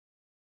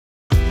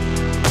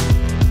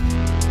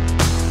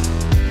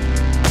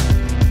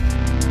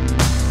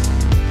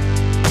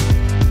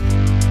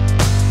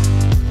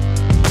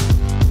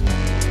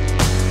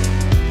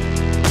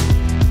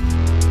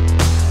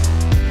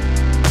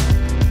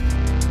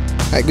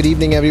Hi, good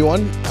evening,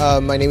 everyone.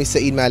 My name is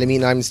Saeed Malami,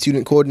 and I'm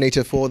student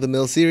coordinator for the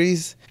Mill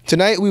series.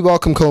 Tonight, we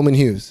welcome Coleman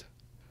Hughes.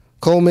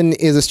 Coleman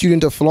is a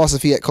student of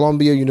philosophy at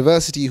Columbia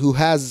University who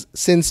has,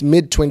 since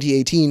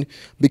mid-2018,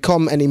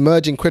 become an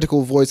emerging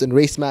critical voice on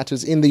race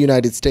matters in the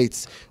United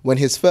States when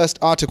his first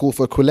article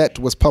for Quillette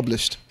was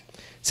published.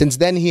 Since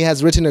then, he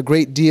has written a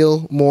great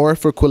deal more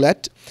for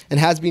Quillette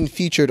and has been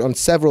featured on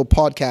several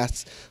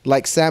podcasts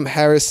like Sam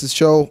Harris's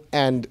show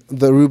and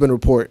The Rubin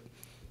Report.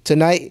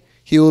 Tonight,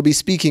 he will be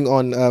speaking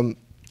on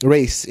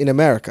race in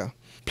America.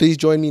 Please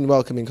join me in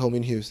welcoming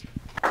Coleman Hughes.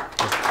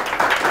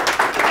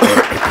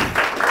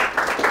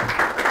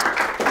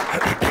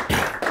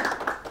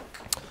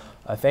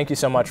 Thank you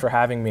so much for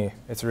having me.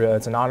 It's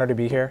an honor to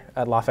be here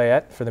at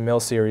Lafayette for the Mill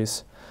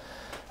series.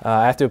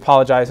 I have to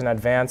apologize in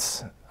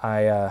advance.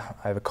 I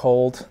have a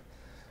cold.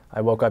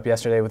 I woke up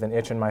yesterday with an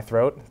itch in my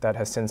throat that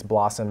has since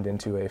blossomed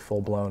into a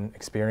full-blown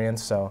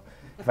experience. So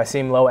if I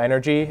seem low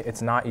energy,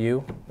 it's not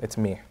you, it's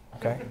me,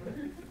 okay?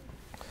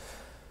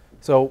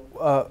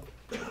 So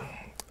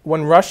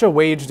when Russia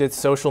waged its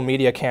social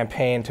media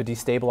campaign to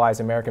destabilize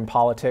American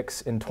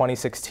politics in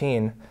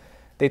 2016,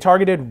 they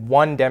targeted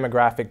one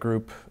demographic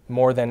group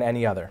more than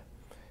any other.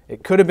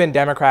 It could have been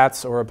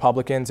Democrats or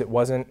Republicans. It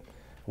wasn't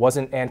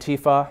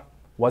Antifa,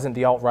 wasn't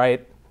the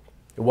alt-right,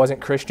 it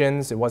wasn't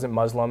Christians, it wasn't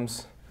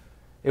Muslims.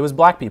 It was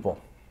black people.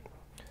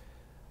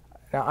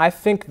 Now, I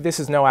think this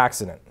is no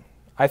accident.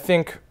 I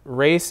think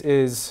race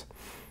is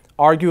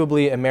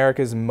arguably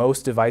America's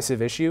most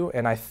divisive issue,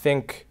 and I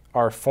think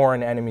our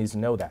foreign enemies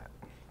know that.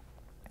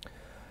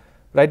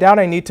 But I doubt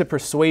I need to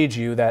persuade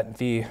you that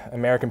the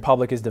American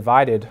public is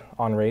divided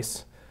on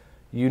race.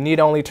 You need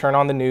only turn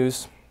on the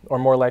news, or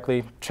more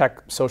likely,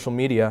 check social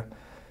media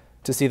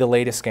to see the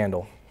latest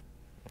scandal.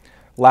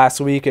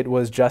 Last week, it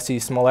was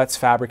Jussie Smollett's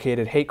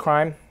fabricated hate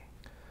crime.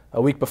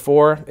 A week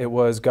before, it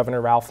was Governor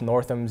Ralph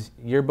Northam's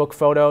yearbook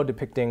photo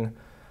depicting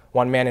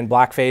one man in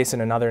blackface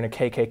and another in a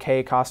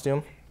KKK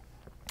costume.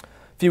 A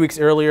few weeks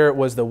earlier, it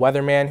was the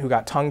weatherman who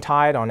got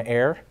tongue-tied on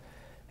air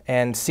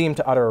and seemed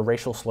to utter a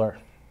racial slur.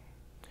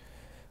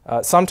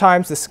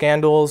 Sometimes the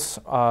scandals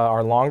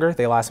are longer.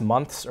 They last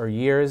months or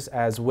years,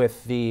 as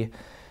with the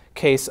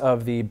case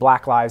of the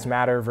Black Lives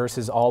Matter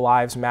versus All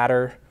Lives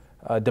Matter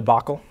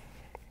debacle.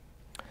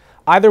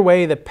 Either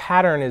way, the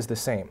pattern is the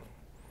same.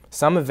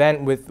 Some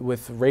event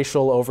with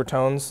racial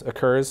overtones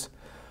occurs.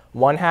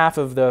 One half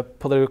of the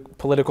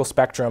political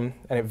spectrum,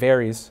 and it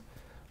varies,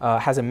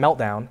 has a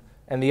meltdown,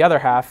 and the other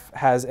half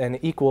has an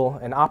equal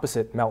and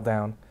opposite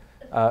meltdown.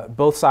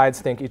 Both sides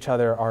think each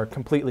other are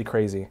completely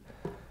crazy.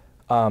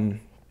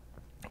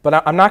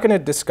 But I'm not going to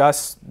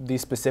discuss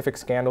these specific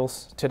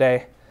scandals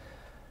today.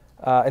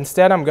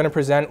 Instead, I'm going to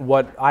present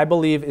what I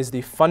believe is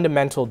the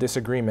fundamental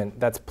disagreement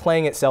that's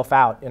playing itself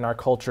out in our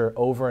culture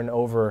over and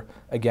over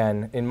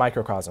again in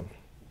microcosm.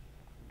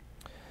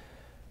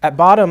 At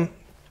bottom,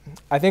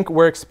 I think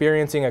we're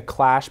experiencing a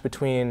clash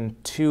between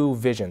two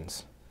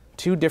visions,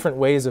 two different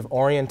ways of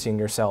orienting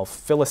yourself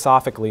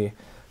philosophically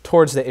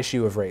towards the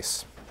issue of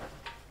race.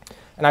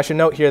 And I should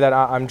note here that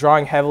I'm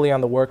drawing heavily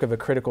on the work of a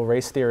critical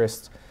race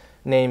theorist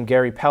named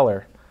Gary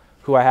Peller,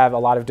 who I have a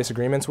lot of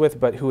disagreements with,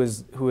 but who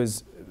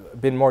has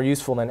been more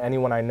useful than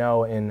anyone I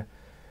know in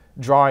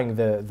drawing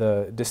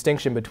the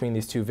distinction between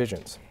these two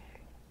visions.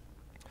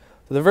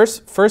 So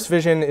the first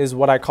vision is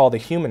what I call the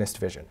humanist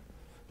vision.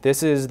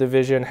 This is the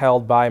vision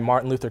held by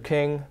Martin Luther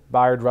King,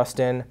 Bayard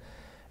Rustin,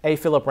 A.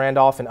 Philip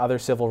Randolph, and other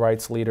civil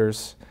rights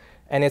leaders.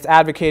 And it's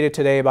advocated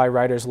today by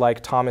writers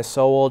like Thomas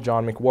Sowell,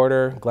 John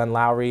McWhorter, Glenn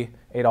Loury,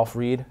 Adolph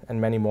Reed, and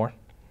many more.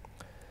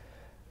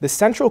 The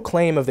central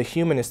claim of the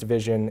humanist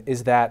vision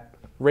is that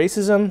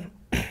racism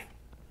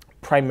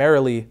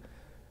primarily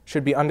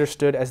should be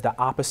understood as the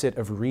opposite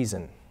of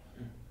reason.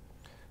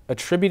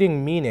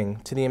 Attributing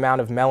meaning to the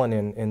amount of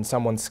melanin in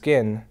someone's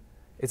skin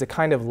is a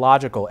kind of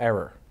logical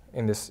error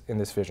in this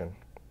vision.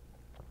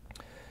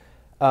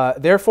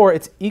 Therefore,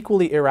 it's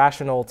equally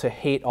irrational to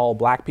hate all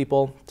black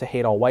people, to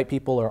hate all white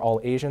people, or all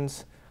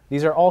Asians.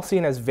 These are all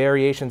seen as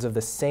variations of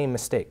the same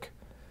mistake.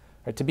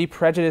 Right? To be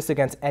prejudiced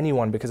against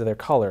anyone because of their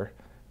color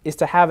is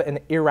to have an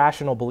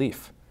irrational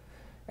belief.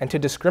 And to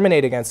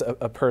discriminate against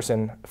a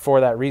person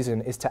for that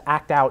reason is to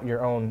act out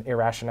your own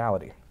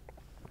irrationality.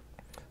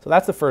 So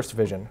that's the first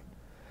vision.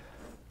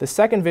 The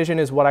second vision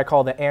is what I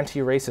call the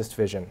anti-racist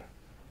vision.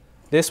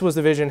 This was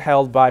the vision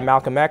held by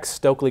Malcolm X,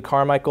 Stokely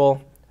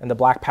Carmichael, and the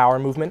Black Power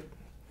movement.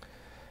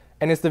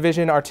 And it's the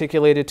vision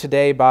articulated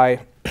today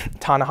by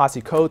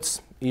Ta-Nehisi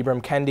Coates,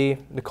 Ibram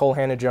Kendi, Nicole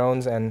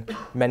Hannah-Jones, and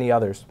many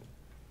others.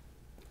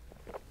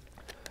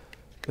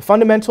 The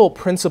fundamental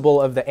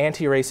principle of the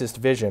anti-racist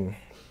vision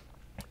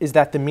is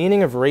that the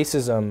meaning of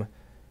racism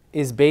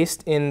is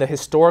based in the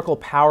historical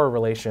power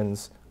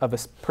relations of a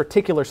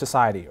particular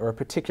society or a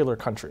particular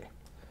country.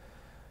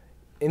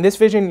 In this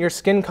vision, your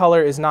skin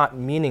color is not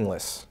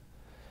meaningless.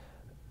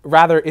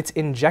 Rather, it's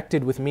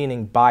injected with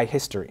meaning by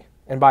history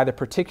and by the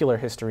particular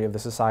history of the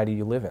society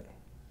you live in.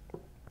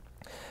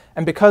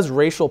 And because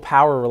racial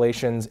power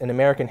relations in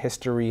American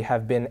history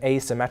have been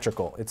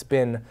asymmetrical, it's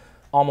been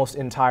almost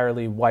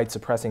entirely white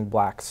suppressing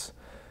blacks,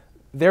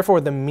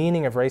 Therefore, the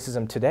meaning of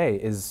racism today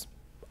is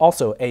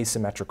also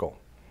asymmetrical,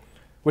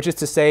 which is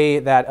to say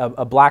that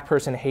a black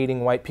person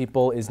hating white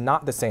people is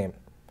not the same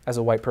as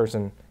a white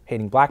person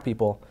hating black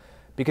people,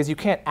 because you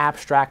can't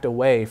abstract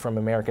away from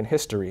American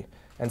history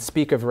and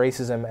speak of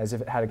racism as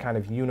if it had a kind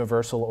of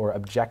universal or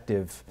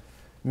objective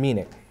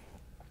meaning.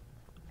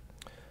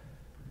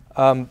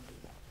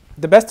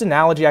 The best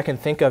analogy I can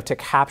think of to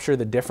capture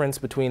the difference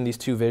between these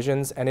two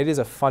visions, and it is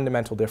a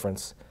fundamental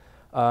difference,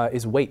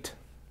 is weight.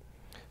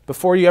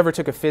 Before you ever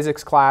took a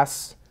physics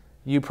class,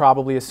 you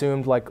probably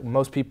assumed, like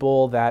most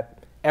people, that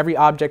every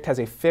object has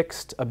a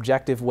fixed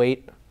objective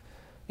weight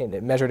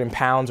measured in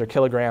pounds or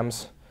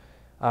kilograms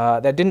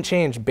that didn't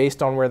change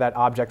based on where that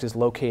object is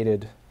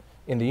located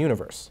in the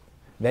universe.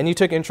 Then you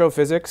took intro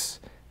physics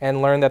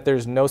and learned that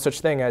there's no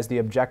such thing as the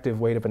objective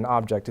weight of an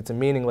object. It's a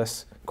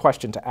meaningless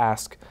question to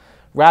ask.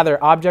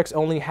 Rather, objects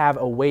only have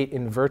a weight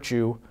in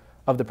virtue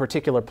of the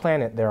particular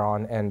planet they're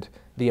on and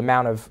the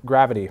amount of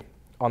gravity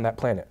on that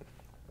planet.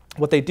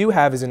 What they do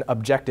have is an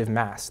objective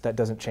mass that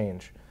doesn't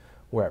change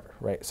wherever,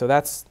 right? So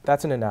that's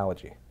an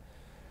analogy.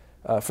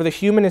 For the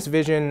humanist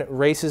vision,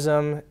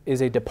 racism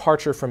is a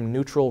departure from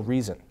neutral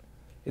reason.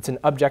 It's an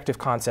objective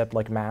concept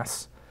like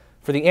mass.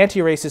 For the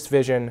anti-racist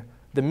vision,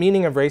 the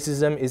meaning of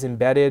racism is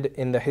embedded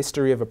in the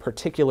history of a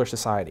particular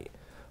society,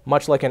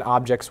 much like an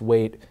object's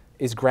weight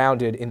is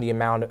grounded in the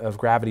amount of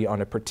gravity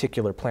on a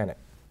particular planet.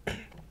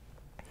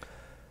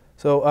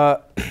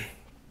 So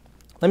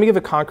let me give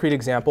a concrete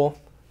example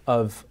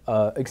of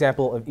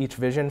each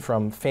vision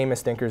from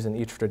famous thinkers in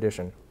each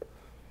tradition.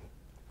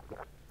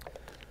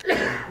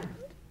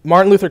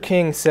 Martin Luther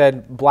King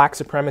said black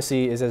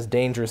supremacy is as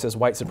dangerous as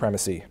white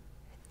supremacy,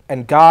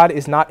 and God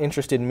is not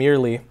interested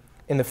merely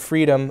in the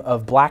freedom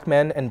of black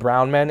men and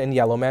brown men and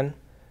yellow men.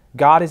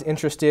 God is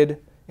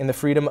interested in the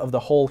freedom of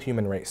the whole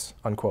human race,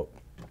 unquote.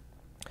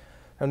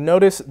 Now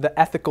notice the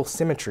ethical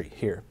symmetry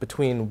here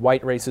between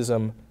white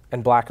racism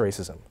and black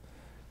racism.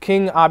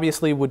 King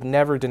obviously would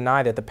never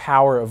deny that the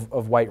power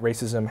of white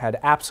racism had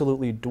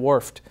absolutely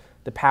dwarfed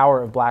the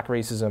power of black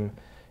racism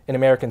in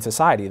American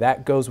society.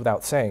 That goes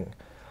without saying.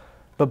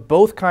 But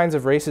both kinds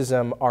of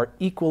racism are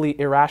equally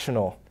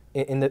irrational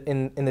in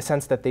the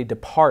sense that they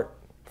depart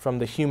from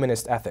the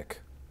humanist ethic,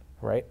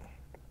 right?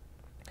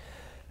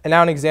 And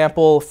now an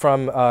example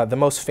from the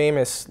most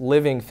famous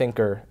living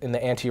thinker in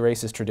the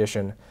anti-racist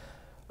tradition,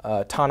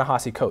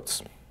 Ta-Nehisi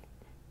Coates.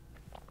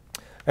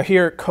 Now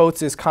here,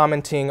 Coates is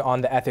commenting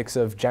on the ethics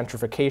of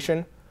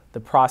gentrification, the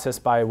process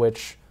by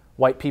which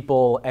white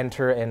people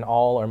enter an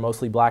all or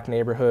mostly black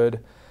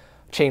neighborhood,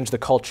 change the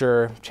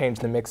culture, change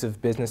the mix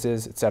of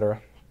businesses,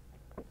 etc.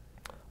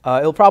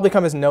 It'll probably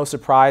come as no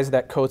surprise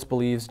that Coates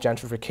believes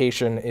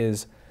gentrification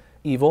is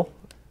evil,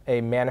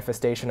 a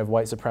manifestation of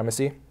white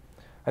supremacy.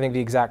 I think the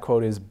exact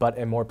quote is, "but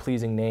a more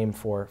pleasing name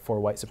for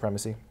white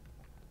supremacy."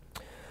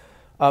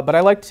 But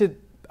I'd like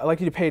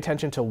you to pay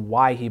attention to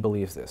why he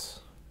believes this.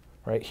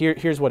 Right?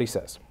 Here's what he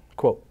says,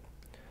 quote,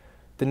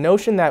 "The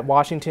notion that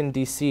Washington,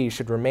 D.C.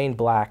 should remain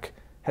black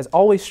has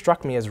always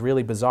struck me as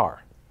really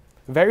bizarre.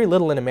 Very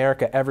little in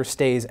America ever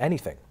stays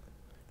anything.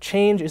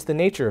 Change is the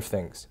nature of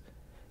things.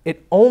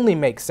 It only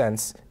makes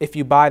sense if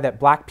you buy that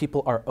black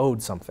people are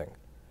owed something.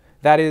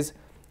 That is,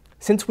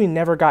 since we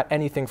never got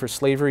anything for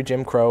slavery,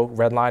 Jim Crow,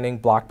 redlining,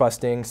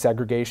 blockbusting,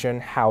 segregation,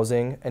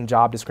 housing, and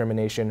job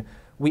discrimination,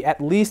 we at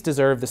least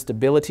deserve the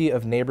stability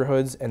of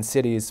neighborhoods and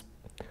cities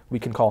we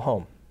can call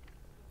home."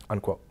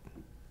 Unquote.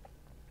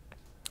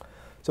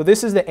 So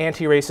this is the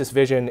anti-racist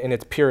vision in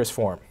its purest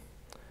form.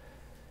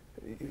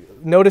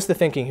 Notice the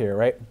thinking here,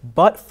 right?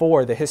 But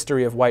for the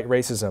history of white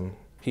racism,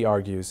 he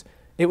argues,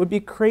 it would be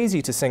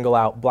crazy to single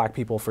out black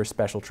people for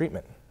special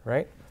treatment,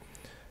 right?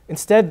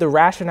 Instead, the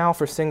rationale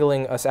for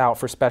singling us out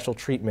for special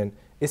treatment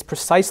is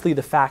precisely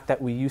the fact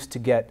that we used to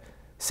get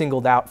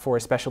singled out for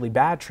especially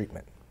bad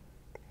treatment.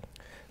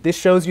 This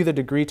shows you the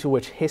degree to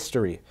which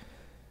history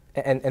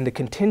and the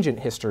contingent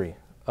history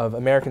of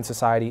American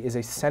society is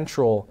a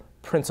central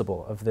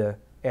principle of the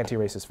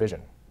anti-racist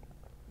vision.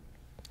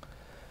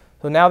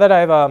 So now that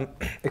I've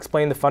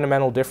explained the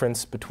fundamental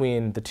difference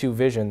between the two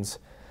visions,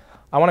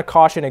 I want to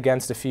caution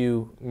against a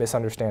few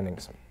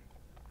misunderstandings.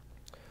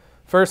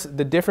 First,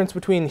 the difference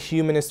between the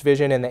humanist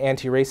vision and the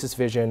anti-racist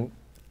vision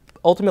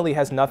ultimately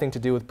has nothing to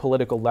do with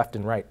political left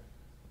and right,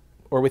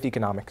 or with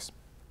economics.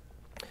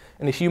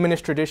 In the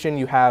humanist tradition,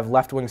 you have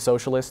left-wing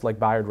socialists like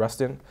Bayard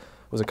Rustin,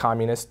 who was a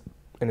communist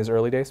in his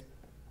early days.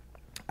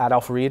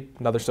 Adolph Reed,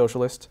 another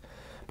socialist.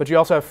 But you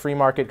also have free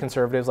market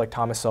conservatives like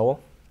Thomas Sowell.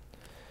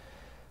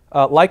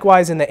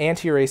 Likewise, in the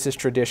anti-racist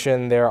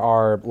tradition, there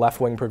are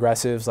left-wing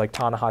progressives like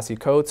Ta-Nehisi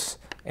Coates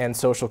and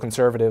social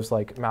conservatives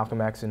like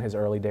Malcolm X in his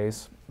early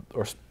days,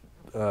 or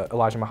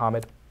Elijah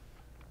Muhammad.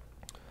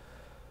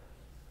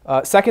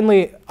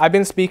 Secondly, I've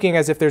been speaking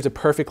as if there's a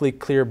perfectly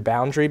clear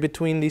boundary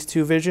between these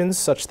two visions,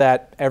 such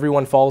that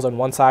everyone falls on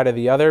one side or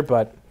the other,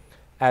 but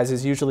as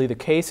is usually the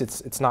case,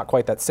 it's not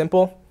quite that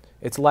simple.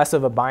 It's less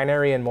of a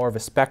binary and more of a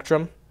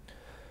spectrum.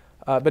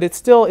 But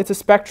it's a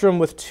spectrum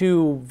with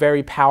two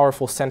very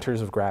powerful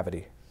centers of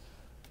gravity.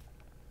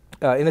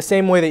 In the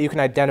same way that you can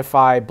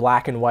identify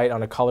black and white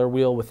on a color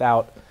wheel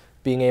without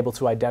being able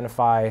to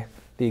identify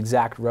the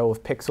exact row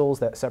of pixels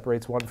that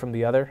separates one from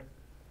the other,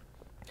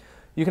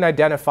 you can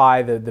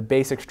identify the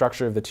basic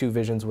structure of the two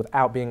visions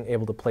without being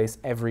able to place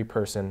every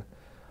person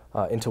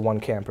into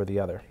one camp or the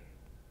other.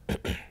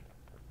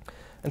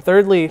 And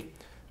thirdly,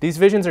 these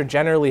visions are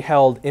generally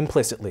held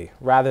implicitly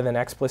rather than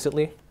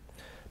explicitly,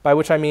 by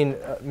which I mean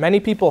many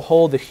people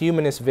hold the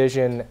humanist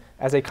vision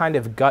as a kind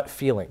of gut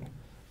feeling,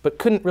 but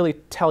couldn't really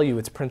tell you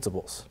its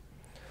principles.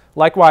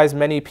 Likewise,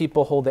 many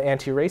people hold the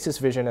anti-racist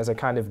vision as a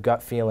kind of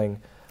gut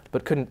feeling,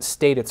 but couldn't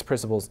state its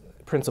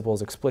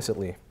principles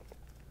explicitly.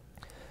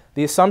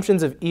 The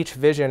assumptions of each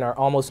vision are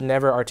almost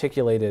never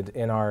articulated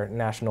in our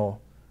national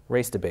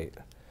race debate.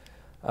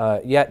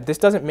 Yet this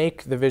doesn't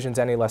make the visions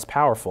any less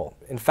powerful.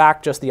 In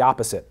fact, just the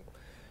opposite.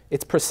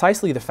 It's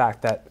precisely the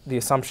fact that the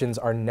assumptions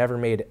are never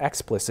made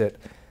explicit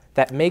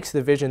that makes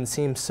the vision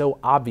seem so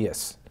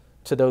obvious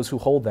to those who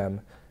hold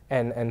them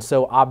and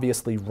so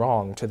obviously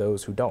wrong to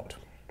those who don't.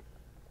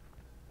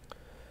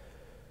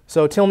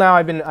 So till now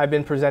I've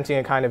been presenting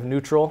a kind of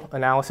neutral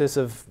analysis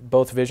of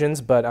both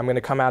visions, but I'm going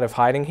to come out of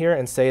hiding here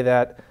and say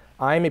that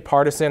I'm a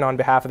partisan on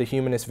behalf of the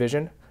humanist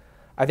vision.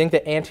 I think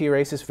the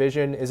anti-racist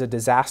vision is a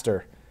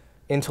disaster,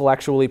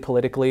 intellectually,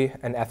 politically,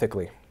 and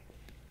ethically.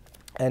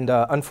 And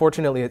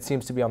unfortunately, it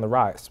seems to be on the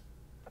rise.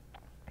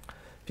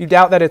 If you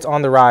doubt that it's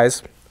on the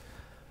rise,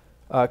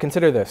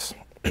 consider this.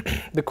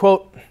 The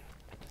quote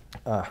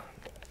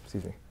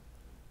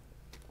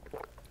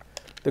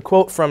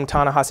from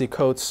Ta-Nehisi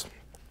Coates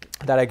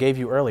that I gave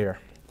you earlier,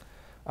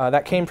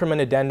 that came from an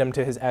addendum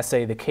to his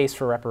essay, The Case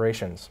for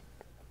Reparations.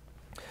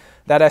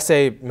 That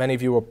essay, many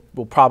of you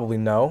will probably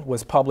know,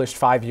 was published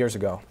 5 years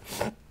ago.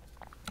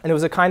 And it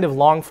was a kind of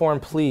long-form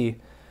plea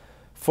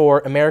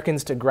for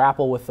Americans to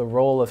grapple with the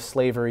role of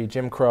slavery,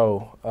 Jim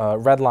Crow,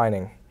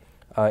 redlining,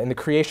 in the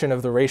creation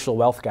of the racial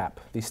wealth gap,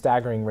 the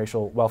staggering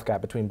racial wealth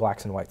gap between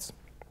blacks and whites.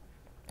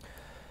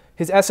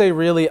 His essay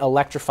really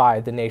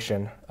electrified the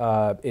nation.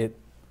 It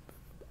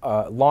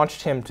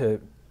launched him to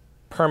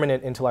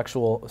permanent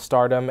intellectual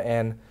stardom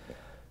and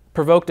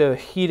provoked a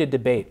heated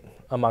debate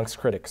amongst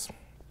critics.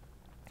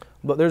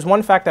 But there's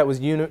one fact that was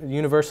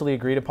universally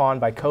agreed upon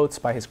by Coates,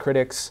 by his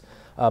critics,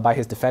 by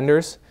his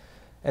defenders,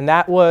 and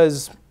that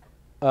was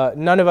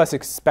none of us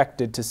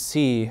expected to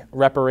see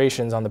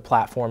reparations on the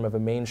platform of a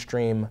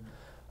mainstream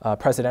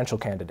presidential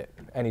candidate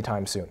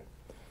anytime soon.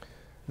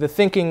 The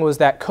thinking was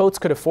that Coates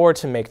could afford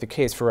to make the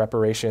case for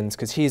reparations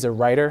because he's a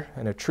writer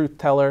and a truth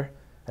teller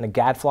and a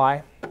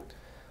gadfly.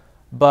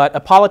 But a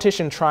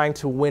politician trying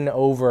to win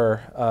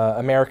over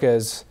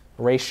America's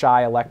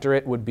race-shy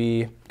electorate would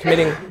be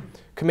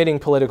committing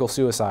political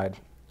suicide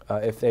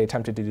if they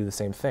attempted to do the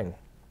same thing.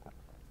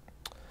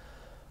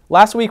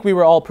 Last week, we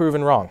were all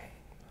proven wrong,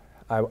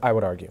 I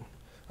would argue.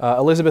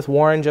 Elizabeth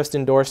Warren just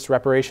endorsed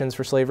reparations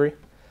for slavery.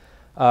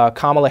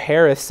 Kamala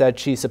Harris said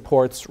she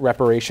supports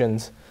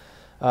reparations,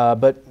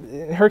 but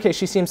in her case,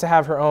 she seems to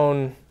have her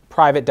own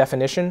private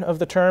definition of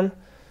the term,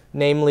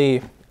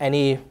 namely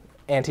any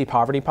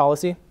anti-poverty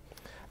policy.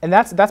 And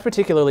that's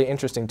particularly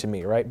interesting to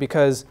me, right?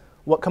 Because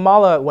what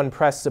Kamala, when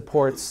pressed,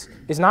 supports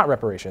is not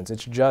reparations.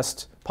 It's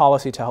just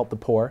policy to help the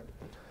poor.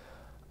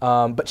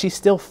 But she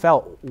still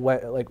felt,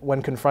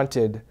 when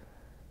confronted,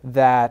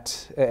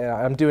 that,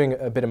 I'm doing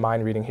a bit of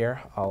mind reading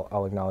here,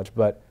 I'll acknowledge,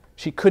 but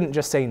she couldn't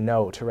just say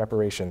no to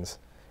reparations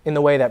in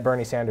the way that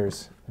Bernie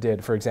Sanders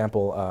did, for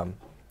example,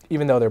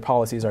 even though their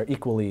policies are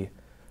equally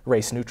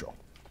race neutral.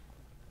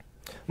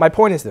 My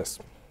point is this.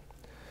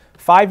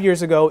 5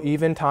 years ago,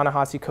 even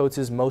Ta-Nehisi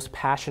Coates' most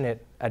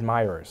passionate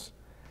admirers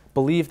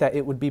believed that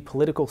it would be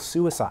political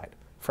suicide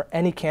for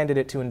any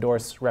candidate to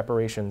endorse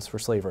reparations for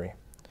slavery.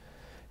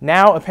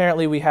 Now,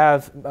 apparently, we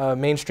have a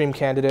mainstream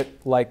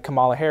candidate like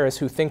Kamala Harris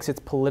who thinks it's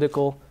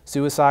political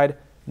suicide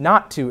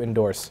not to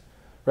endorse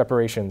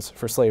reparations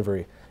for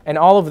slavery. And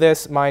all of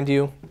this, mind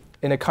you,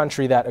 in a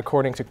country that,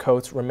 according to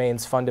Coates,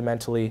 remains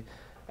fundamentally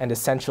and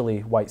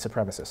essentially white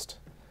supremacist.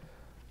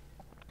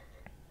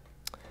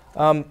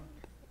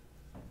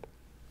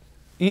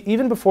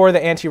 Even before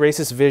the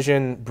anti-racist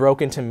vision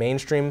broke into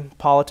mainstream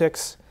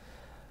politics,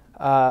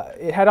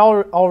 it had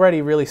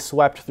already really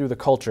swept through the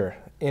culture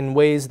in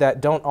ways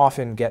that don't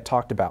often get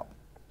talked about.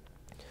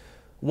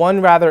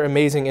 One rather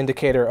amazing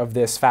indicator of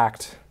this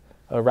fact,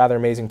 rather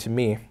amazing to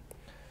me,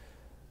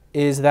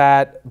 is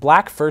that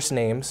black first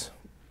names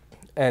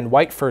and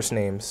white first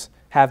names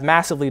have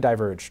massively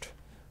diverged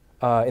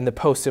in the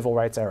post-civil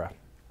rights era.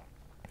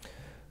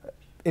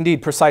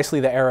 Indeed, precisely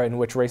the era in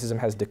which racism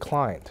has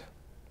declined.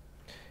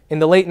 In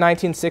the late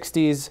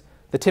 1960s,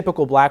 the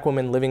typical black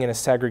woman living in a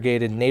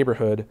segregated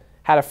neighborhood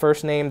had a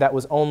first name that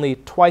was only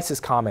twice as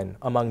common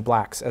among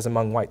blacks as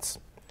among whites.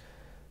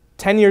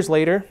 10 years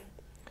later,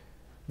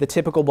 the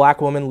typical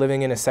black woman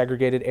living in a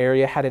segregated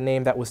area had a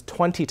name that was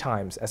 20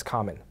 times as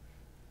common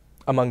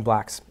among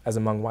blacks as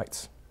among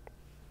whites.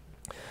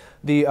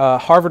 The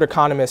Harvard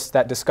economists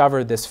that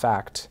discovered this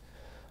fact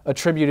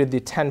attributed the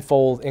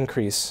tenfold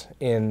increase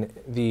in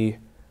the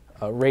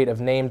rate of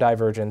name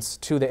divergence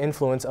to the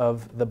influence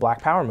of the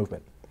Black Power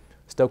movement.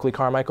 Stokely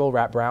Carmichael,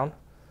 Rat Brown,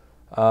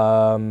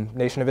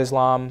 Nation of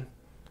Islam,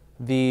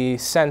 the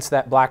sense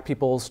that black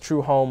people's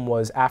true home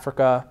was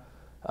Africa,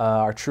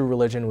 our true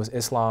religion was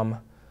Islam,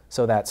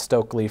 so that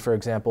Stokely, for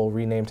example,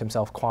 renamed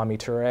himself Kwame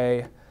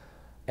Ture.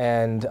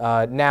 And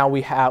now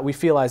we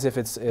feel as if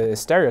it's a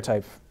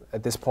stereotype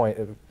at this point,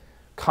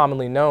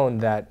 commonly known,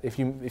 that if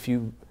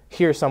you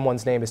hear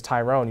someone's name is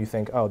Tyrone, you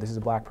think, oh, this is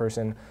a black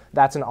person.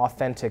 That's an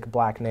authentic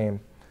black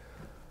name.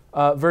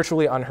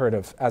 Virtually unheard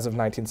of as of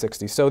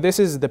 1960. So this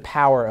is the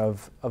power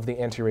of the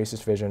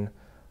anti-racist vision.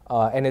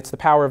 And it's the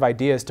power of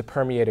ideas to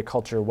permeate a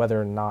culture whether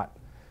or not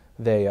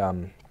they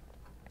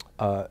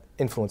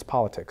influence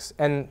politics.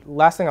 And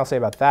last thing I'll say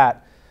about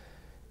that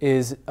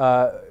is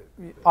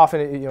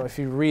often, if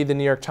you read the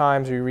New York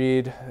Times or you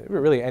read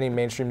really any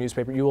mainstream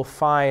newspaper, you will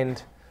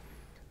find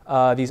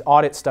these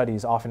audit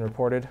studies often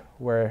reported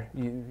where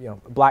a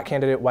black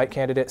candidate, white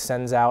candidate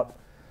sends out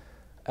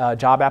a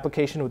job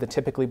application with a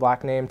typically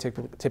black name,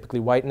 typically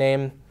white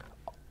name.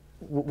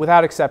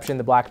 Without exception,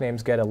 the black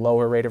names get a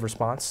lower rate of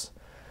response.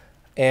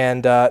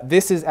 And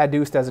this is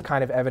adduced as a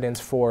kind of evidence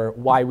for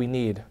why we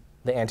need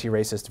the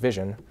anti-racist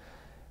vision.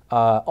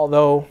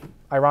 Although,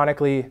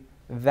 ironically,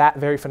 that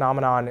very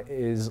phenomenon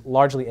is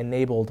largely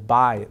enabled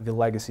by the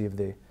legacy of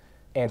the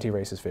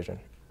anti-racist vision.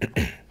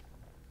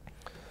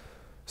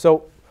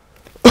 So,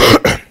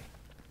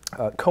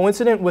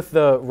 coincident with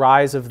the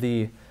rise of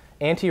the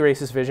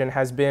anti-racist vision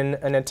has been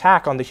an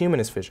attack on the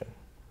humanist vision.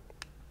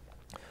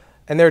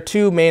 And there are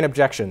two main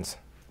objections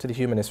to the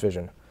humanist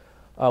vision.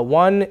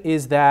 One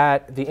is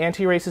that the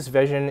anti-racist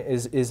vision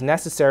is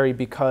necessary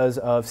because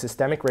of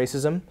systemic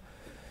racism,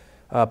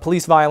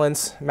 police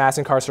violence, mass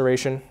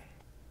incarceration,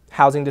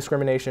 housing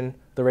discrimination,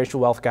 the racial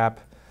wealth gap.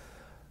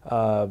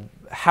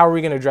 How are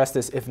we going to address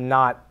this if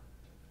not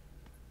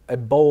a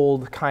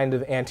bold kind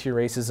of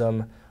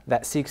anti-racism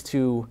that seeks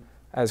to,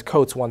 as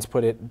Coates once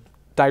put it,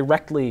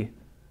 directly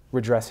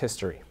redress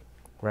history,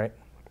 right?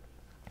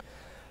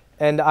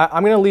 And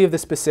I'm going to leave the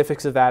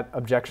specifics of that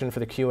objection for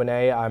the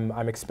Q&A.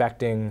 I'm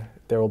expecting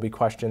there will be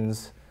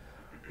questions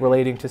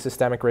relating to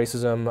systemic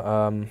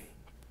racism,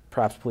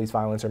 perhaps police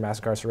violence or mass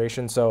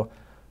incarceration. So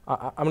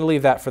I'm going to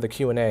leave that for the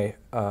Q&A.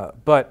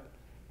 But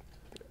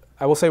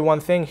I will say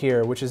one thing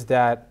here, which is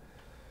that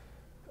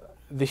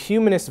the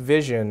humanist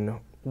vision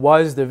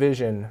was the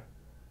vision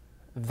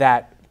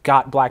that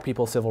got black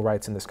people civil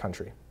rights in this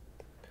country.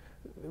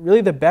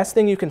 Really, the best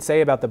thing you can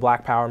say about the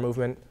Black Power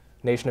movement,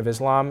 Nation of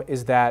Islam,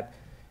 is that,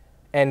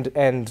 and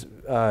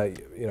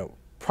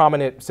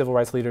prominent civil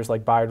rights leaders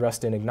like Bayard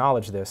Rustin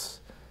acknowledge this,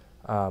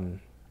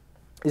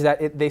 is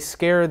that they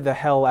scared the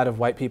hell out of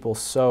white people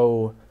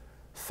so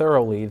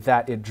thoroughly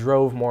that it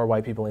drove more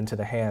white people into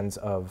the hands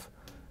of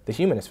the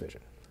humanist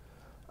vision.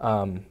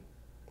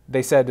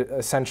 They said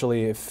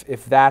essentially,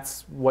 if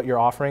that's what you're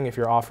offering, if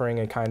you're offering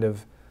a kind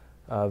of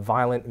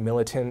violent,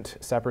 militant,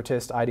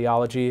 separatist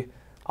ideology,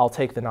 I'll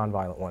take the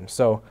nonviolent one.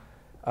 So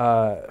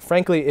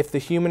frankly, if the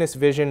humanist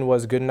vision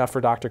was good enough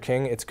for Dr.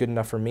 King, it's good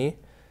enough for me.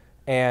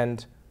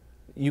 And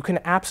you can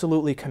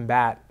absolutely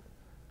combat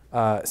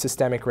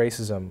systemic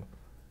racism.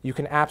 You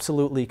can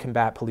absolutely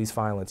combat police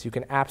violence. You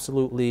can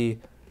absolutely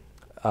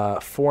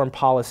form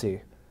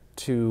policy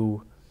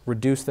to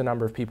reduce the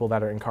number of people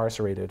that are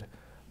incarcerated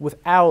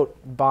without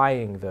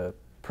buying the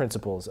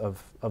principles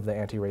of the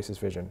anti-racist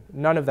vision.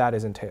 None of that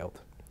is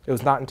entailed. It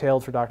was not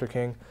entailed for Dr.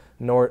 King,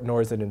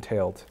 nor is it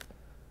entailed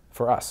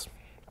for us.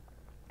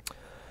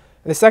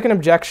 And the second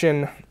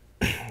objection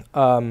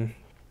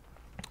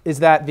is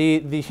that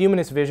the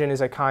humanist vision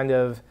is a kind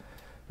of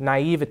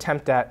naive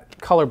attempt at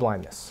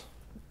colorblindness.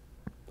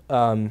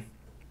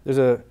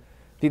 The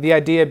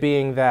idea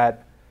being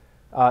that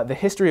the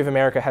history of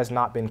America has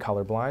not been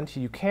colorblind.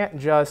 You can't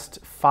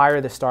just fire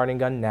the starting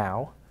gun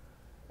now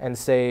and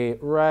say,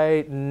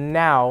 right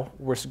now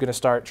we're going to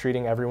start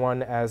treating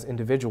everyone as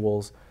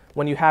individuals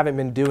when you haven't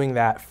been doing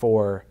that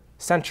for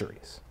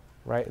centuries,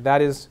 right?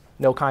 That is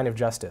no kind of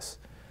justice.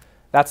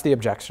 That's the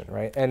objection,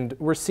 right? And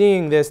we're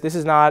seeing this. This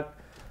is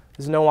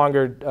no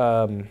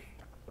longer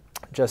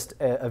just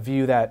a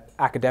view that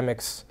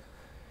academics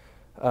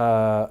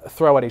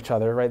throw at each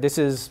other, right? This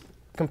is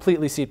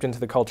completely seeped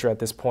into the culture at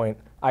this point.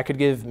 I could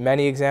give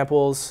many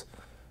examples.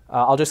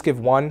 I'll just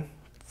give one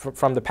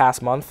from the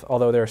past month,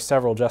 although there are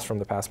several just from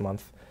the past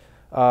month.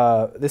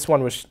 This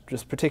one was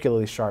just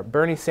particularly sharp.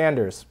 Bernie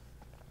Sanders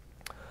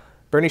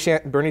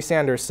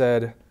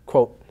said,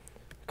 quote,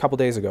 a couple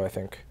days ago, I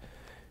think,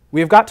 "We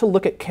have got to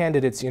look at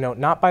candidates,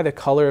 not by the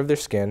color of their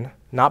skin,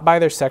 not by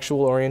their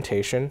sexual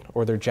orientation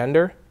or their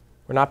gender,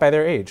 or not by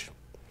their age.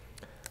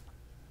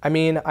 I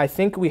mean, I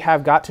think we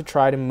have got to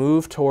try to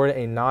move toward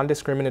a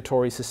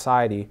non-discriminatory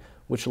society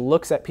which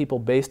looks at people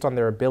based on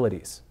their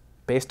abilities,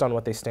 based on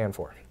what they stand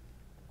for."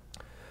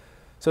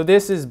 So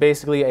this is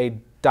basically a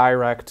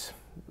direct,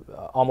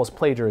 almost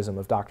plagiarism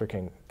of Dr.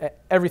 King.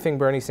 Everything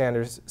Bernie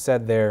Sanders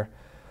said there,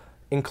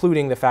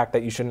 including the fact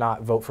that you should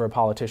not vote for a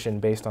politician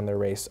based on their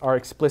race, are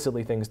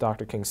explicitly things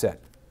Dr. King said.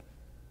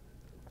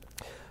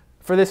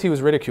 For this, he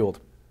was ridiculed.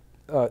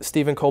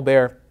 Stephen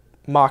Colbert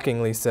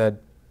mockingly said,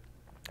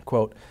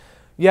 quote,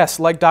 Yes,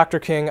 like Dr.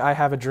 King, I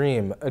have a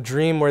dream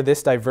where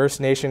this diverse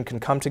nation can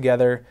come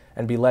together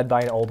and be led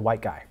by an old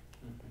white guy.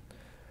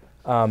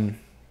 I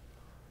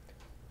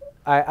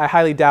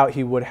highly doubt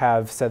he would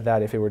have said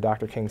that if it were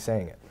Dr. King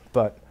saying it.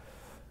 But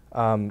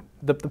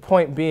the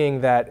point being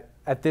that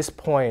at this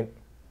point,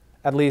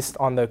 at least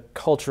on the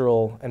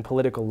cultural and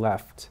political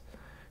left,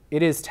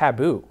 it is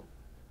taboo.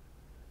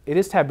 It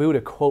is taboo to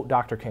quote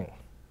Dr. King.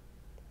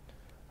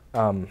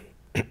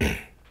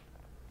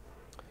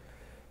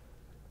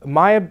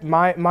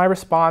 My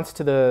response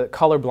to the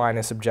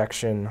colorblindness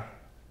objection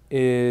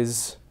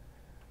is,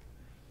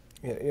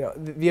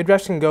 the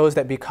objection goes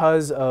that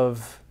because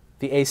of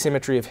the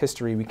asymmetry of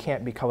history, we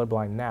can't be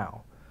colorblind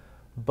now.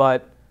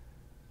 But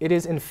it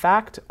is in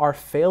fact our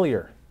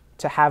failure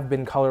to have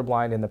been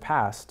colorblind in the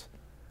past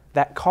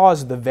that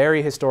caused the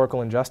very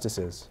historical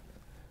injustices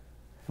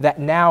that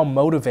now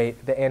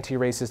motivate the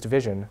anti-racist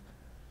vision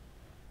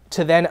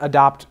to then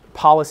adopt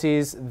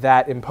policies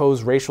that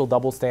impose racial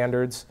double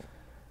standards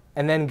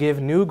and then give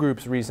new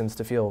groups reasons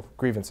to feel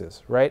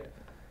grievances, right?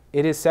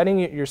 It is setting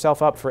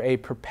yourself up for a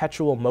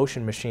perpetual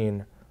motion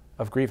machine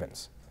of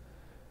grievance.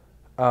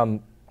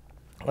 Let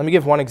me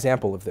give one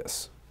example of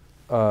this.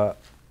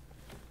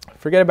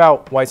 Forget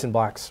about whites and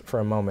blacks for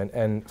a moment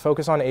and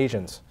focus on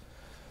Asians.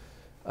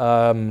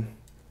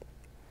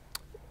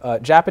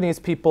 Japanese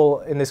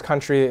people in this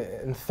country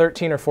in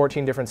 13 or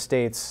 14 different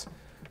states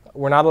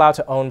were not allowed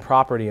to own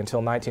property until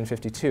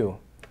 1952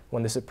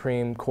 when the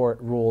Supreme Court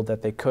ruled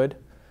that they could.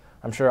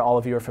 I'm sure all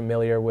of you are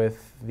familiar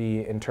with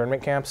the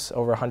internment camps,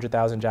 over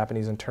 100,000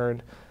 Japanese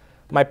interned.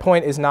 My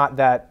point is not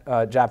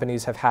that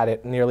Japanese have had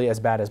it nearly as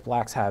bad as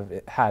blacks have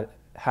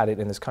had it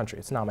in this country.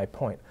 It's not my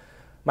point.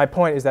 My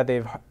point is that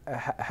they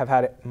have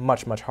had it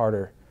much, much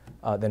harder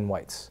than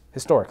whites,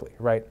 historically,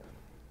 right?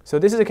 So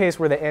this is a case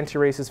where the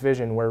anti-racist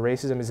vision, where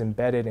racism is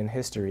embedded in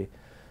history,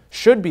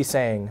 should be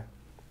saying,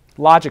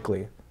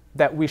 logically,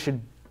 that we should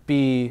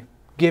be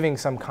giving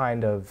some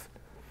kind of,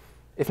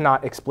 if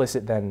not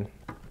explicit, then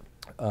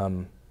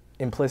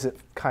implicit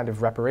kind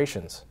of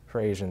reparations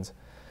for Asians.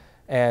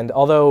 And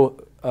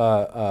although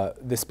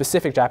the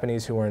specific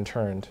Japanese who were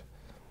interned,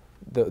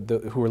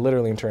 who were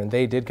literally interned,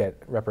 they did get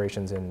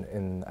reparations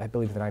in I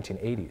believe, the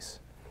 1980s.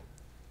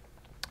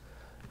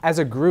 As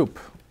a group,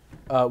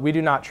 we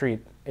do not treat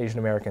Asian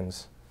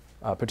Americans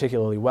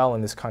particularly well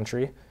in this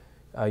country.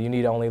 You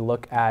need only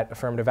look at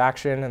affirmative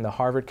action and the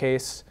Harvard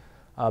case.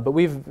 But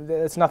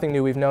it's nothing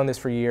new. We've known this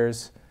for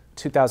years.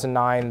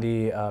 2009,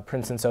 the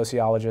Princeton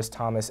sociologist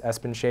Thomas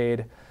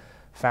Espenshade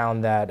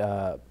found that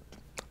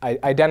an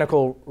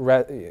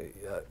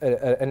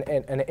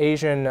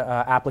Asian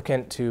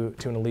applicant to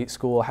an elite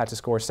school had to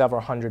score several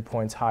hundred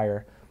points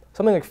higher,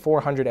 something like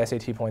 400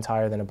 SAT points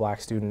higher than a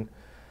black student,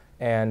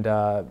 and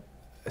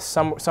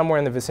somewhere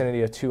in the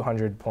vicinity of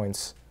 200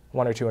 points,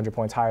 100 or 200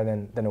 points higher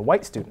than a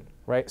white student,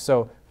 right?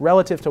 So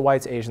relative to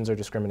whites, Asians are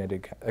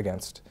discriminated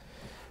against.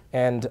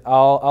 And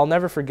I'll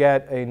never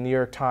forget a New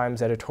York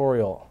Times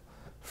editorial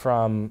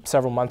from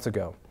several months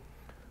ago,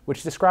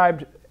 which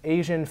described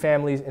Asian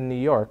families in New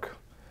York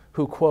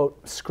who,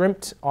 quote,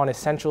 scrimped on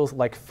essentials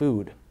like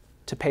food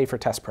to pay for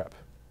test prep,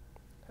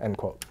 end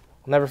quote.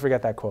 I'll never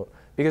forget that quote,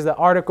 because the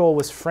article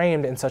was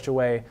framed in such a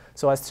way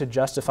so as to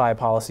justify a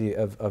policy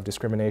of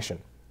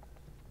discrimination.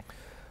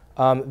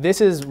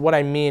 This is what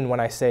I mean when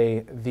I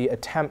say the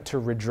attempt to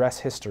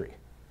redress history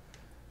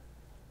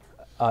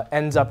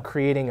ends up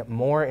creating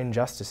more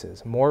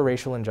injustices, more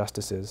racial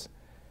injustices,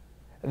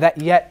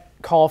 that yet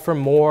call for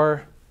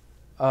more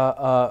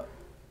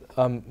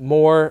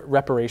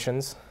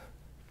reparations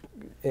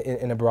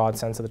in a broad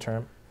sense of the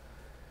term.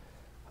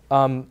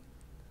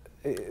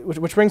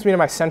 Which brings me to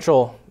my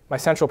central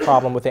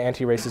problem with the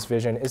anti-racist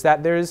vision is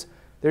that there's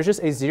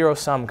just a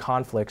zero-sum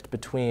conflict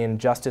between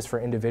justice for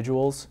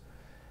individuals,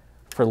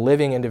 for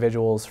living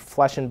individuals,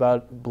 flesh and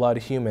blood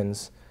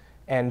humans,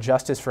 and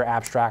justice for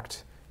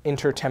abstract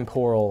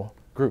intertemporal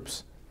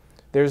groups.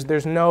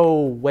 There's no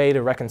way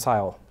to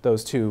reconcile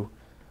those two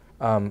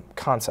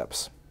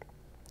concepts.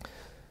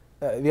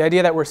 The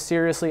idea that we're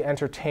seriously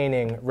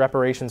entertaining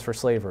reparations for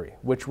slavery,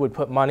 which would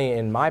put money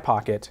in my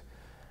pocket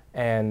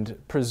and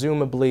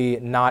presumably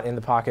not in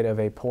the pocket of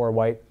a poor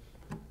white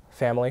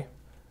family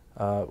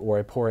or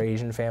a poor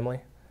Asian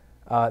family,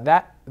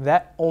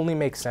 that only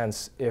makes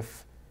sense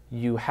if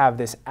you have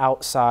this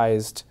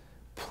outsized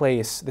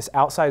place, this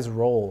outsized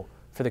role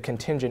for the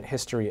contingent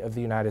history of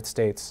the United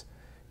States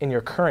in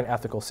your current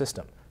ethical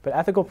system. But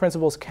ethical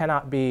principles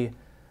cannot be,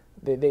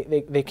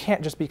 they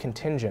can't just be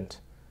contingent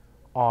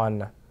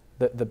on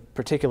the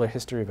particular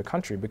history of a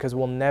country, because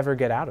we'll never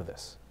get out of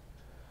this.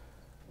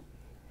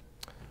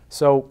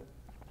 So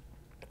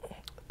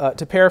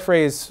to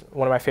paraphrase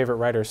one of my favorite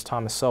writers,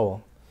 Thomas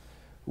Sowell,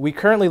 we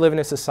currently live in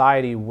a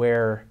society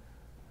where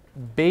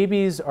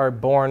babies are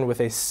born with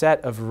a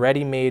set of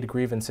ready-made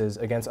grievances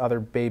against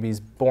other babies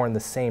born the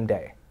same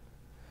day.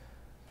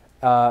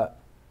 The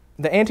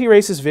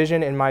anti-racist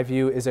vision, in my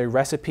view, is a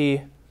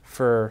recipe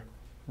for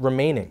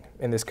remaining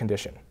in this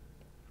condition.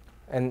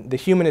 And the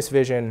humanist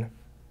vision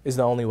is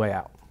the only way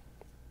out.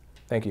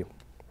 Thank you.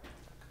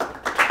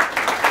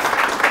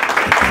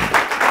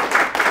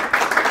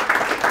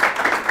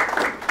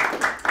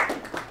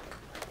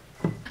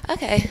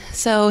 Okay,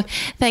 so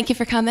thank you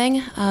for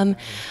coming.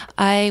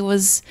 I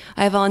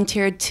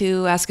volunteered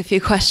to ask a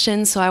few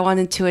questions, so I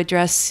wanted to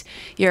address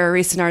your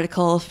recent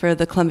article for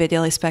the Columbia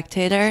Daily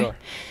Spectator. Sure.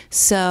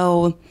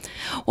 So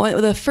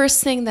the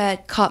first thing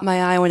that caught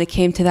my eye when it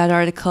came to that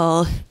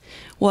article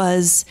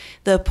was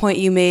the point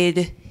you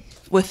made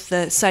with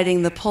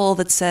citing the poll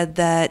that said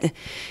that,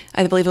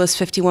 I believe it was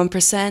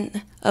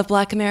 51% of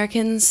Black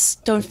Americans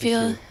don't 52.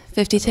 feel,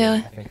 52? I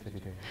think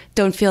 52.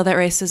 Don't feel that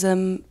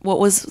racism, what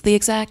was the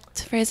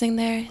exact phrasing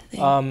there?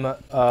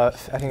 I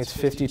think it's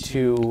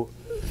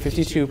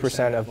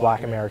 52% of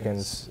Black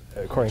Americans,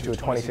 according to a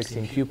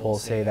 2016 Pew poll,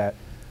 say that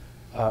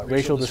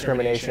racial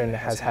discrimination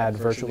has had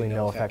virtually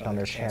no effect on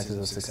their chances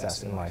of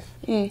success in life.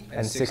 And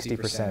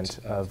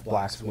 60% of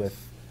Blacks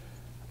with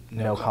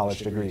no college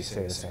degrees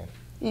say the same.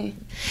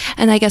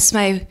 And I guess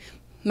my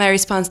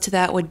response to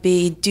that would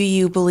be, do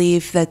you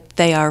believe that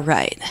they are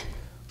right?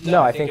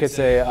 No, I think it's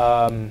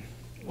well,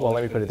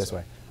 let me put it this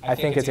way. I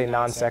think it's a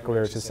non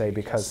sequitur to say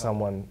because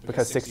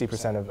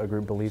 60% of a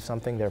group believes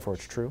something, therefore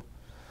it's true.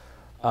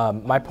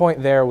 My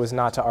point there was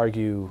not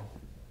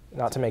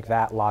to make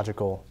that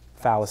logical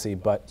fallacy,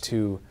 but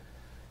to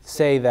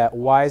say that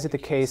why is it the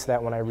case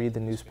that when I read the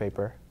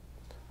newspaper,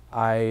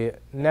 I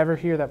never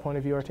hear that point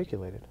of view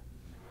articulated?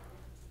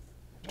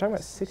 We're talking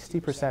about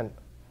 60%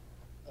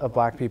 of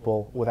Black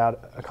people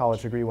without a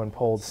college degree when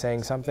polled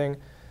saying something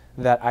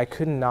that I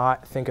could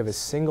not think of a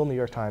single New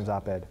York Times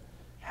op-ed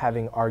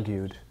having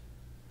argued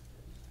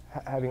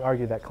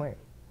that claim.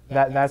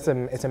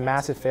 It's a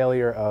massive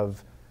failure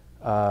of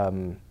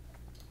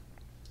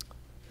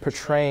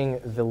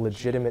portraying the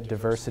legitimate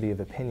diversity of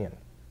opinion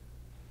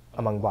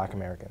among Black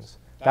Americans.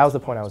 That was the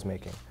point I was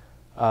making.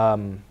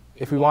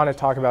 If we want to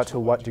talk about to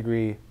what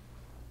degree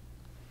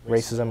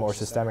racism or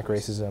systemic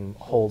racism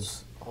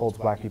holds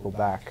Black people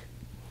back,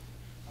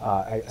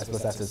 I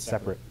suppose that's a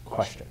separate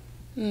question.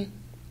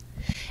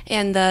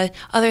 And the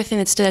other thing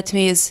that stood out to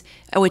me is,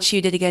 which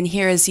you did again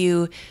here, is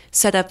you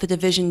set up the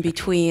division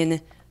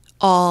between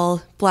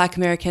all Black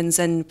Americans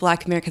and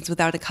Black Americans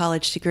without a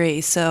college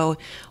degree. So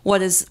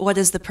what is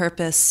the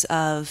purpose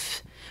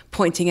of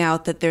pointing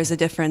out that there's a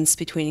difference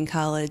between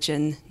college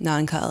and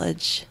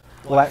non-college?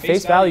 Well, at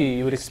face value,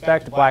 you would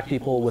expect Black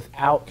people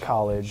without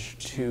college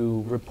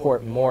to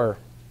report more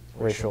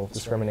racial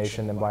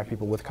discrimination than Black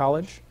people with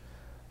college.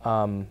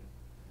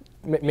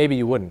 Maybe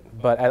you wouldn't,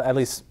 but at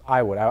least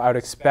I would. I would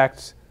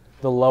expect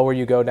the lower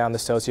you go down the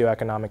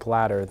socioeconomic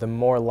ladder, the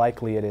more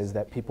likely it is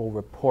that people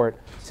report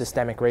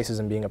systemic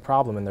racism being a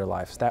problem in their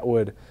lives. That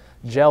would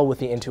gel with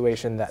the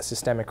intuition that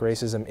systemic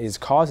racism is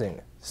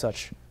causing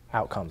such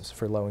outcomes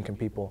for low-income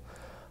people.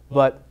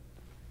 But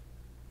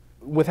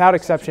without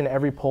exception,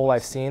 every poll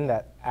I've seen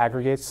that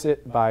aggregates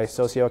it by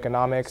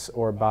socioeconomics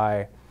or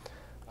by,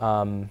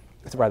 that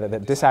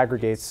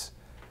disaggregates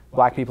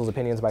Black people's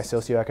opinions by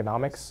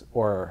socioeconomics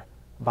or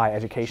by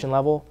education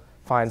level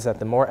finds that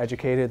the more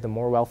educated, the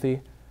more wealthy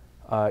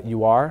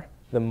you are,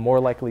 the more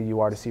likely you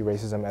are to see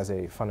racism as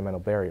a fundamental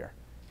barrier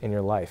in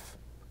your life,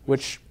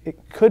 which it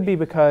could be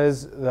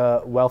because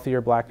the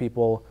wealthier Black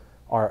people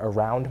are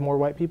around more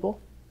white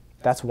people.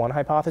 That's one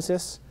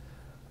hypothesis.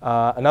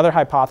 Another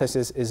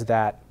hypothesis is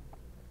that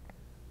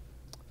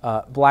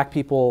Black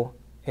people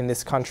in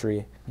this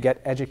country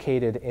get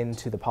educated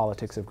into the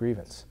politics of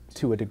grievance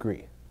to a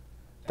degree.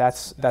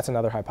 That's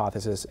another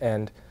hypothesis,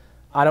 and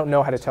I don't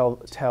know how to tell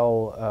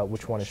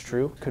which one is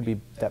true. Could be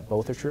that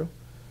both are true,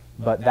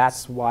 but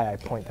that's why I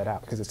point that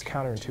out, because it's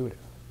counterintuitive.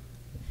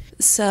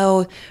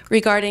 So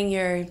regarding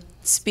your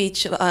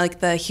speech, like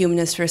the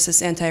humanist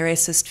versus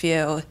anti-racist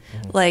view,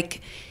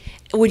 like,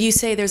 would you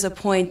say there's a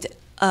point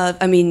of,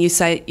 I mean, you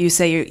say you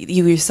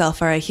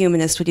yourself are a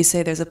humanist, would you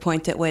say there's a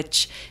point at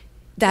which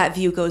that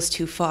view goes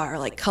too far,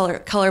 like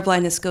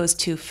colorblindness goes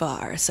too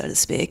far, so to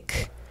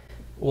speak?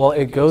 Well,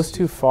 it goes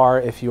too far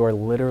if you are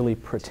literally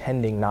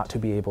pretending not to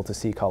be able to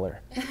see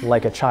color,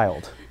 like a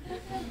child.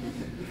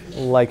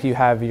 Like you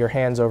have your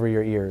hands over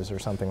your ears or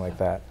something like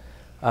that.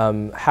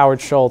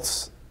 Howard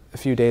Schultz a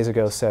few days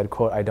ago said,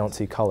 quote, "I don't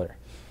see color."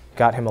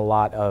 Got him a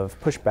lot of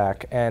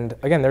pushback. And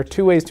again, there are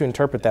two ways to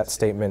interpret that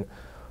statement.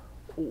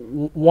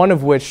 One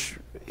of which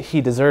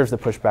he deserves the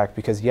pushback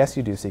because yes,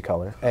 you do see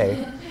color,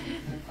 A.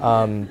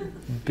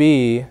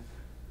 B,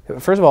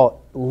 first of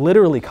all,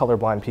 literally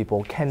colorblind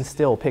people can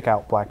still pick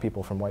out Black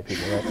people from white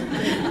people, right?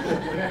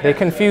 They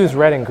confuse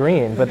red and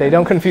green, but they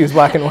don't confuse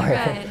black and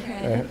white.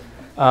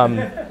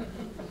 Right.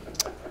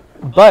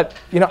 But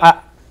you know,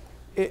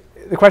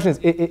 the question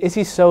is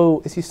he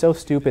so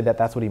stupid that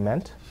that's what he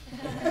meant,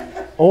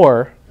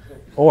 or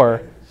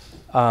what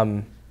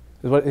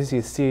is he,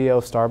 CEO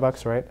of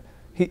Starbucks, right?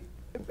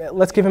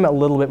 Let's give him a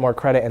little bit more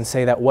credit and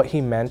say that what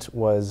he meant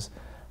was,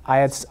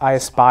 I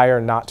aspire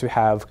not to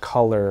have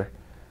color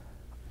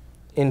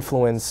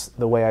influence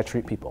the way I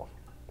treat people.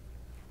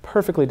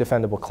 Perfectly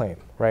defendable claim,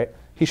 right?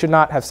 He should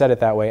not have said it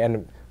that way,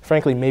 and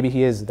frankly, maybe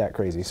he is that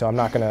crazy. So I'm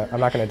not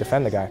gonna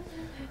defend the guy.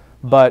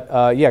 But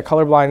yeah,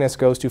 colorblindness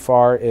goes too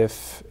far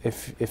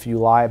if you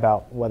lie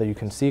about whether you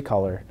can see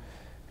color,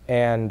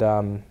 and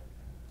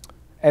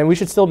And we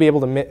should still be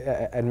able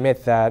to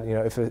admit that,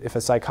 if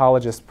a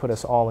psychologist put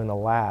us all in a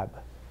lab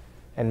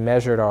and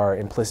measured our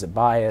implicit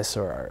bias,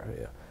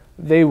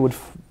 they would,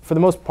 for the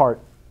most part,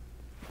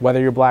 whether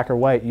you're black or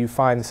white, you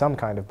find some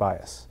kind of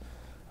bias.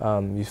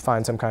 You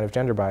find some kind of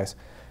gender bias.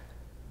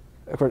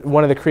 Of course,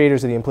 one of the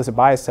creators of the implicit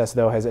bias test,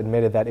 though, has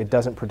admitted that it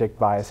doesn't predict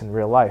bias in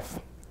real life.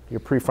 Your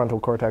prefrontal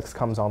cortex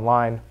comes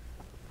online,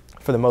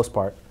 for the most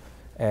part,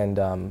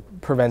 and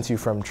prevents you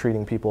from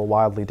treating people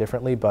wildly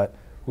differently. But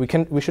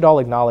we should all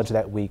acknowledge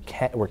that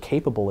we're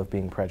capable of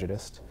being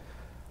prejudiced.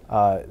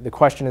 The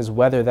question is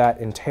whether that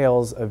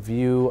entails a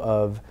view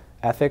of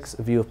ethics,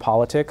 a view of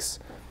politics,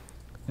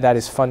 that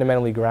is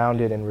fundamentally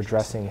grounded in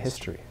redressing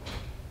history.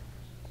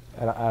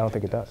 And I don't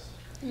think it does.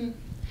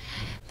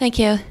 Thank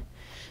you.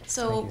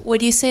 So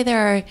would you say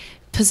there are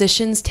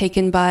positions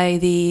taken by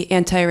the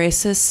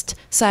anti-racist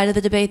side of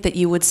the debate that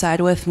you would side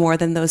with more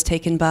than those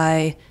taken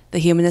by the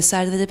humanist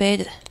side of the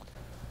debate?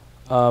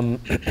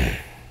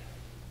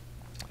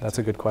 That's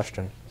a good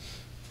question.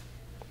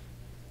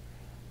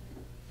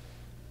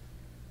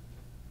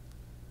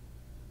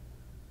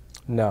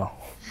 No.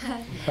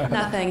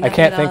 Nothing. I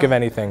can't think of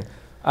anything.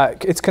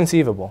 It's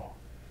conceivable.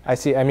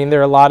 I mean,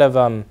 there are a lot of,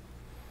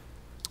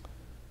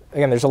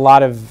 again, there's a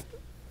lot of,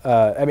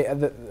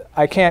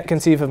 I can't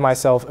conceive of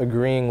myself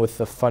agreeing with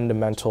the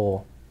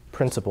fundamental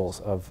principles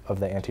of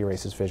the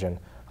anti-racist vision.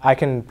 I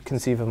can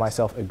conceive of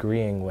myself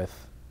agreeing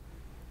with,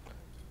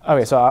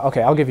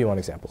 I'll give you one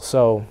example.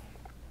 So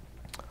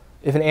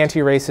if an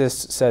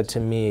anti-racist said to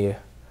me,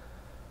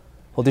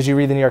 well, did you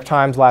read the New York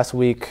Times last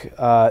week?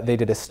 They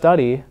did a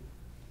study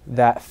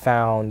that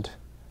found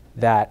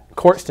that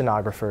court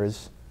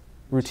stenographers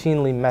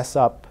routinely mess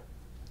up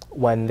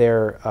when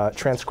they're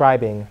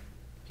transcribing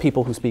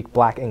people who speak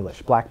black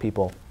English, black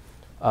people.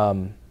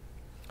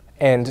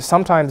 And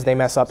sometimes they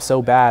mess up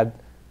so bad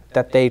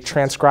that they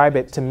transcribe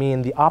it to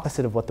mean the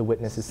opposite of what the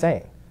witness is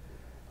saying.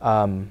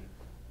 And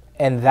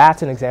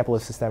that's an example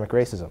of systemic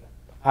racism.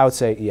 I would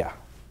say, yeah,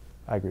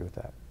 I agree with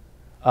that.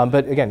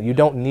 But again, you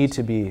don't need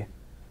to be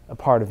a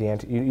part of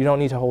the you don't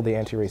need to hold the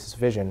anti-racist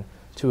vision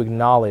to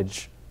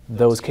acknowledge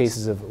those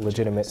cases of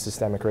legitimate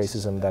systemic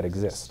racism that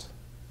exist.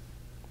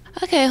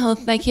 Okay, well,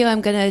 thank you.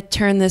 I'm going to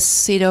turn this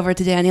seat over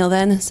to Daniel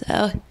then. So.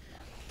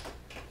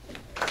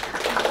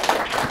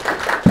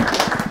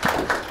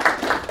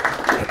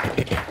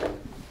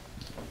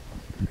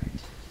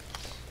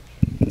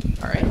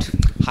 All right.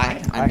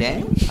 Hi, I'm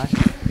Daniel. Hi.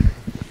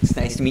 It's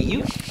nice to meet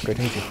you. Great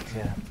to meet you.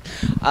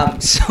 Yeah.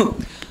 So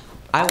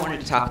I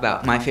wanted to talk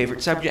about my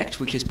favorite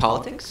subject, which is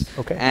politics.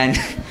 Okay. And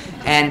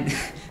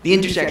the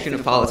intersection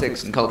of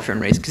politics and culture and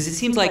race, because it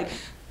seems like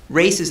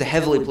race is a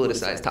heavily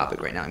politicized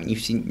topic right now. I mean, you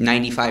see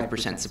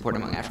 95% support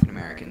among African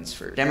Americans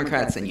for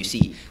Democrats, and you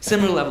see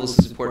similar levels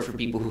of support for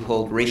people who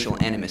hold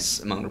racial animus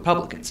among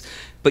Republicans.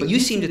 But you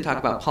seem to talk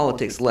about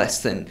politics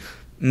less than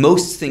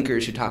most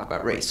thinkers who talk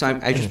about race. So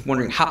I'm just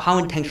wondering, how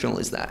intentional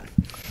is that?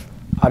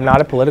 I'm not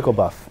a political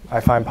buff. I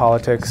find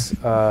politics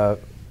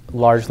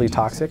largely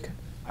toxic.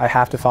 I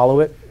have to follow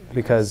it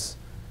because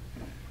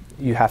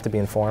you have to be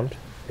informed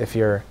if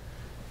you're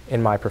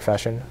in my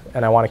profession,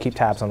 and I want to keep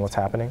tabs on what's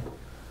happening.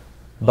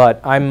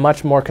 But I'm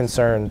much more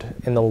concerned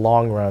in the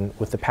long run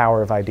with the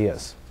power of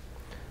ideas.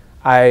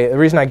 The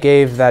reason I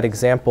gave that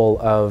example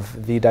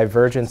of the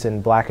divergence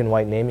in black and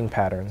white naming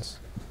patterns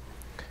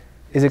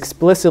is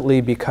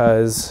explicitly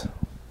because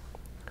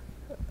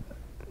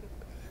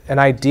an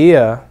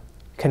idea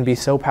can be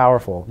so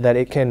powerful that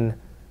it can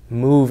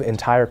move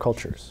entire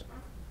cultures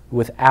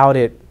without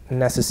it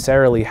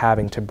necessarily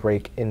having to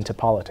break into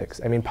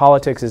politics. I mean,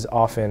 politics is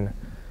often,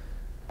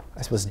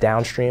 I suppose,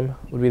 downstream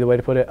would be the way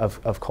to put it,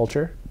 of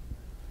culture.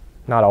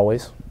 Not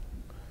always.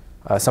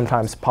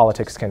 Sometimes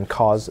politics can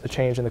cause a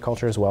change in the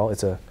culture as well.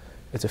 It's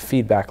a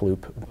feedback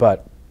loop,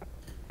 but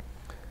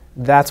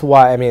that's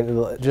why, I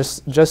mean,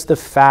 just the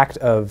fact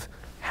of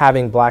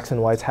having blacks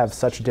and whites have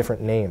such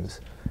different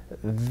names,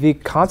 the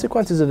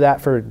consequences of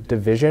that for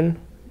division,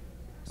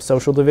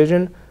 social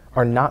division,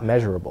 are not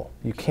measurable.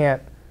 You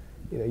can't,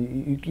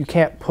 you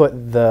can't put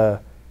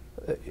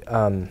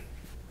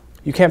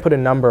you can't put a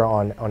number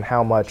on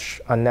how much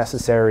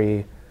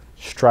unnecessary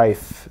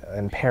strife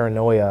and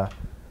paranoia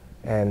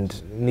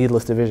and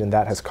needless division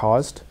that has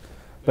caused.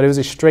 But it was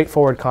a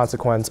straightforward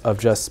consequence of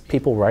just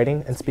people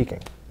writing and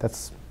speaking.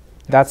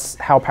 That's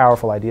how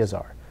powerful ideas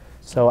are.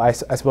 So I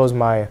suppose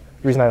the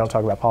reason I don't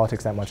talk about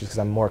politics that much is because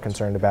I'm more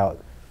concerned about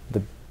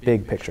the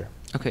big picture.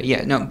 Okay,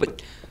 yeah, no,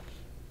 but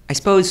I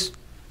suppose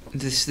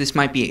this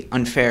might be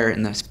unfair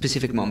in the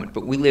specific moment,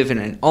 but we live in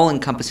an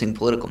all-encompassing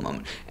political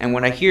moment. And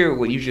when I hear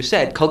what you just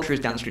said, culture is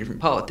downstream from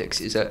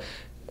politics, is a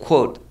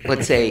quote,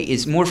 let's say,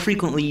 is more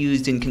frequently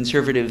used in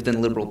conservative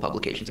than liberal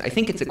publications. I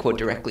think it's a quote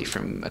directly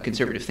from a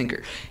conservative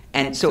thinker.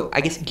 And so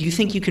I guess, do you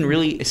think you can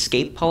really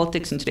escape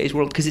politics in today's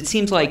world? Because it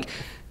seems like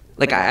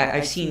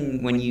I've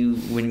seen when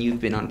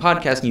you've been on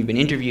podcasts and you've been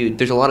interviewed,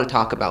 there's a lot of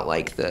talk about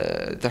like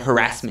the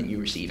harassment you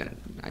receive.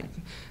 And I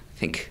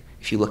think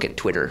if you look at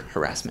Twitter,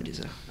 harassment is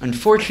an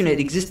unfortunate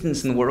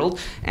existence in the world,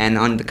 and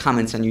on the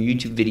comments on your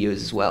YouTube videos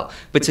as well.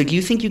 But so do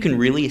you think you can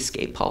really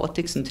escape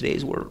politics in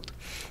today's world?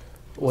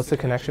 What's the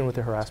connection with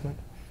the harassment?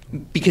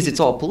 Because it's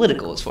all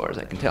political as far as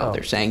I can tell. Oh.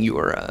 They're saying you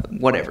are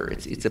whatever.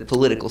 It's a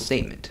political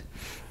statement.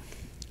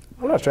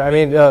 I'm not sure. I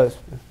mean,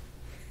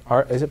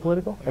 is it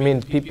political? I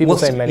mean, people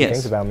say many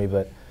things about me,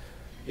 but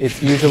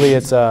it's usually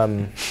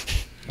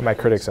my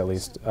critics at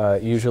least.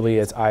 Usually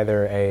it's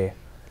either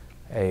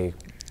an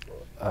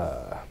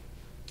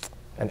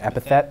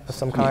epithet of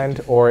some kind,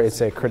 or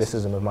it's a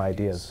criticism of my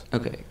ideas.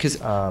 Okay, because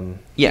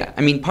yeah,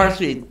 I mean,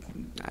 partially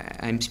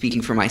I'm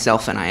speaking for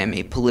myself, and I am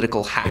a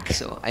political hack,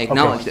 so I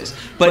acknowledge this.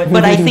 But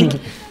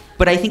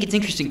I think it's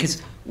interesting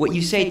because what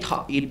you say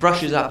it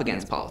brushes up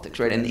against politics,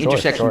 right? And the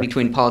intersection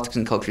between politics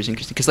and culture is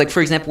interesting. Because, like,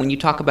 for example, when you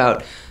talk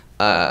about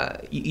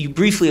you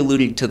briefly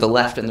alluded to the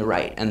left and the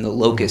right and the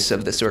locus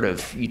of the sort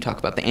of, you talk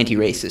about the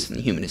anti-racist and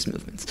the humanist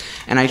movements.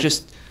 And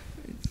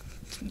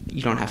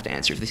you don't have to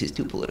answer if this is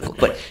too political,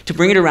 but to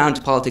bring it around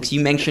to politics, you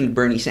mentioned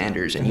Bernie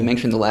Sanders, and you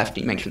mentioned the left,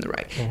 and you mentioned the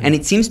right. And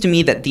it seems to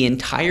me that the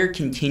entire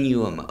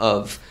continuum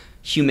of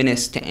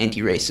humanist to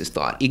anti-racist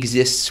thought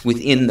exists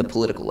within the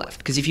political left.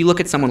 Because if you look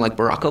at someone like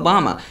Barack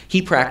Obama,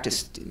 he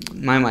practiced,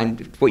 in my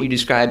mind, what you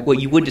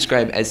would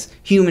describe as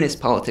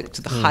humanist politics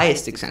to the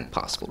highest extent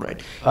possible,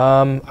 right?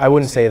 I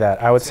wouldn't say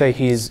that. I would say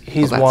he's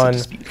one.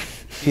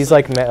 He's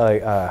like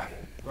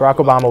Barack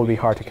Obama would be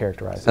hard to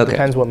characterize. It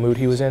depends what mood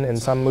he was in. In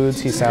some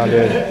moods, he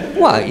sounded.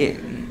 Well,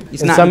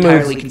 it's not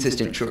entirely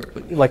consistent, sure.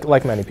 But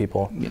like many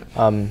people.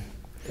 Yeah.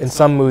 In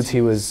some moods, he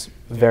was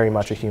very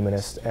much a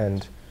humanist,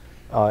 and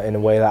in a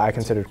way that I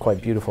considered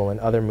quite beautiful. In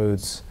other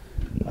moods,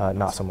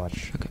 not so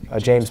much. Okay.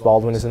 James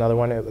Baldwin is another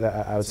one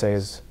that I would say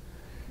is,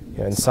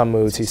 in some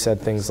moods, he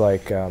said things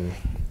like, in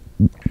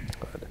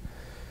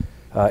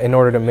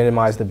order to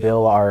minimize the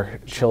bill our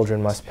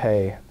children must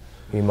pay,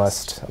 we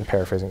must, I'm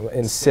paraphrasing,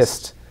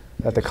 insist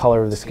that the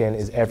color of the skin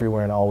is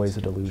everywhere and always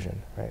a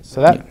delusion, right?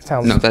 So that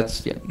sounds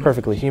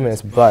perfectly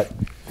humanist, but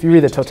if you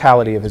read the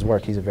totality of his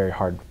work, he's a very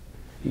hard,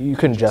 you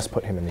couldn't just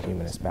put him in the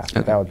humanist basket.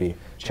 Okay. That would be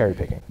cherry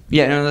picking.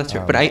 Yeah, no, that's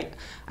right. But I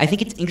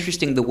think it's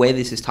interesting the way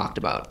this is talked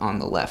about on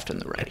the left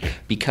and the right,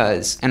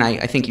 because, and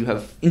I think you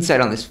have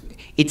insight on this,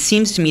 it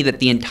seems to me that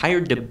the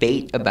entire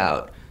debate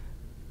about,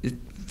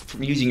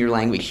 using your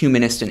language,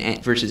 humanist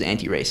and versus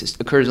anti-racist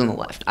occurs on the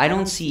left. I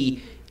don't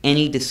see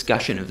any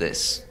discussion of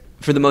this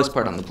for the most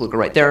part on the political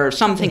right. There are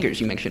some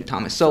thinkers, you mentioned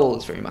Thomas Sowell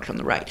is very much on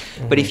the right,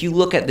 but if you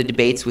look at the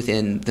debates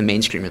within the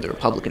mainstream of the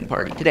Republican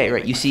Party today,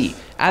 right, you see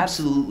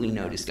absolutely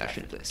no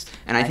discussion of this.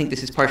 And I think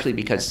this is partially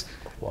because,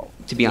 well,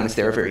 to be honest,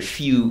 there are very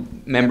few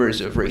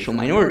members of racial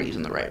minorities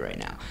on the right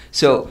now.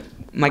 So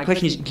my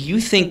question is, do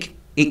you think,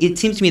 it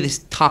seems to me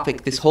this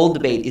topic, this whole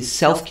debate is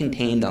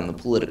self-contained on the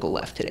political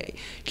left today.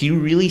 Do you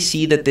really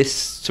see that this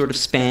sort of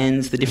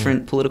spans the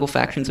different political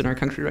factions in our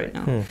country right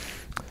now?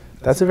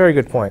 That's a very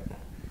good point.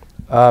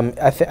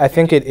 I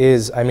think it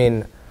is. I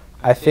mean,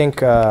 I think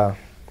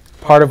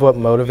part of what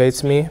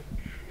motivates me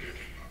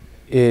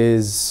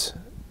is,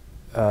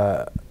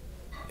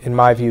 in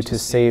my view, to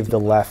save the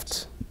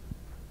left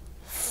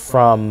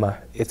from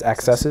its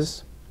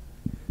excesses,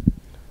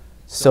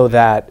 so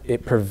that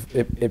it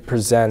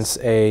presents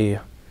a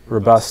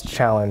robust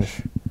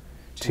challenge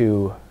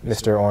to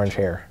Mr. Orange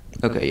Hair.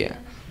 Okay, yeah.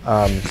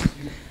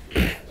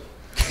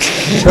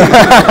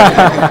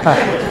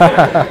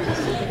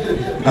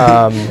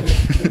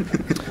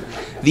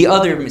 The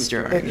other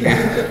Mr. Orange.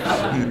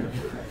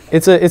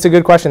 It's a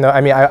good question, though. I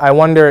mean, I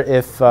wonder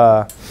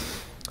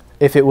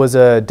if it was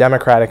a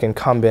Democratic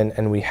incumbent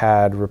and we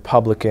had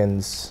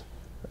Republicans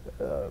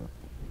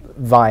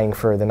vying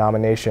for the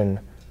nomination,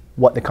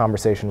 what the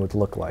conversation would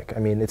look like. I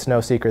mean, it's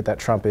no secret that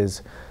Trump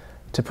is,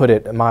 to put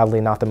it mildly,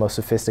 not the most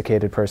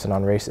sophisticated person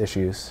on race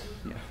issues.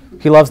 Yeah.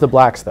 He loves the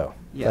blacks, though.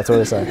 Yeah. That's what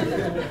they say.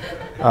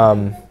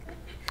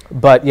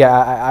 But yeah,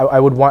 I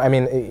would want, I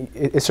mean,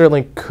 it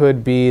certainly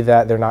could be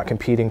that they're not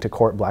competing to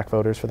court black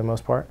voters for the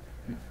most part.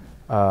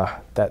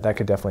 That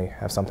could definitely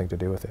have something to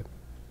do with it.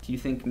 Do you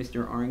think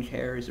Mr. Orange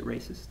Hair is a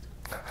racist?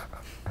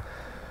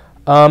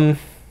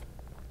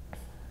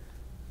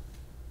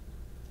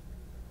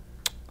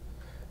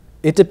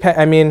 It depends.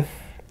 I mean,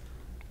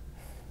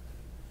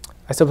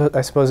 I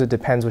suppose it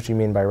depends what you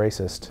mean by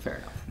racist. Fair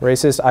enough.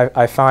 Racist,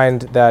 I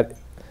find that,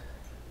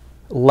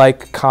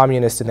 like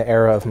communist in the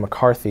era of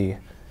McCarthy,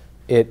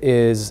 it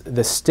is,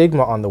 the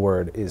stigma on the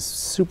word is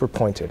super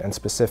pointed and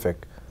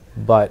specific,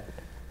 but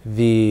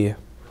the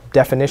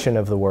definition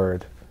of the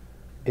word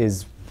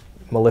is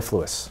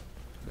mellifluous.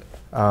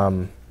 I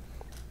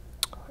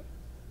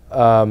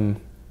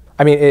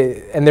mean,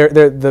 and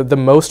the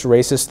most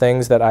racist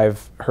things that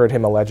I've heard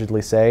him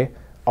allegedly say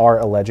are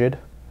alleged.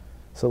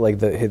 So like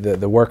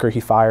the worker he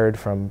fired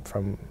from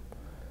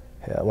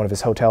one of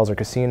his hotels or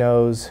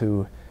casinos,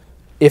 who,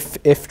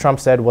 if Trump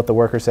said what the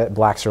worker said,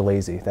 blacks are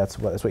lazy, that's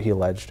what he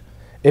alleged.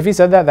 If he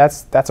said that,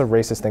 that's a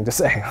racist thing to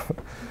say.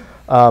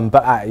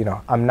 But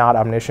I'm not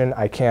omniscient.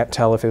 I can't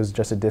tell if it was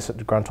just a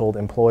disgruntled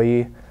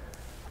employee.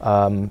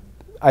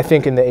 I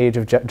think in the age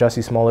of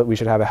Jussie Smollett, we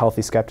should have a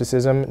healthy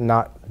skepticism,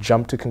 not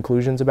jump to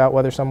conclusions about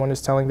whether someone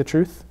is telling the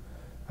truth.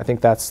 I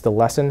think that's the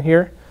lesson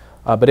here.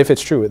 But if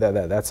it's true,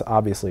 that's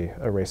obviously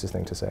a racist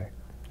thing to say.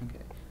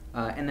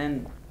 Okay. And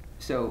then,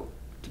 so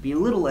to be a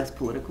little less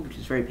political, which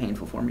is very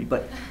painful for me,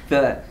 but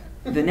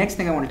the next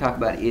thing I want to talk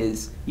about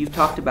is, you've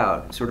talked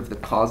about sort of the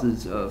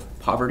causes of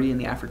poverty in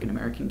the African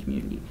American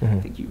community. Mm-hmm. I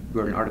think you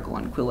wrote an article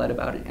on Quillette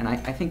about it, and I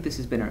think this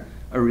has been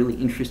a really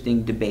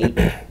interesting debate.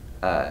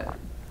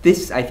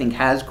 This, I think,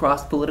 has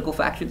crossed political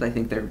factions. I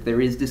think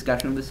there is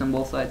discussion of this on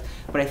both sides,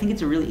 but I think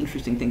it's a really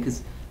interesting thing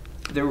because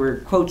there were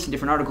quotes in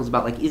different articles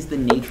about, like, is the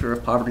nature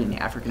of poverty in the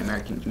African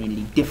American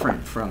community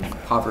different from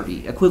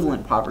poverty,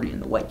 equivalent poverty in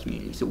the white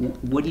community? So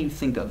what do you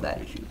think of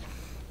that issue?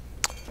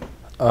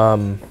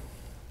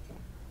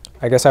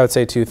 I guess I would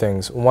say two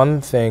things.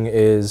 One thing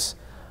is,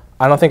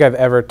 I don't think I've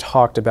ever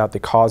talked about the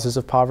causes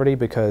of poverty,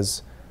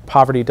 because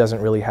poverty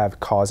doesn't really have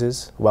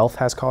causes. Wealth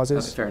has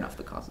causes. Okay, fair enough,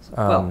 the causes.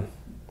 Well,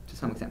 to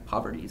some extent,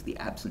 poverty is the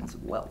absence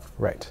of wealth.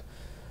 Right.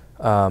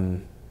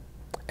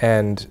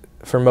 And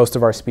for most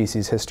of our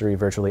species' history,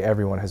 virtually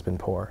everyone has been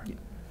poor.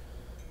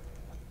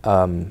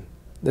 Yeah.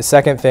 The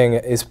second thing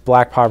is,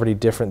 black poverty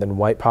different than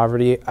white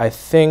poverty? I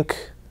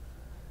think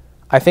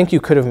you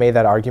could have made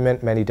that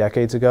argument many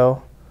decades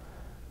ago,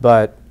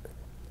 but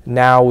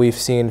now we've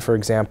seen, for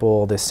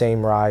example, the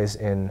same rise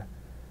in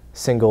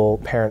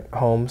single-parent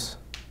homes.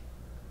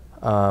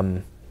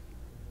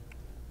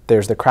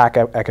 There's the crack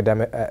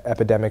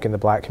epidemic in the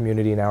black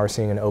community. Now we're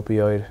seeing an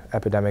opioid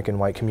epidemic in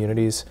white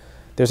communities.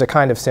 There's a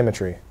kind of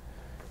symmetry.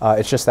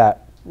 It's just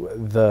that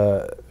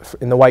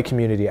in the white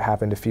community, it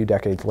happened a few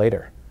decades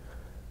later.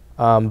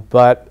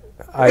 But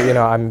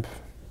I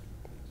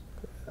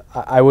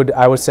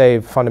would say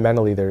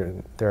fundamentally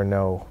there are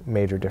no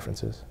major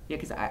differences. Yeah,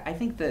 because I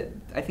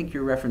think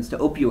your reference to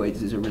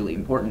opioids is a really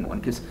important one,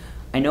 because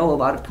I know a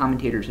lot of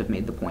commentators have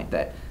made the point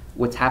that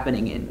what's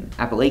happening in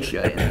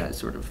Appalachia, in the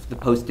sort of the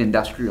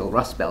post-industrial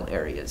Rust Belt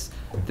areas,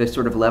 the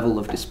sort of level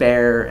of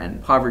despair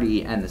and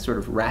poverty and the sort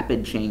of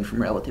rapid change from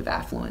relative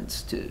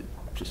affluence to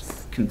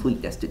just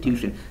complete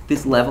destitution,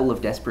 this level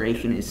of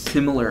desperation is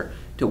similar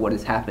to what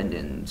has happened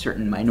in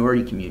certain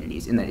minority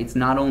communities, in that it's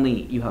not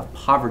only you have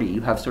poverty,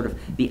 you have sort of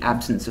the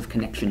absence of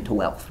connection to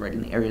wealth, right,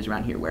 in the areas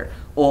around here where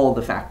all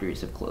the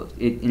factories have closed.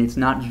 And it's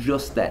not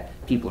just that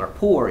people are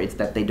poor, it's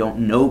that they don't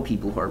know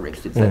people who are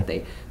rich, it's that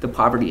the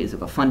poverty is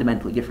of a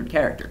fundamentally different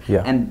character.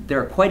 Yeah. And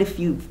there are quite a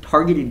few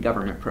targeted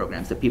government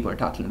programs that people are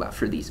talking about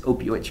for these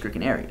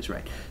opioid-stricken areas,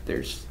 right?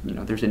 There's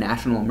a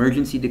national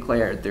emergency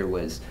declared,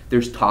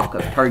 there's talk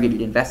of targeted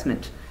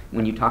investment.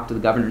 When you talk to the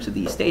governors of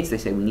these states, they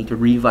say we need to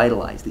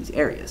revitalize these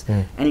areas.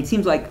 And it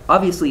seems like,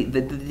 obviously,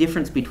 the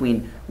difference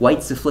between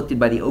whites afflicted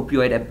by the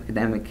opioid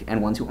epidemic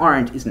and ones who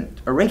aren't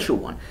isn't a racial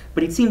one.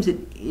 But it seems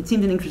an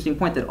interesting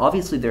point that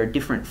obviously there are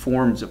different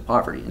forms of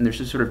poverty, and there's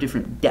a sort of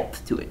different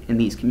depth to it in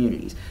these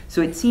communities.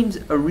 So it seems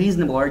a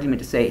reasonable argument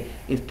to say,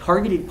 if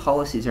targeted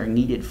policies are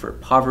needed for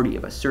poverty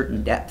of a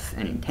certain depth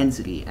and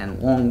intensity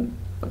and long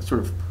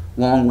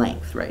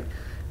length, right?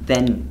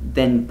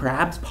 Then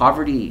perhaps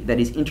poverty that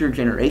is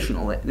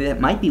intergenerational, that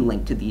might be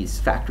linked to these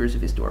factors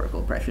of historical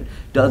oppression,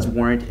 does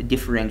warrant a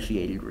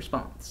differentiated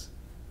response.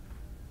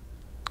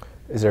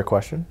 Is there a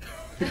question?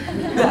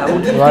 Yeah, well,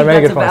 do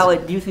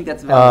you think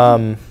that's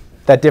valid?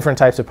 That different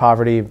types of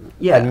poverty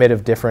admit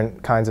of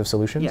different kinds of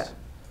solutions? Yeah.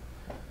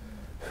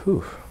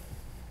 Whew.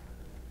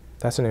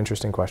 That's an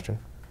interesting question.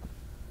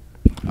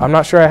 I'm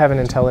not sure I have an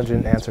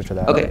intelligent answer to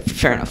that. Okay,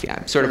 fair enough, yeah.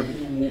 I'm sort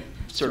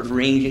of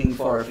ranging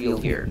far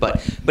afield here,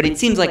 but it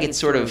seems like it's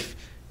sort of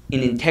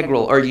an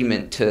integral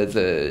argument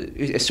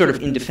to sort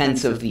of in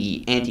defense of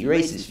the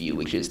anti-racist view,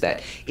 which is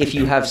that if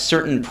you have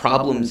certain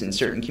problems in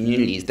certain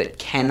communities that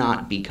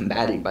cannot be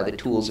combated by the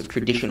tools of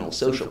traditional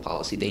social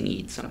policy, they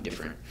need some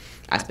different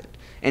aspect.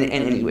 And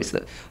anyways,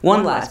 the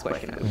one last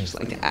question I would just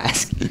like to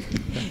ask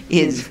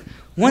is,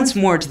 once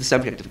more to the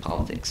subject of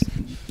politics.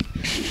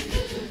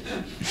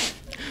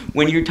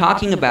 When you're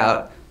talking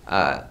about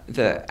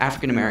the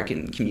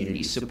African-American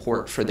community's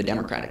support for the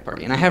Democratic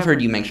Party, and I have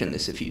heard you mention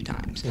this a few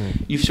times,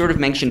 you've sort of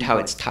mentioned how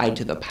it's tied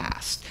to the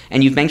past,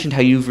 and you've mentioned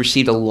how you've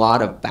received a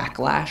lot of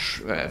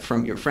backlash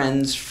from your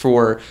friends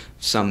for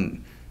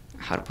some,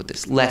 how to put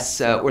this, less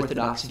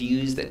orthodox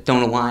views that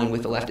don't align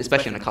with the left,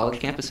 especially on a college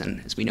campus,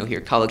 and as we know here,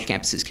 college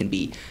campuses can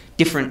be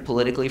different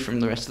politically from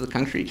the rest of the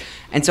country.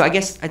 And so I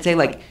guess I'd say,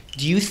 like,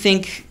 do you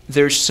think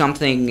there's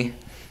something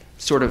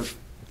sort of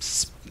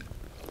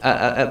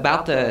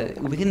about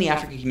within the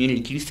African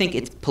community, do you think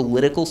its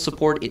political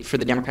support for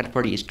the Democratic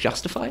Party is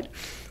justified?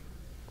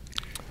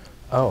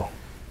 Oh.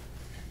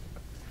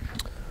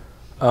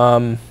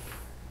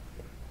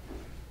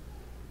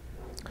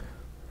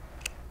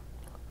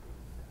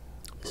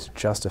 It's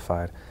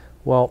justified.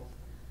 Well,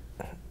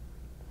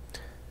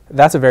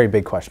 that's a very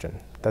big question.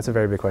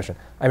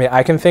 I mean,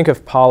 I can think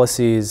of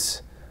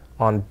policies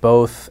on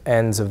both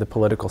ends of the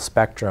political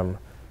spectrum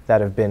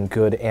that have been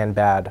good and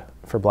bad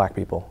for black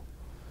people.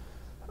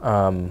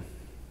 I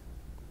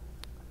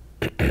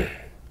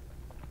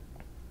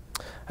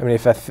I mean,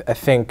 I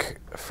think,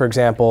 for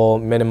example,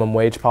 minimum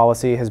wage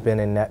policy has been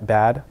a net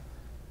bad.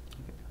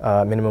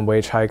 Minimum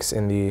wage hikes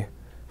in the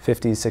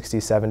 50s,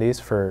 60s,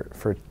 70s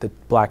for the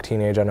black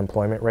teenage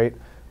unemployment rate,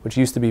 which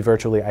used to be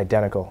virtually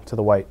identical to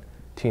the white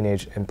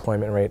teenage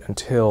employment rate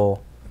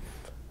until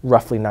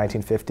roughly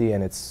 1950,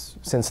 and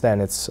since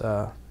then it's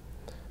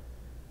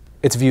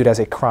viewed as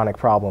a chronic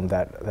problem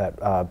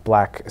that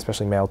black,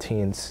 especially male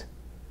teens,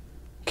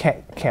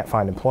 can't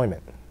find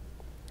employment.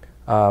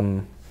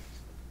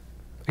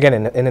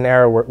 Again, in an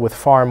era with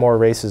far more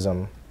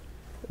racism,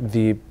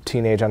 the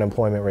teenage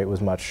unemployment rate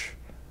was much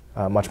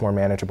more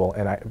manageable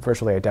and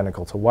virtually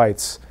identical to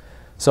whites.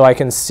 So I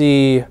can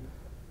see,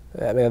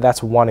 I mean,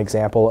 that's one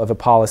example of a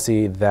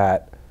policy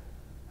that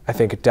I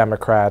think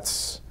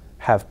Democrats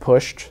have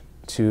pushed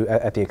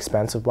at the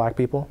expense of black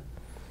people.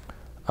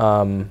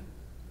 But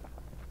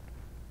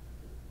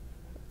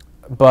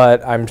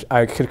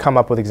I could come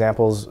up with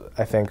examples,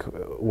 I think,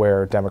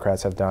 where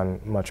Democrats have done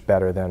much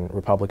better than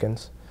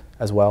Republicans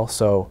as well.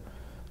 So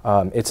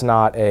it's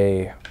not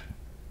I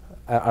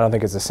don't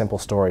think it's a simple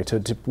story.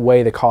 To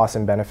weigh the costs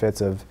and benefits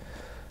of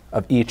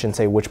each and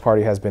say which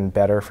party has been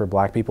better for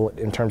black people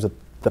in terms of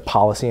the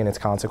policy and its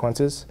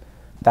consequences,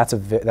 that's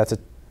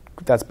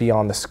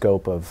beyond the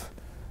scope of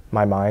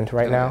my mind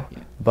right now. Yeah.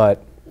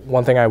 But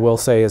one thing I will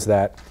say is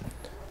that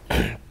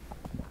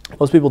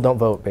most people don't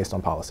vote based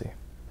on policy.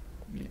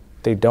 Yeah.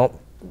 They don't,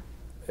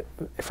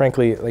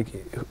 frankly, like,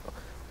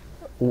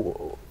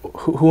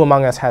 who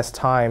among us has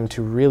time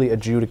to really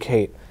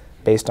adjudicate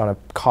based on a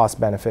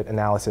cost-benefit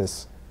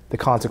analysis the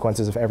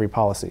consequences of every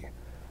policy,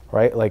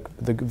 right? Like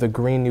the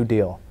Green New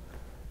Deal.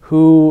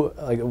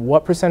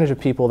 What percentage of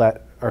people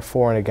that are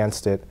for and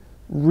against it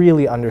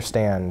really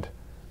understand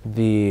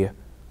the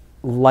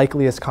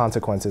likeliest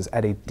consequences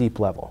at a deep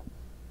level?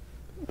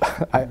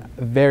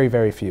 Very,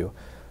 very few.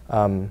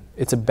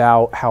 It's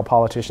about how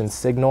politicians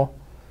signal.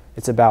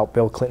 It's about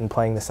Bill Clinton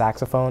playing the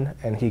saxophone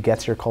and he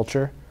gets your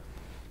culture.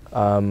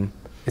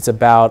 It's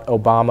about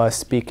Obama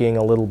speaking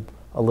a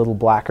little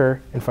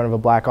blacker in front of a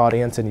black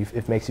audience and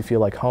it makes you feel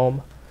like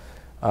home.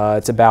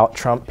 It's about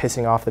Trump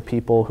pissing off the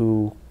people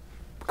who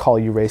call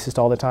you racist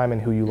all the time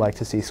and who you like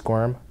to see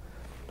squirm.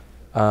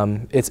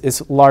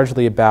 It's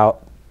largely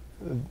about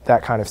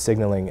that kind of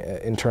signaling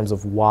in terms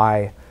of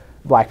why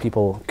black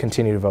people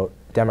continue to vote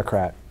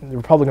Democrat. The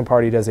Republican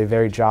Party does a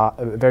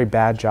very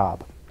bad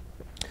job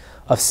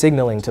of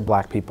signaling to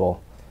black people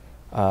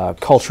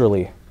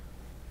culturally,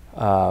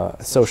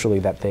 socially,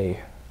 that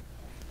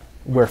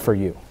we're for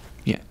you.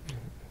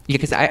 Yeah,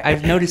 because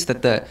I've noticed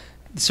that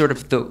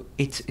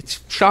it's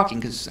shocking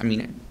because, I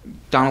mean,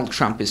 Donald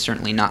Trump is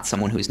certainly not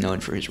someone who is known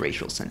for his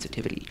racial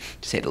sensitivity,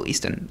 to say the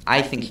least, and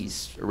I think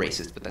he's a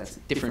racist, but that's a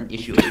different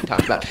issue as we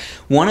talked about.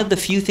 One of the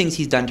few things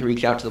he's done to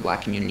reach out to the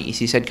black community is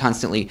he said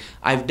constantly,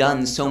 "I've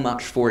done so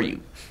much for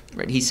you."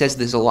 Right? He says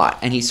this a lot,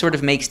 and he sort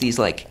of makes these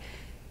like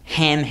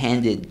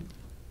ham-handed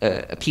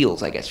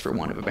appeals, I guess, for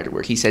want of a better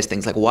word. He says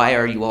things like, "Why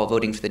are you all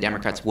voting for the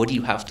Democrats? What do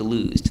you have to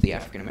lose to the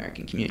African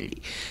American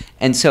community?"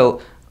 And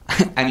so,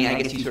 I mean, I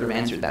guess you sort of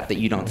answered that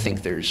you don't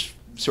think there's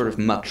sort of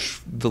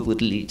much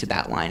validity to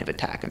that line of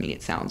attack. I mean,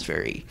 it sounds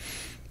very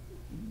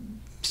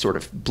sort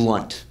of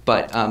blunt,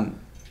 but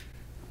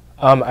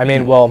I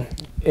mean, well,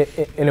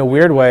 in a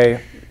weird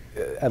way,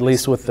 at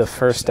least with the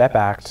First Step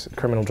Act,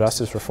 criminal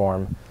justice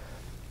reform,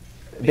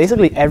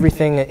 basically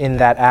everything in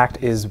that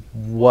act is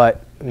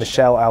what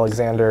Michelle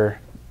Alexander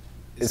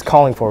is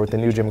calling for with the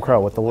new Jim Crow,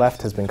 what the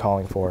left has been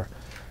calling for.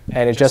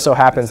 And it just so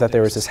happens that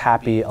there was this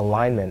happy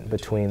alignment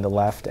between the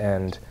left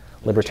and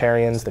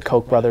libertarians. The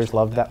Koch brothers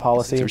loved that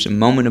policy. There was a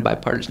moment of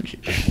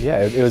bipartisanship.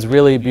 Yeah, it was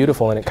really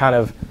beautiful, and it kind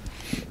of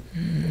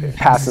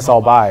passed us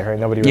all by, right?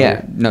 Nobody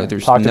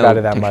really talked about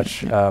it that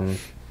much.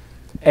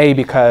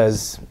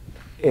 Because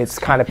it's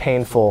kind of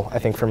painful, I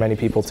think, for many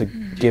people to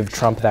give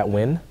Trump that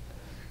win,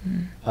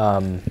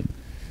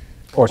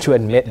 or to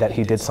admit that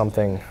he did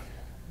something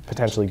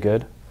potentially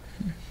good.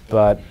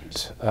 But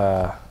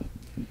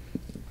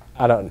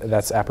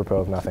that's apropos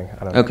of nothing.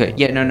 I don't Okay,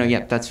 know.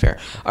 Yeah, that's fair.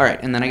 All right,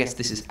 and then I guess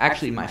this is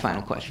actually my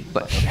final question,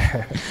 but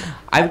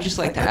I would just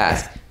like to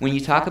ask, when you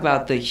talk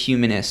about the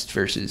humanist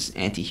versus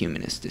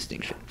anti-humanist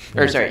distinction,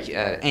 or sorry,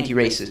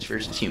 anti-racist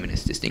versus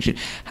humanist distinction,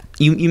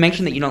 you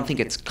mentioned that you don't think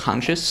it's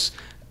conscious.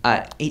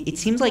 It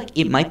seems like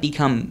it might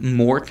become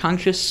more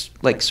conscious,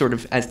 like sort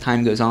of as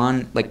time goes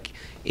on, like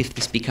if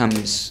this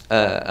becomes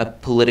a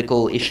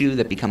political issue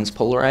that becomes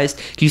polarized.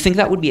 Do you think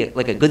that would be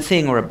a good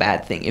thing or a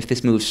bad thing if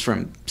this moves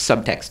from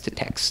subtext to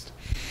text?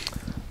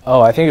 Oh,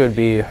 I think it would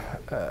be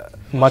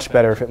much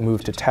better if it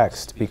moved to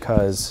text,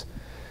 because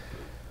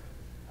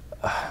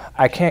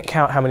I can't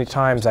count how many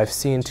times I've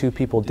seen two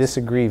people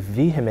disagree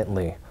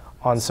vehemently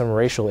on some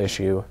racial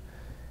issue,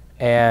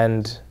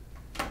 and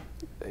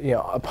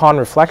upon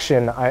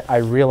reflection, I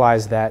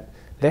realize that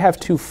they have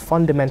two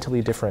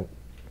fundamentally different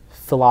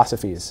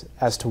philosophies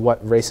as to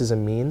what racism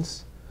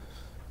means,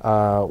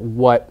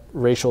 what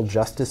racial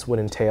justice would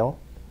entail.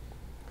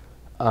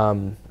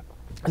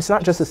 It's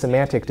not just a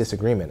semantic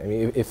disagreement. I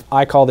mean, if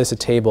I call this a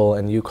table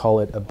and you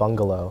call it a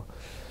bungalow,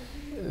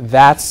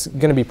 that's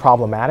going to be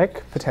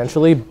problematic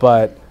potentially,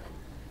 but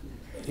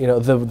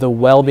the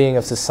well-being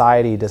of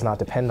society does not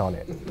depend on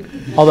it.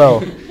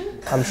 Although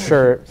I'm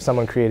sure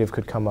someone creative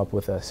could come up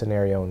with a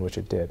scenario in which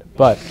it did.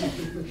 But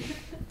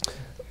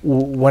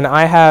when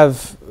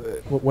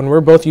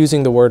we're both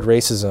using the word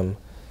racism,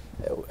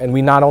 and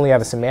we not only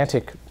have a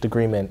semantic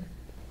disagreement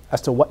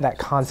as to what that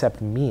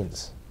concept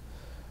means,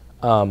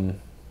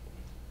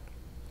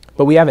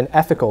 but we have an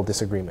ethical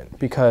disagreement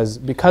because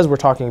we're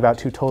talking about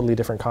two totally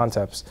different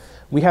concepts.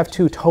 We have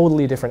two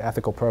totally different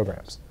ethical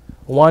programs.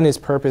 One is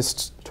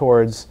purposed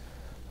towards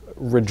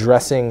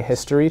redressing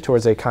history,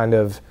 towards a kind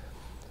of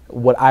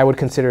what I would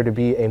consider to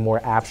be a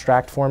more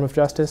abstract form of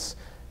justice,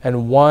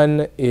 and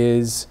one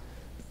is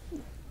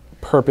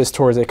purposed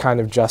towards a kind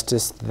of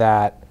justice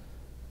that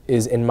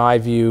is, in my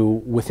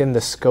view, within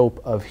the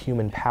scope of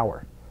human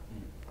power.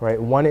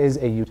 Right? One is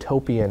a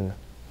utopian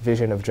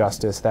vision of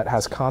justice that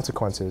has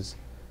consequences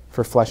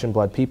for flesh and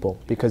blood people,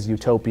 because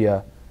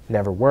utopia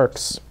never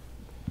works,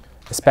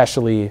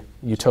 especially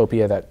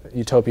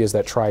utopias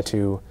that try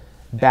to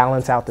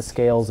balance out the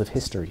scales of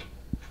history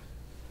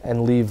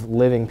and leave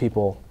living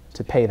people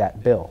to pay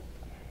that bill,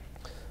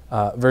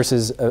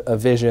 versus a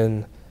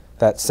vision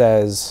that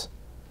says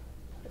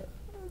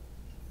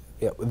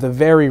the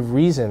very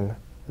reason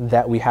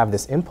that we have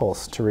this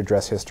impulse to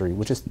redress history,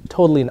 which is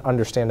totally an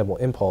understandable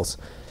impulse,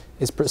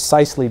 is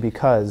precisely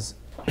because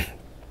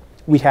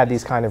we had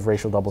these kind of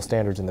racial double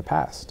standards in the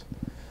past.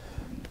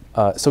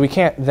 So we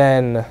can't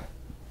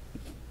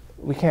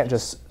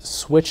just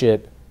switch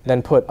it,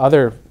 then put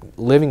other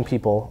living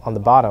people on the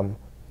bottom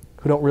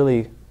who don't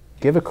really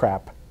give a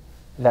crap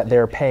that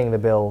they're paying the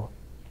bill,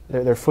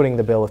 they're footing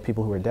the bill of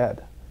people who are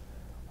dead.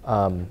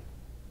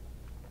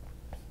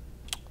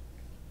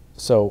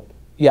 So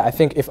yeah, I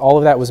think if all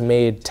of that was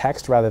made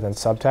text rather than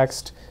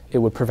subtext, it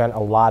would prevent a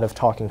lot of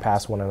talking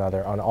past one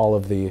another on all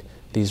of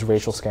these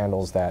racial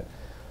scandals that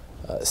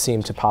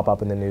seem to pop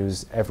up in the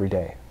news every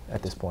day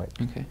at this point.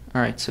 Okay.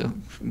 All right. So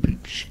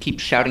keep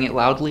shouting it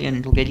loudly, and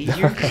it'll get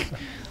easier.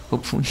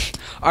 Hopefully.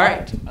 All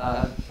right.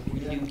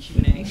 We can do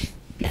Q&A.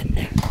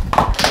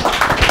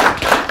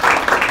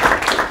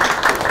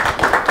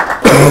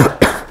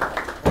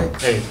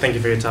 Hey, thank you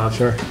for your talk.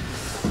 Sure.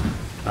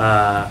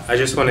 I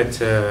just wanted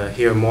to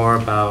hear more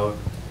about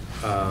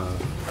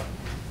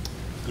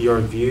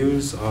your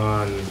views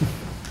on.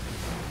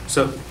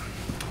 So,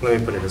 let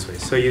me put it this way.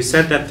 So you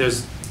said that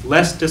there's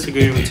less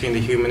disagreement between the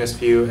humanist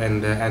view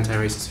and the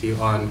anti-racist view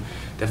on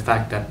the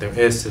fact that there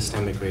is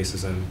systemic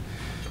racism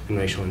and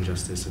racial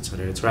injustice,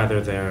 etc. It's rather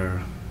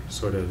their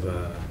sort of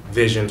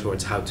vision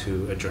towards how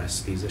to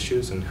address these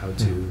issues and how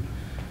to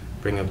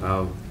bring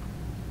about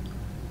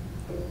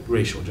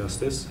racial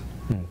justice.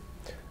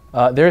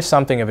 There is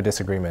something of a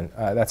disagreement.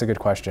 That's a good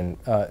question.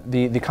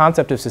 The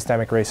concept of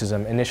systemic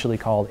racism, initially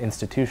called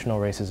institutional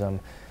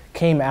racism,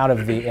 came out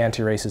of the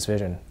anti-racist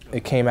vision.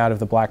 It came out of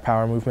the Black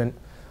Power movement.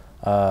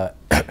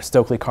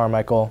 Stokely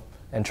Carmichael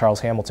and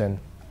Charles Hamilton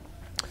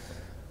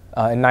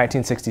in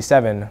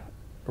 1967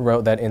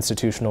 wrote that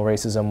institutional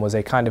racism was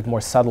a kind of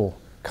more subtle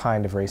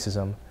kind of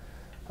racism.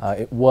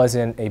 It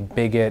wasn't a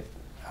bigot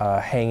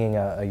hanging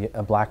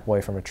a black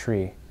boy from a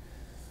tree.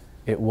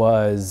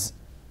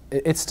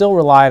 It still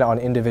relied on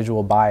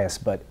individual bias,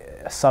 but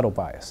a subtle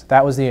bias.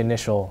 That was the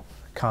initial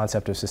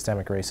concept of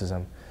systemic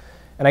racism.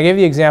 And I gave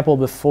the example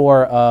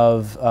before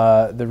of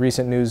the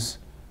recent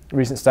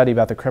study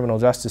about the criminal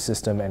justice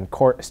system and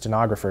court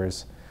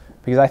stenographers,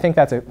 because I think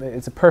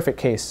it's a perfect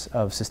case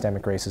of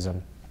systemic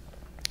racism,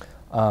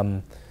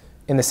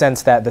 in the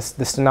sense that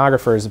the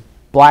stenographers,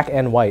 black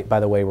and white, by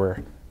the way,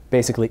 were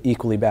basically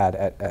equally bad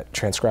at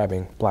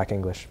transcribing black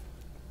English.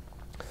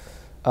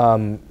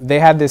 They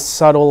had this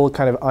subtle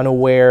kind of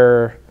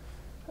unaware,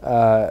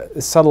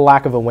 subtle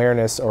lack of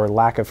awareness or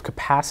lack of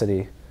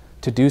capacity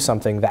to do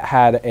something that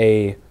had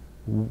a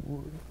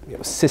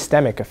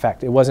systemic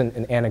effect. It wasn't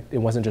it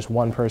wasn't just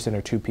one person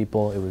or two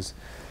people.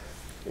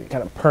 It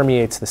kind of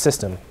permeates the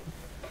system,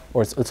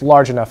 or it's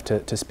large enough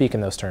to speak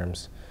in those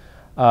terms.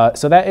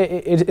 So that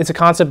it's a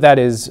concept that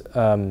is.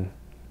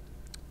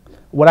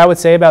 What I would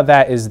say about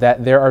that is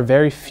that there are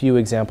very few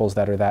examples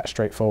that are that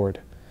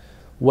straightforward.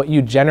 What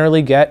you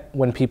generally get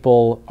when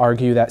people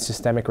argue that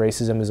systemic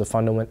racism is a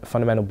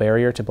fundamental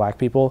barrier to black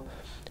people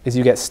is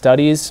you get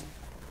studies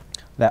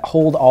that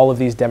hold all of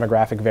these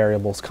demographic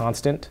variables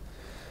constant.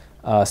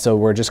 So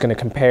we're just going to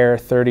compare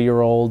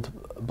 30-year-old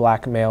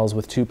black males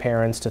with two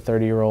parents to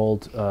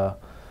 30-year-old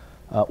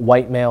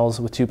white males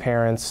with two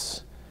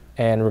parents,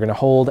 and we're going to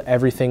hold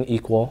everything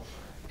equal.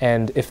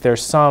 And if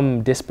there's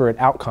some disparate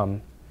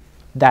outcome,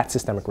 that's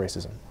systemic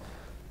racism.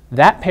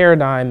 That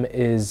paradigm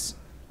is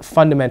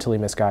fundamentally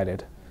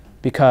misguided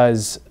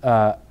because,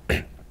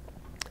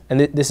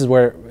 this is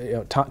where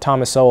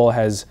Thomas Sowell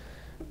has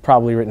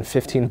probably written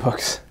 15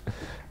 books,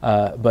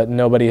 but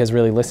nobody has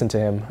really listened to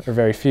him, or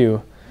very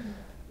few.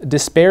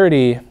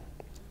 Disparity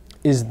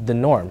is the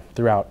norm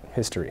throughout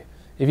history.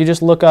 If you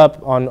just look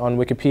up on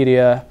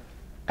Wikipedia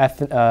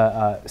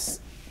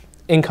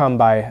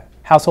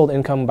household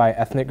income by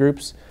ethnic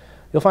groups,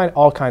 you'll find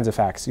all kinds of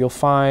facts. You'll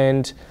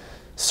find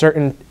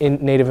certain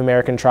Native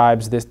American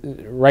tribes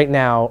right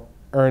now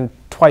earn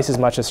twice as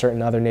much as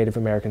certain other Native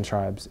American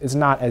tribes. It's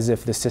not as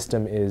if the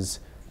system is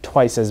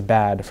twice as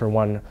bad for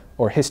one,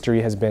 or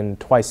history has been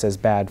twice as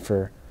bad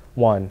for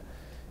one.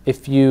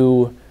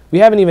 We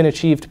haven't even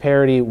achieved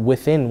parity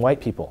within white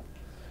people.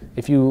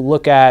 If you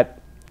look at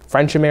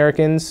French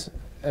Americans,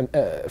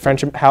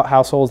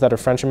 households that are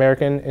French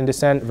American in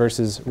descent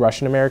versus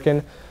Russian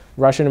American,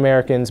 Russian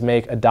Americans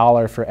make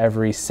 $1 for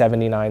every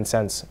 79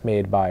 cents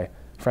made by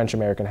French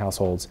American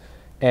households.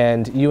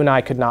 And you and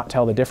I could not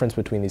tell the difference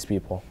between these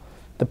people.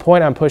 The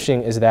point I'm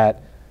pushing is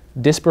that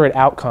disparate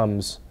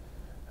outcomes,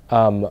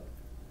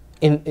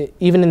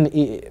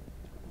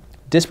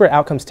 disparate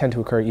outcomes tend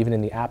to occur even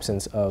in the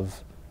absence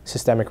of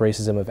systemic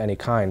racism of any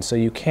kind. So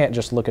you can't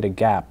just look at a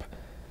gap.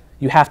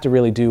 You have to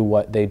really do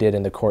what they did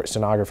in the court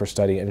stenographer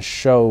study and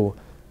show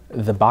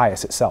the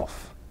bias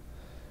itself.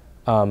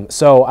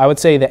 So I would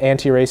say the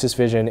anti-racist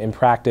vision in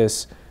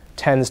practice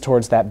tends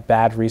towards that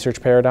bad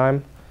research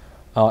paradigm,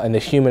 and the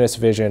humanist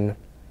vision,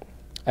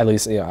 at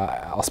least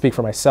I'll speak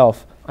for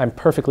myself, I'm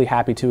perfectly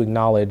happy to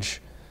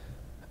acknowledge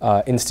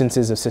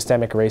instances of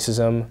systemic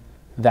racism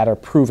that are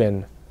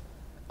proven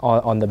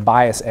on the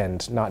bias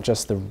end, not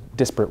just the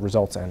disparate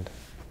results end.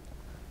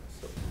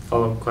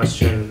 Follow-up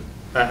question.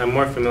 I'm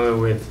more familiar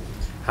with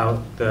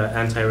how the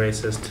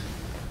anti-racist,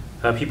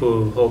 people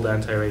who hold the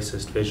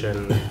anti-racist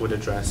vision would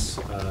address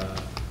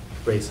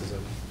racism.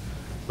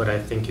 But I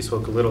think you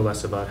spoke a little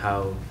less about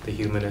how the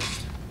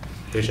humanist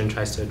vision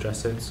tries to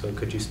address it. So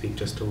could you speak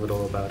just a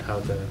little about how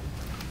the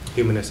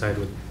humanist side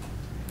would,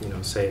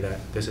 say that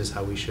this is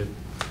how we should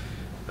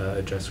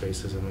address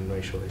racism and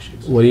racial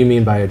issues? What do you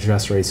mean by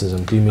address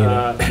racism? Do you mean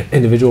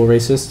individual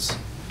racists?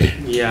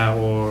 Yeah,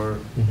 or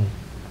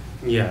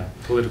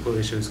political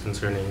issues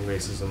concerning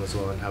racism as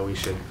well, and how we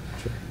should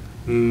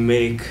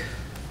make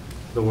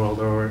the world,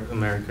 or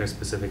America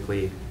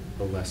specifically,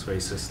 a less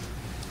racist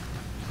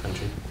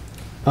country.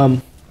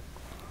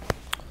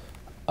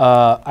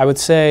 I would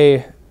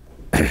say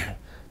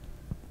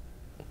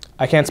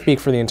I can't speak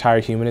for the entire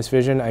humanist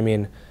vision. I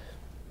mean,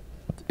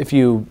 if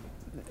you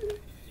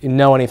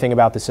know anything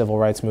about the civil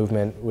rights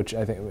movement, which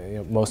I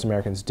think most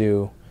Americans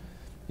do,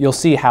 you'll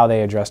see how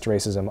they addressed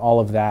racism. All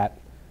of that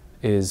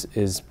is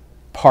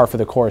par for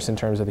the course in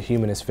terms of the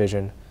humanist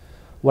vision.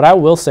 What I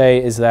will say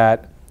is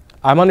that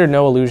I'm under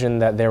no illusion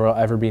that there will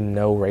ever be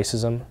no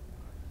racism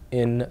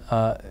in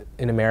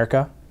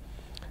America.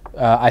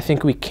 I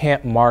think we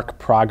can't mark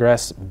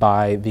progress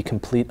by the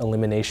complete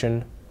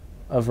elimination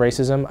of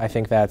racism. I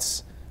think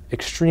that's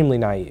extremely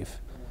naive.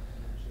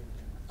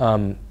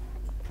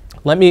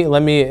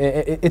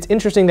 It's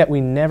interesting that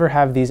we never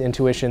have these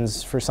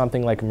intuitions for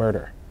something like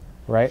murder,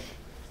 right?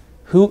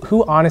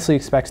 Who honestly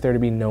expects there to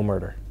be no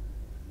murder?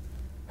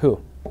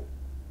 Who?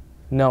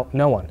 No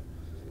one.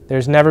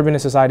 There's never been a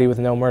society with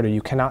no murder.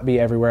 You cannot be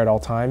everywhere at all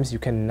times. You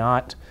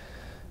cannot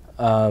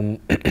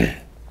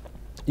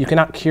you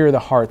cannot cure the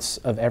hearts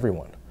of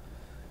everyone.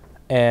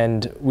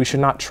 And we should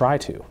not try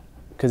to,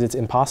 because it's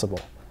impossible.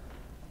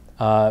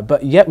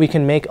 But yet we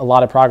can make a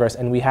lot of progress,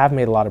 and we have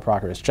made a lot of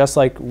progress. Just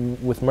like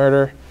with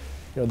murder,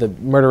 the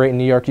murder rate in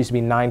New York used to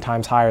be 9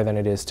 times higher than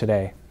it is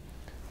today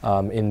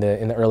in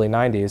the early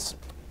 90s.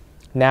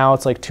 Now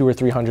it's like 200 or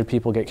 300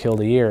 people get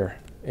killed a year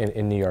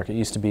in New York. It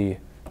used to be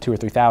 2,000 or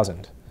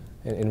 3,000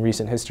 in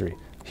recent history.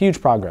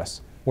 Huge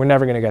progress. We're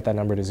never going to get that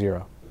number to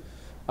 0.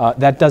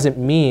 That doesn't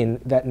mean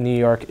that New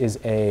York is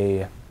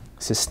a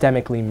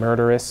systemically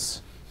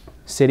murderous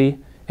city.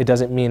 It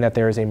doesn't mean that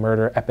there is a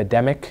murder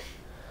epidemic.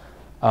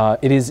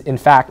 It is, in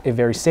fact, a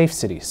very safe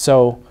city.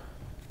 So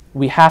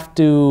we have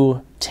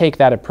to take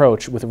that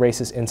approach with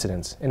racist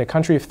incidents. In a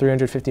country of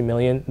 350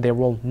 million, there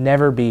will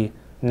never be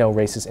no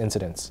racist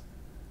incidents,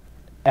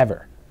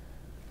 ever.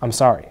 I'm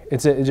sorry.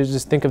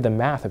 Just think of the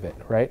math of it,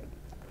 right?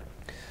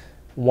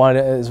 One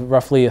is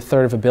roughly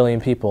 1/3 of a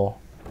billion people.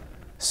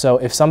 So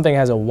if something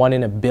has a 1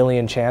 in a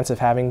billion chance of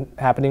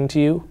happening to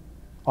you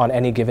on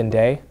any given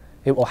day,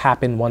 it will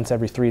happen once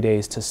every 3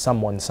 days to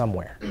someone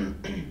somewhere.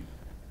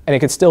 And it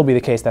could still be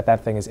the case that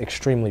that thing is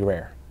extremely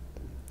rare.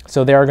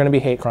 So there are going to be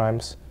hate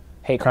crimes.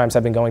 Hate crimes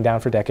have been going down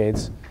for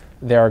decades.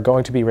 There are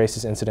going to be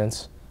racist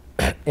incidents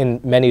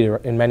in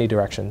many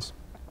directions.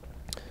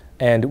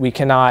 And we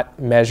cannot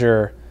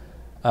measure,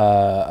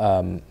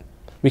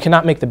 we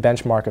cannot make the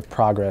benchmark of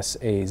progress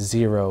a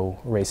 0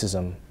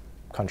 racism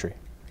country.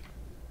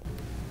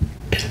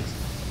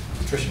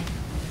 Tricia?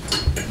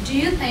 Do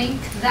you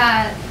think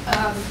that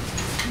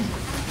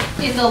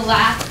in the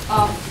lack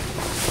of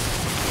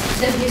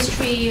the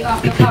history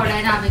of the power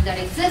dynamic that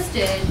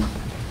existed,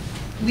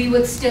 we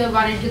would still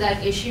run into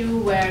that issue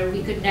where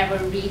we could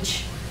never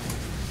reach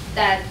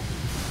that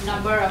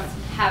number of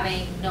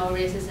having no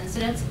racist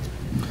incidents?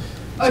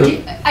 Or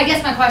I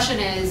guess my question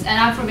is, and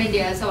I'm from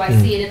India, so I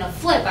see it in a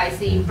flip. I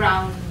see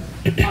brown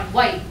on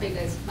white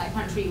because my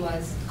country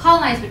was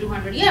colonized for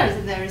 200 years,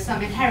 and there is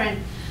some inherent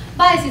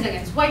biases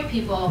against white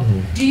people.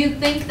 Do you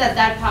think that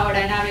that power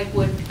dynamic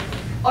would,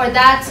 or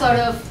that sort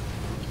of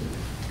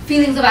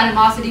feelings of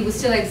animosity would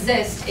still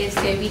exist if,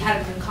 say, we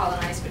hadn't been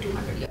colonized for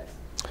 200 years?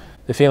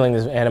 the feeling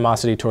of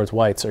animosity towards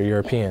whites or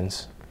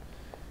Europeans.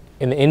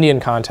 In the Indian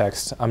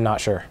context, I'm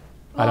not sure.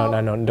 Well,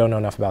 I don't know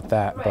enough about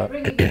that. Right, but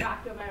bringing it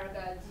back to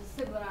America, it's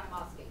similar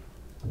animosity.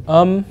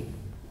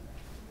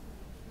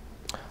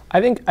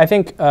 I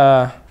think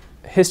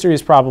history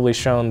has probably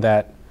shown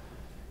that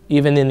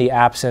even in the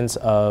absence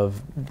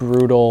of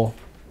brutal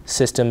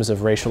systems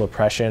of racial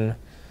oppression,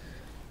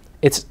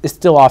 it's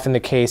still often the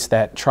case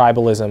that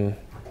tribalism,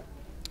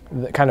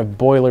 the kind of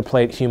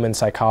boilerplate human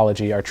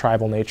psychology, our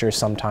tribal nature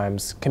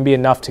sometimes can be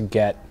enough to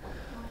get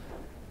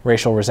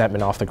racial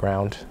resentment off the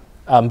ground.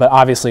 But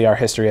obviously our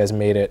history has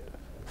made it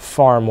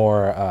far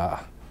more,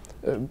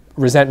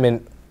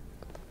 resentment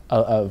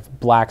of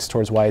blacks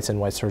towards whites and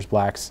whites towards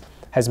blacks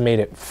has made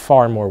it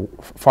far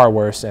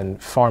worse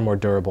and far more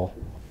durable.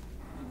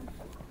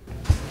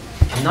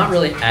 I'm not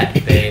really at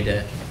bay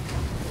to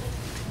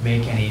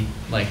make any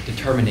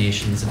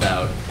determinations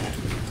about.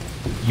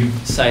 You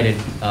cited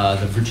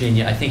the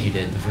Virginia, I think you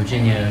did, the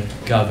Virginia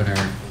governor,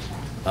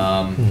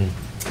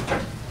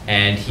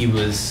 and he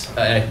was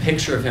a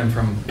picture of him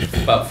from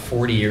about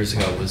 40 years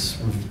ago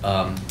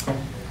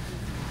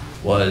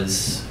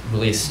was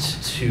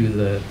released to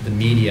the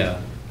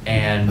media,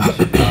 and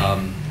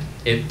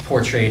it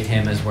portrayed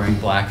him as wearing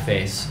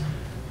blackface.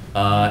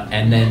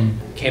 And then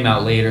came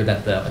out later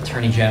that the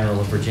Attorney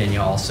General of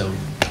Virginia also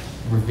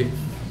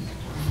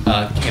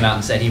came out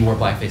and said he wore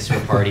blackface to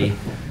a party.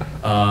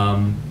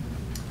 I'm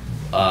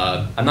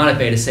not at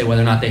bay to say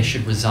whether or not they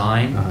should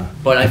resign,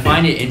 but I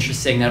find it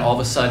interesting that all of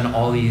a sudden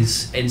all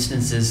these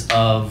instances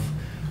of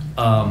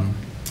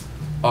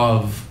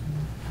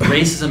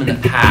racism in the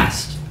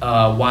past,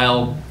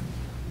 while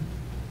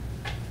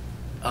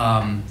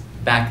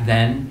back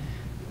then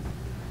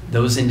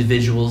those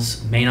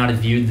individuals may not have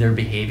viewed their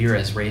behavior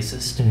as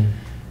racist.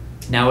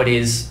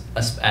 Nowadays,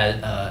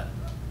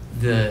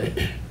 the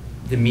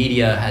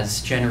media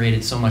has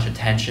generated so much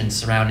attention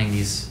surrounding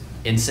these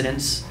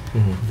incidents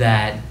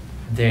that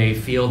they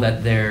feel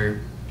that they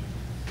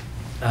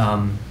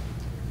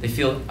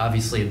feel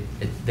obviously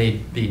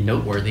they'd be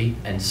noteworthy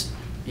and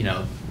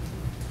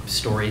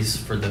stories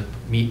for the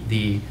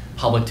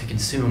public to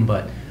consume.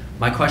 But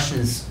my question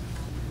is,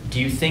 do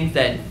you think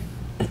that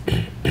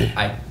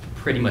I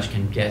pretty much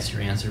can guess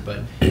your answer,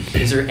 but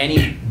is there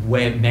any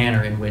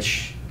manner in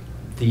which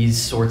this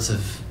sort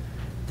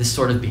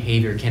of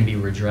behavior can be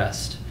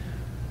redressed?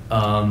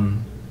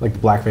 Like the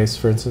blackface,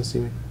 for instance,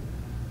 you mean?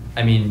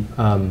 I mean,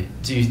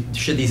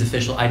 should these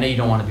officials? I know you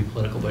don't want to be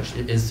political, but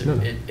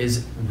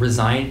is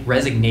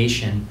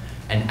resignation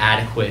an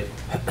adequate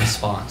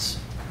response,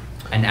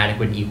 an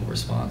adequate and equal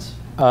response?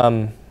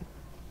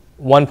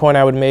 One point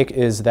I would make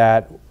is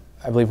that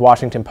I believe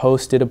Washington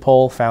Post did a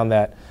poll, found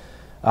that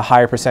a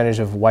higher percentage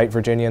of white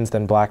Virginians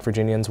than black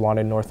Virginians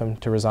wanted Northam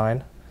to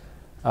resign.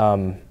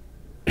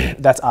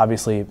 That's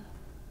obviously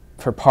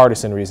for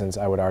partisan reasons,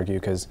 I would argue,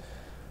 because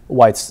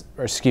whites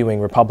are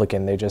skewing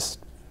Republican.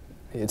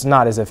 It's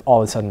not as if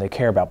all of a sudden they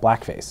care about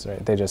blackface,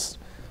 right? They just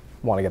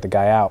want to get the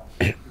guy out,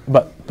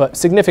 but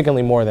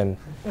significantly more than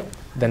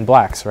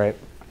blacks, right?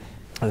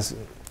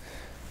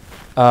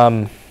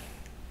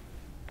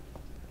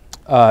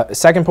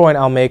 Second point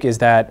I'll make is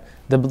that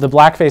the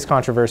blackface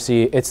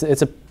controversy, it's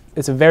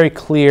a very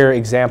clear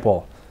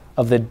example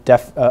of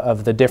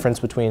the difference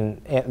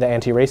between the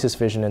anti-racist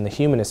vision and the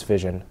humanist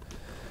vision.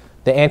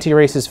 The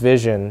anti-racist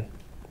vision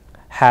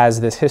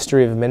has this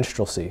history of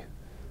minstrelsy,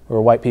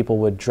 where white people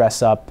would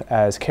dress up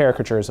as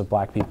caricatures of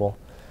black people,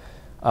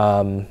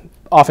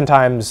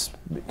 oftentimes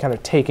kind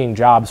of taking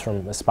jobs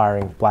from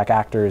aspiring black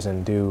actors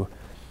and do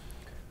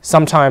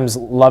sometimes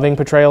loving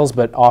portrayals,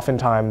 but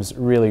oftentimes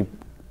really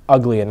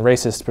ugly and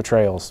racist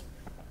portrayals.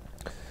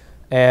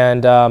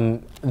 And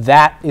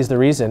that is the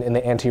reason in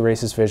the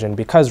anti-racist vision,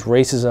 because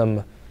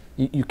racism,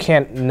 you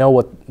can't know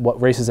what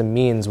racism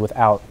means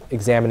without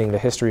examining the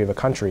history of a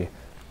country.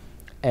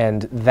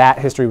 And that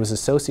history was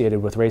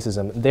associated with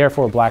racism.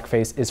 Therefore,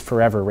 blackface is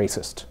forever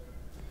racist.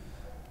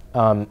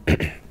 And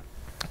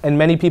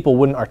many people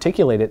wouldn't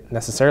articulate it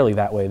necessarily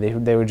that way.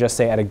 They would just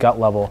say at a gut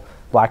level,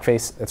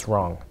 blackface, it's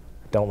wrong,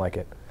 don't like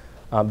it.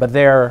 But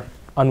they're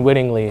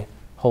unwittingly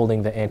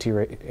holding the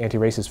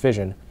anti-racist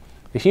vision.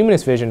 The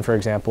humanist vision, for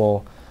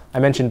example, I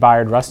mentioned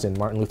Bayard Rustin,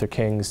 Martin Luther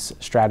King's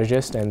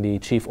strategist and the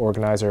chief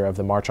organizer of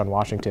the March on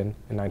Washington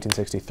in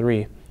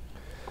 1963.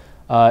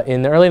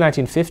 In the early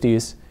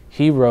 1950s,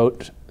 he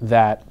wrote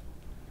that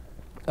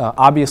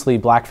obviously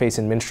blackface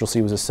and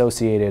minstrelsy was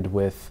associated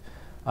with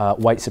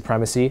white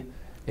supremacy.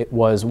 It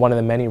was one of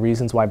the many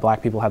reasons why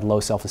black people had low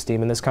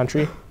self-esteem in this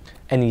country.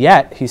 And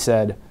yet, he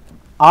said,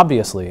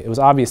 obviously, it was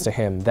obvious to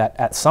him that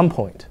at some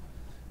point,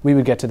 we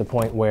would get to the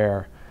point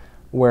where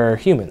we're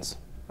humans.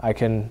 I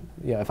can,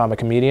 if I'm a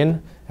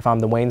comedian, if I'm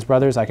the Wayans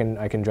brothers, I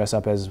can dress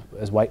up as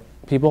white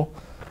people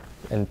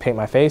and paint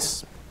my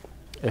face.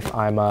 If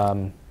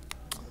I'm,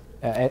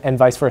 and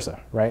vice versa,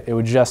 right? It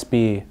would just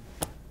be,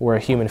 we're a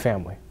human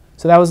family.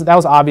 So that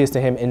was obvious to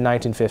him in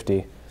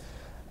 1950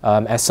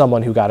 as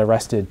someone who got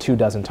arrested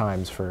 24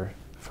 times for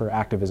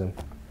activism.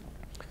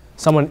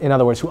 Someone, in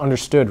other words, who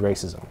understood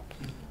racism.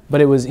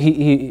 but it was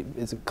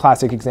it's a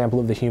classic example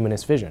of the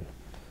humanist vision.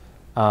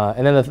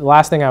 And then the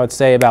last thing I would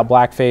say about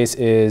blackface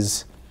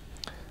is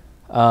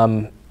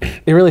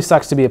it really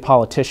sucks to be a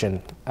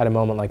politician at a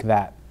moment like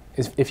that.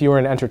 If you were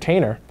an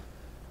entertainer,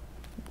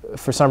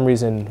 for some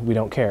reason we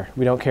don't care.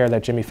 We don't care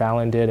that Jimmy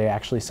Fallon did a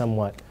actually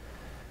somewhat,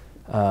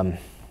 let's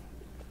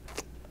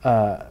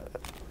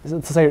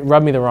say,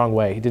 rubbed me the wrong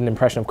way. He did an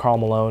impression of Karl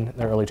Malone in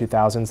the early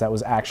 2000s that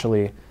was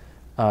actually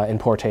in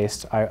poor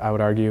taste, I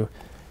would argue.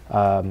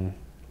 Sorry,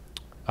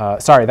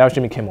 that was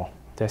Jimmy Kimmel.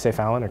 Did I say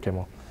Fallon or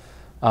Kimmel?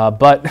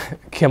 But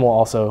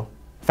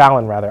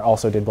Fallon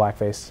also did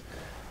blackface.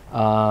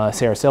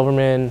 Sarah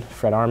Silverman,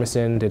 Fred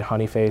Armisen did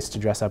Honeyface to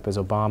dress up as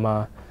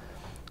Obama.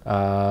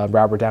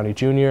 Robert Downey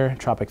Jr.,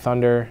 Tropic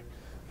Thunder.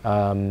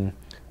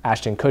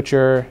 Ashton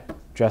Kutcher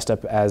dressed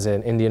up as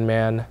an Indian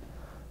man,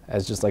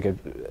 as just like a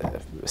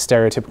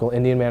stereotypical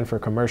Indian man for a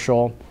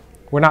commercial.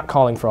 We're not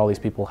calling for all these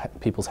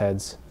people's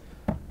heads.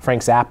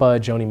 Frank Zappa,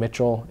 Joni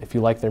Mitchell, if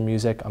you like their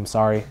music, I'm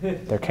sorry,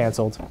 they're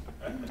canceled.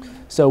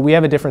 So we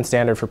have a different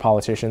standard for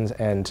politicians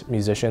and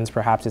musicians.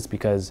 Perhaps it's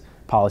because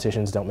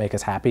politicians don't make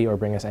us happy or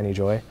bring us any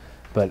joy,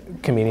 but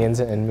comedians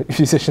and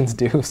musicians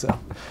do. So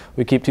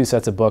we keep two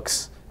sets of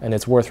books, and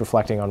it's worth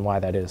reflecting on why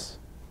that is.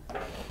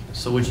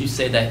 So would you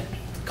say that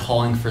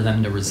calling for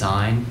them to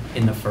resign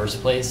in the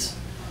first place,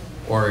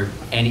 or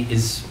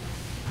is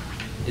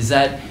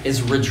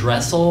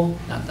redressal?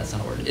 That's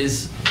not a word.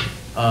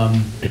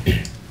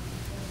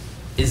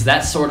 Is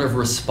that sort of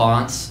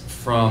response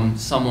from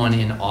someone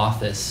in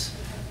office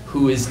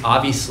who is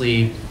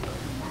obviously,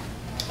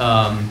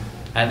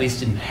 at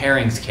least in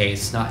Herring's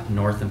case, not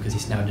Northam, because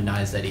he now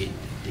denies that he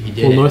did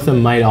it. Well,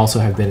 Northam might also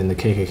have been in the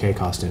KKK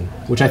costume,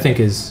 which I think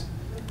is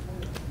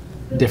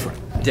different.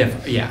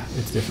 Different, yeah.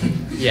 It's different.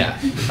 Yeah.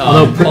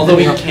 Although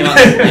he came out,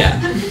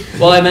 yeah.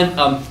 Well, I meant,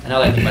 now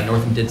that I think about it,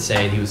 Northam did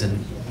say he was in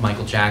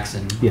Michael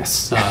Jackson.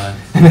 Yes.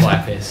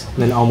 Blackface. And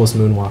then almost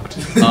moonwalked.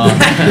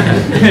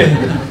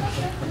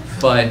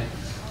 But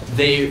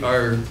they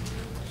are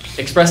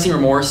expressing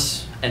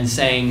remorse and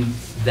saying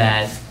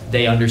that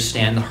they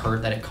understand the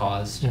hurt that it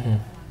caused.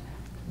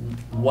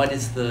 Mm-hmm. What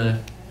is the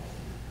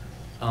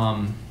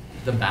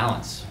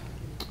balance,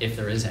 if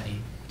there is any?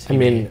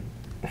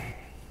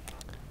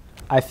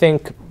 I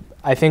think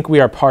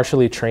we are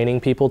partially training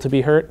people to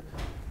be hurt,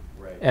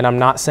 right. And I'm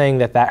not saying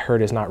that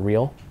hurt is not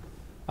real.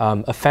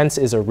 Offense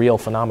is a real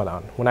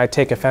phenomenon. When I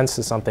take offense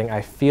to something,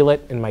 I feel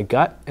it in my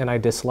gut and I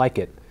dislike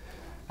it.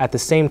 At the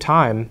same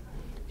time,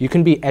 you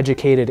can be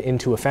educated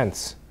into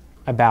offense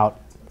about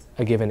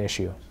a given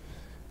issue.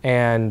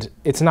 And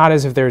it's not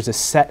as if there's a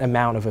set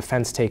amount of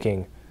offense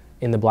taking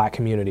in the black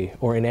community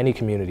or in any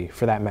community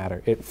for that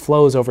matter. It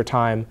flows over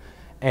time,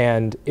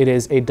 and it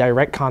is a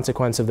direct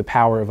consequence of the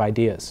power of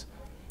ideas.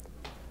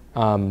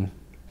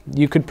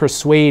 You could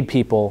persuade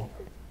people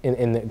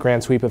in the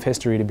grand sweep of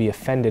history to be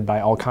offended by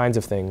all kinds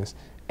of things,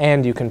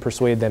 and you can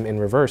persuade them in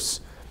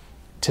reverse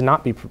to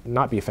not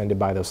be offended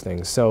by those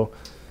things. So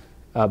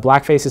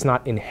blackface is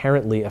not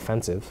inherently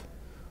offensive.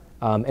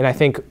 And I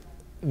think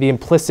the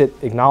implicit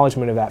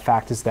acknowledgement of that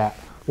fact is that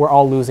we're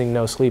all losing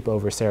no sleep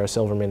over Sarah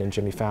Silverman and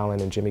Jimmy Fallon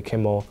and Jimmy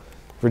Kimmel.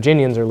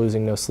 Virginians are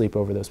losing no sleep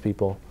over those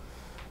people.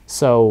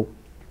 So,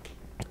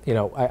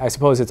 I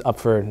suppose it's up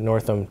for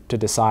Northam to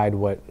decide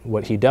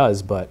what he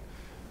does, but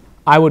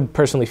I would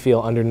personally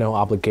feel under no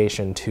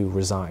obligation to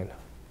resign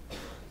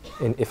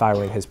if I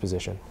were in his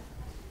position.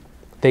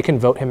 They can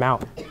vote him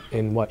out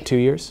in, 2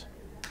 years?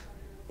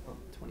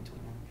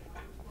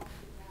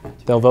 2021.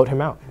 They'll vote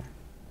him out,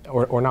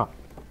 or not.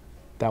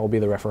 That will be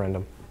the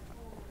referendum.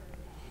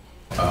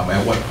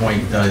 At what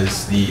point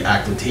does the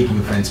act of taking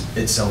offense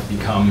itself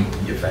become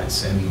the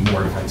offense and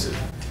more offensive,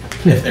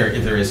 if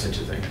there is such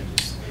a thing?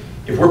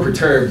 If we're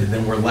perturbed,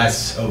 then we're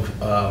less of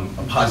a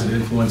positive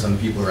influence on the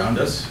people around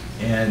us.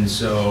 And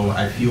so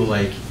I feel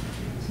like,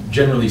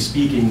 generally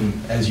speaking,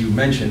 as you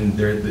mentioned,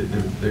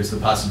 there's the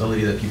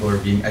possibility that people are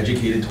being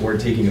educated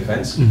toward taking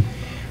offense.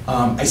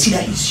 I see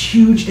that as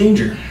huge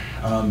danger,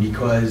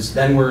 because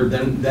then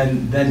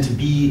to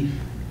be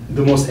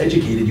the most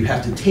educated, you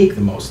have to take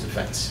the most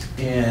offense.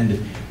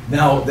 And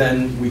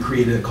then we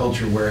created a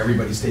culture where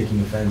everybody's taking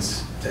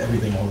offense to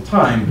everything all the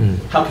time.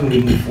 How can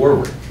we move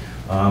forward?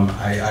 I'm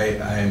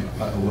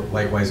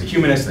likewise a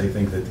humanist. I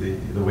think that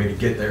the way to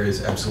get there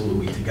is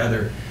absolutely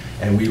together.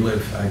 And we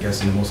live, I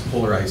guess, in the most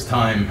polarized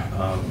time.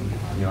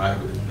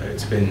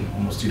 It's been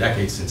almost 2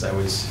 decades since I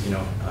was,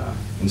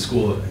 in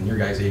school in your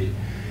guys' age.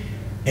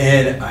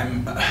 And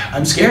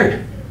I'm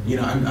scared.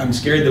 I'm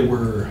scared that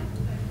we're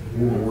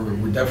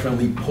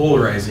definitely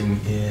polarizing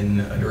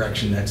in a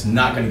direction that's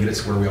not going to get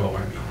us where we all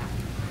want to be.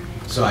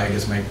 So I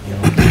guess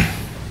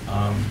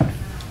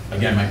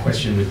again, my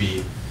question would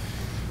be,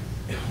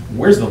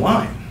 where's the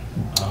line?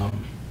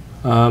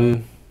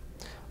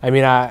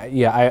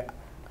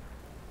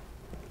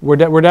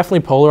 We're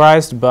definitely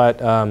polarized,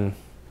 but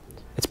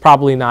it's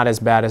probably not as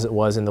bad as it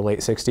was in the late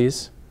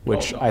 60s,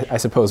 which I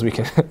suppose we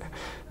can,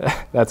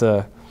 that's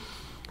a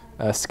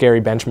scary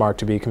benchmark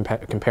to be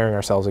comparing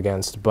ourselves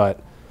against, but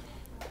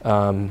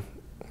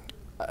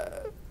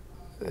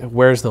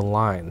where's the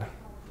line?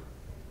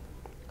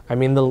 I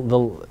mean,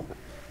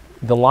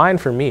 the line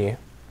for me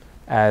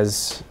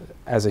as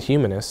a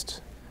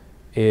humanist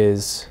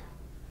is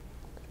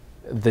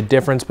the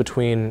difference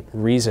between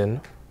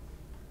reason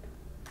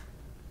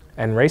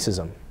and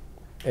racism.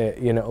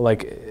 You know,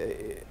 like,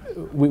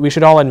 we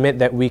should all admit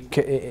that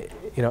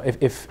you know,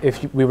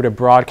 if we were to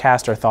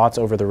broadcast our thoughts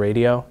over the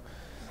radio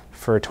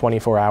for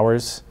 24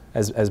 hours,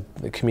 as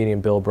the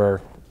comedian Bill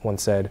Burr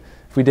once said,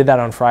 if we did that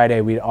on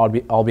Friday, we'd all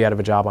be out of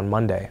a job on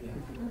Monday.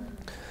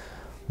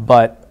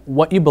 But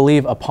what you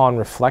believe upon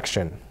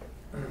reflection,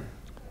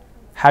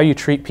 how you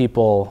treat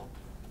people,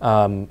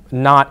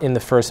 not in the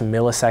first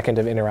millisecond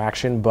of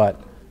interaction, but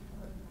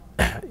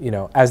you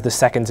know, as the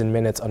seconds and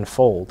minutes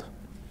unfold,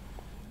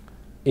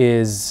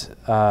 is,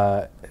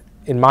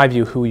 in my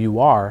view, who you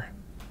are.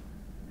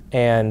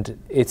 And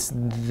it's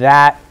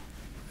that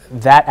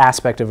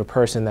aspect of a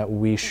person that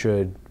we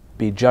should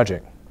be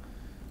judging.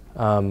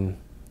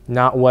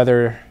 Not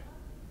whether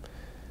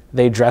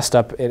they dressed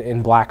up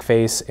in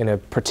blackface in a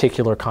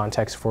particular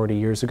context 40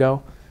 years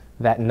ago,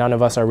 that none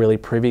of us are really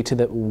privy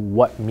to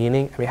what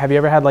meaning. I mean, have you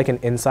ever had like an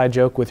inside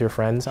joke with your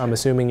friends? I'm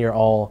assuming you're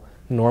all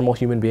normal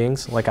human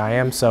beings like I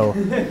am, so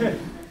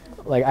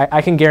like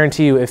I can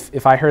guarantee you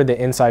if I heard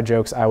the inside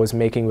jokes I was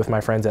making with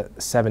my friends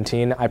at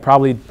 17, I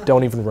probably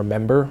don't even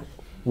remember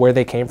where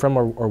they came from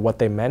or what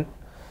they meant,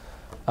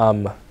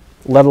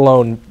 let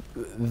alone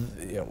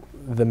you know,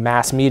 the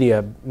mass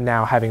media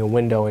now having a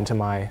window into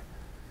my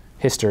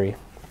history.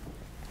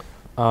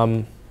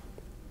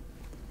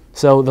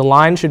 So the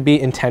line should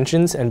be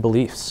intentions and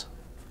beliefs.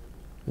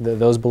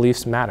 Those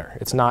beliefs matter.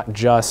 It's not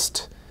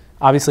just,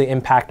 obviously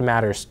impact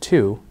matters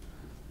too,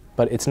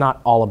 but it's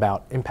not all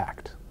about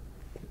impact.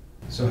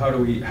 So how do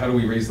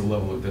we raise the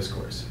level of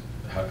discourse?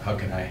 How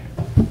can I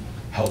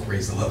help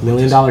raise the level? $1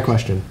 million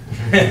question.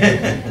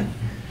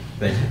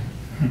 Thank you.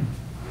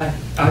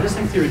 I would just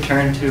like to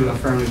return to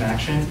affirmative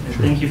action, and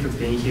thank you for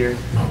being here.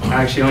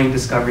 I actually only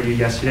discovered you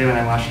yesterday when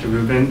I watched the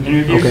Rubin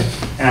interview,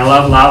 and I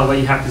love a lot of what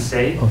you have to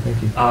say. Oh,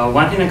 thank you.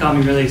 One thing that got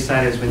me really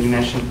excited is when you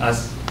mentioned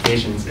us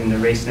Asians in the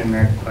race in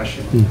America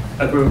question.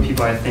 A group of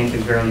people I think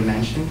is rarely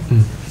mentioned.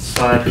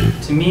 But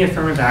to me,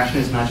 affirmative action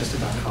is not just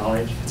about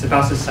college, it's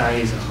about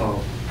society as a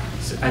whole.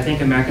 So I think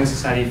American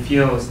society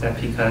feels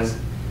that because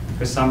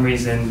for some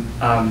reason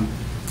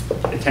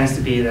it tends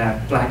to be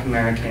that Black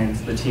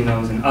Americans,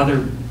 Latinos, and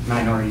other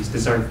minorities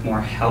deserve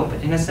more help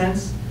in a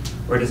sense,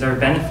 or deserve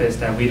benefits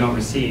that we don't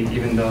receive,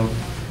 even though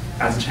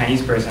as a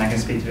Chinese person I can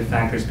speak to the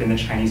fact there's been the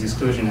Chinese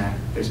Exclusion Act,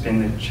 there's been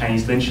the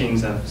Chinese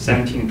lynchings of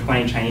 17 and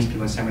 20 Chinese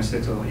people in San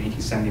Francisco in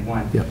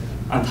 1871,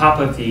 on top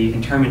of the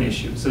internment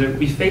issue. So that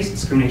we faced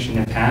discrimination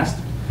in the past,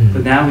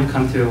 but now we've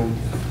come to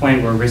a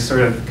point where we're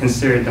sort of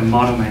considered the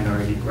model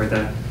minority, or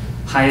the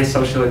highest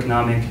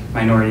socioeconomic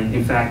minority,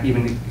 in fact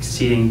even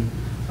exceeding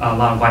a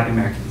lot of white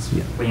Americans,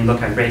 when you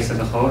look at race as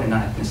a whole and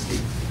not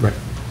ethnicity. Right.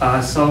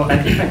 So I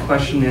think my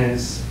question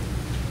is,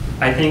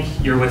 I think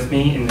you're with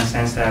me in the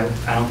sense that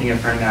I don't think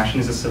affirmative action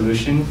is a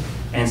solution,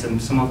 and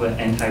some of the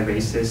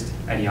anti-racist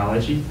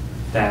ideology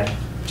that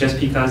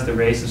just because the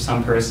race of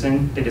some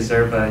person, they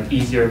deserve an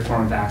easier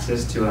form of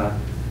access to a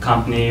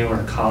company or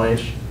a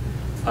college.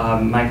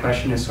 My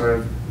question is sort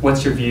of,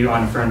 what's your view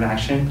on affirmative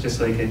action, just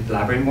so you could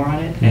elaborate more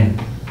on it? And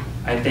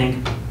I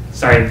think,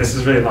 sorry, this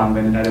is really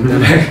long-winded, I didn't know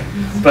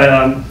that. But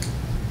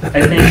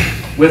I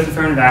think with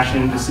affirmative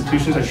action,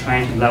 institutions are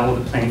trying to level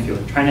the playing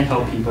field, trying to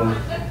help people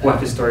who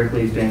have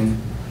historically been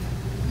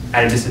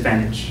at a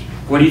disadvantage.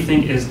 What do you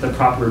think is the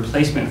proper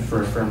replacement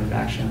for affirmative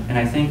action? And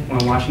I think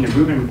when watching the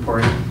Rubin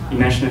report, you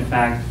mentioned the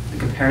fact, the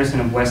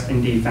comparison of West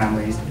Indian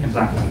families and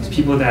Black families,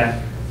 people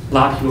that a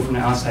lot of people from the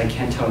outside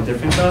can't tell the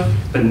difference of,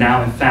 but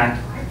now in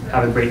fact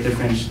have a great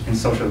difference in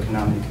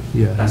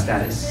socioeconomic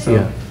status.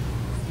 So,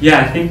 yeah,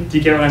 I think, do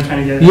you get what I'm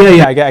trying to get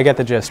at? Yeah, I get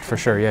the gist for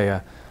sure,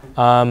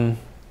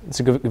 it's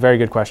a very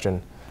good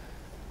question.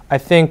 I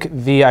think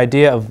the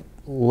idea of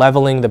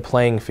leveling the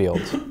playing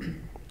field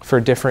for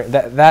different,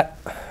 that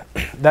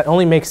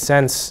only makes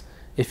sense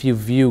if you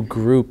view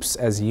groups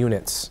as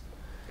units.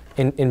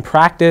 In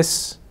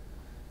practice,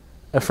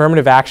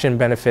 affirmative action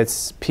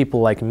benefits people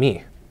like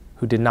me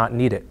who did not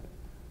need it,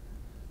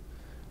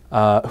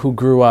 who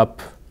grew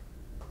up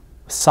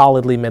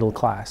solidly middle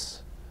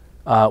class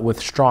with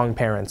strong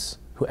parents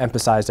who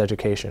emphasized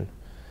education.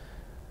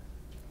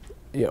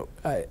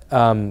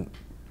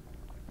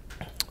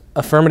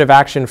 Affirmative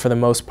action, for the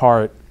most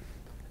part,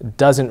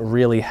 doesn't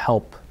really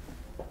help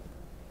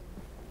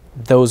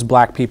those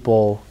Black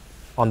people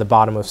on the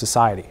bottom of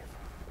society.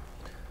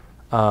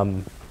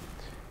 In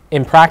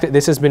practice,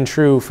 this has been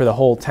true for the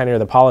whole tenure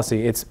of the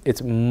policy.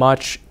 It's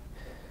much,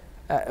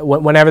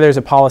 whenever there's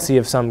a policy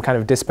of some kind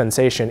of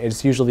dispensation,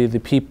 it's usually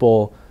the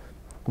people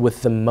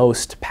with the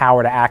most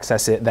power to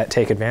access it that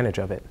take advantage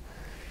of it.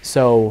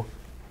 So,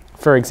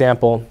 for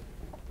example,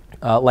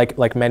 like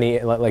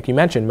you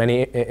mentioned,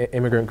 many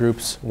immigrant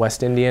groups,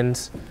 West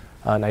Indians,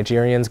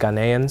 Nigerians,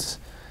 Ghanaians,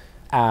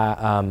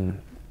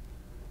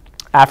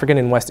 African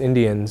and West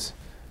Indians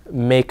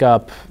make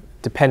up,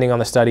 depending on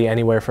the study,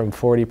 anywhere from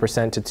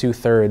 40% to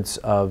 2/3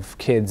 of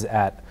kids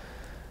at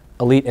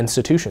elite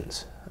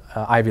institutions.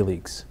 Ivy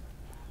Leagues,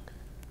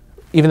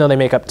 even though they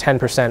make up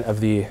 10% of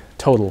the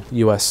total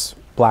U.S.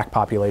 black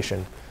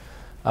population,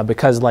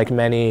 because like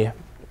many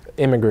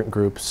immigrant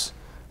groups,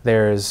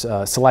 there's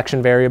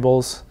selection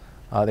variables,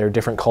 there are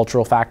different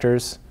cultural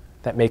factors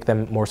that make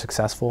them more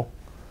successful.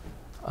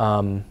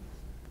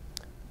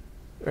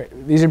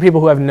 These are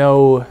people who have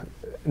no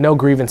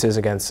grievances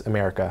against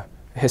America,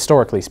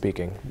 historically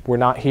speaking. We're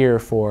not here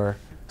for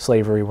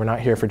slavery, we're not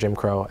here for Jim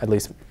Crow, at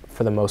least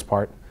for the most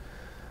part.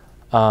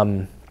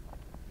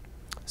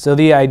 So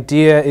the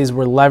idea is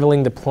we're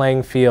leveling the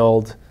playing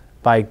field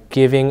by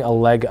giving a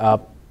leg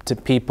up to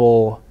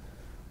people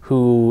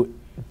who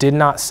did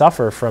not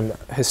suffer from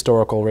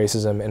historical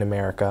racism in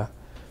America.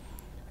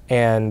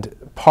 And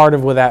part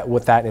of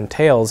what that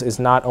entails is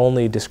not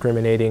only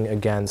discriminating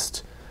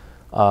against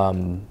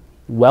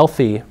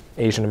wealthy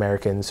Asian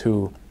Americans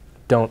who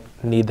don't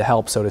need the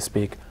help, so to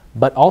speak,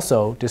 but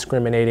also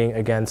discriminating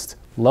against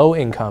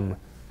low-income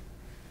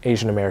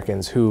Asian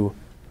Americans who,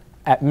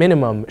 at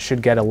minimum,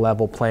 should get a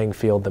level playing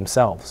field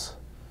themselves.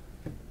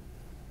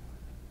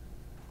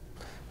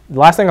 The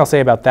last thing I'll say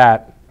about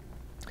that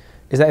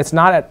is that it's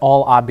not at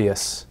all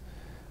obvious,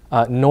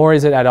 nor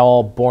is it at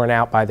all borne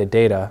out by the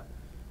data,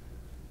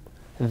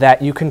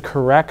 that you can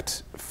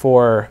correct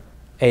for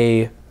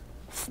a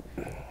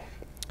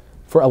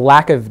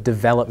lack of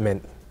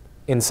development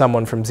in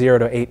someone from 0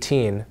 to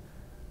 18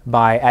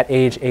 by, at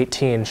age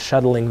 18,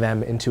 shuttling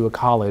them into a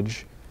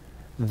college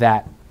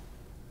that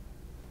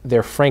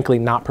they're frankly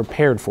not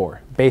prepared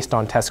for based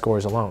on test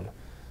scores alone.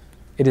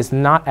 It is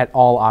not at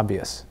all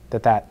obvious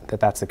that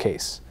that's the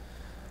case.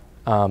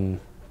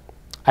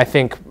 I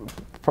think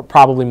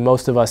probably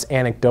most of us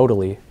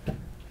anecdotally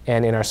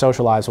and in our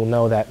social lives will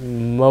know that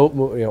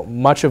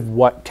much of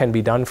what can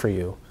be done for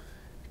you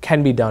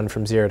can be done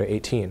from 0 to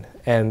 18.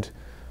 And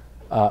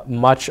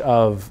much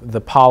of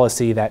the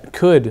policy that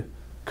could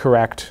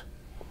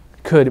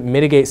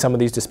mitigate some of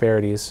these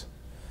disparities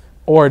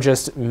or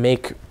just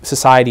make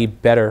society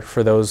better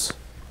for those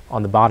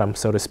on the bottom,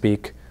 so to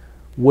speak,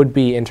 would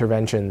be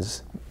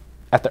interventions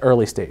at the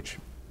early stage.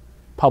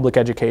 Public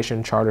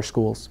education, charter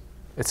schools,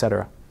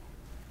 etc.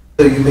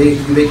 So you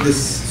make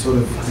this sort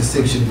of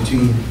distinction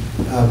between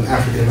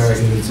African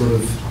Americans and sort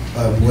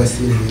of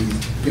West Indies,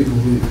 people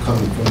who come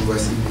from the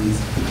West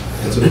Indies,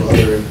 and sort of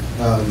other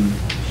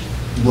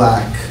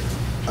black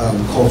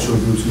cultural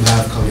groups who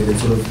have come in and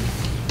sort of,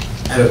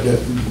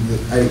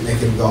 I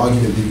think the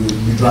argument that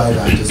you drive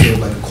at is sort of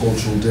like a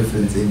cultural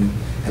difference in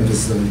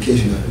emphasis on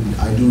education. And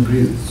I do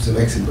agree with some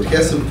extent, but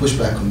here's some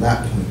pushback on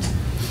that point.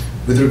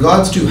 With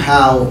regards to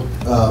how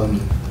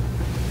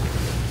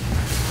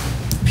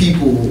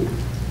people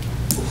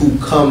who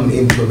come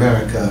into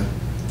America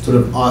sort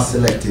of are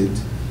selected,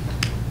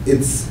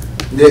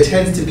 there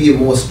tends to be a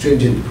more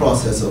stringent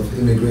process of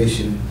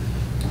immigration.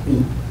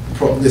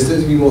 There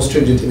tends to be a more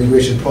stringent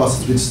immigration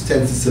process, which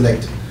tends to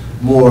select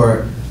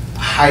more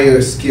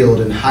higher skilled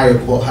and higher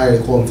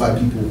qualified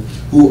people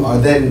who are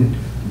then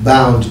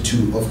bound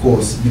to, of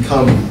course,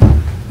 become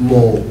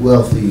more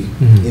wealthy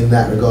in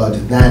that regard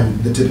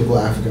than the typical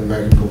African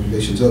American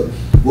population. So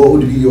what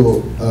would be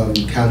your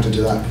counter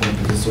to that point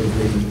of this sort of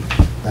making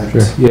that?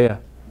 Sure. Yeah.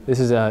 This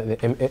is the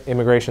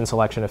immigration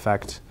selection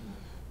effect,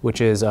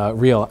 which is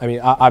real. I mean,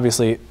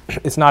 obviously,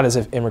 it's not as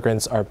if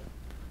immigrants are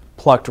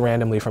plucked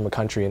randomly from a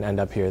country and end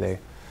up here.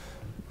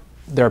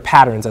 There are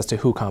patterns as to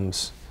who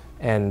comes.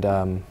 And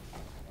I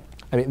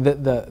mean,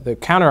 the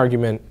counter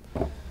argument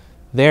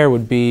there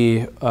would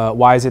be,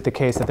 why is it the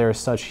case that there are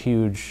such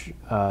huge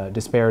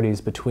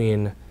disparities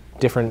between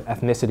different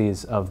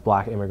ethnicities of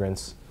black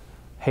immigrants?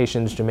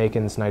 Haitians,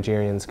 Jamaicans,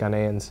 Nigerians,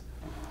 Ghanaians.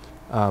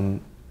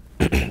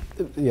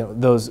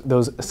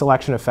 Those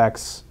selection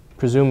effects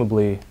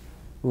presumably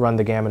run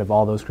the gamut of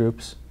all those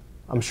groups.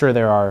 I'm sure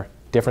there are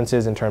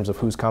differences in terms of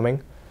who's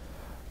coming,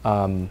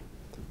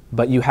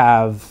 but you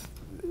have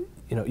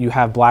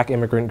black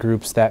immigrant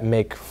groups that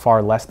make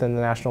far less than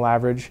the national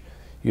average.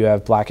 You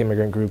have black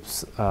immigrant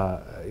groups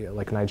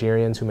like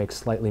Nigerians who make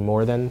slightly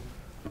more than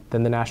the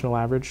national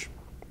average.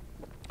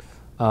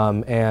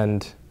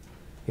 And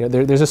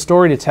there's a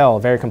story to tell,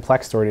 a very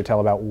complex story to tell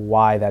about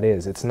why that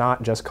is. It's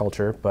not just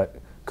culture, but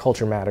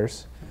culture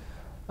matters.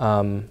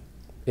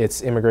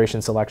 It's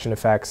immigration selection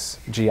effects,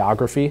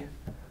 geography.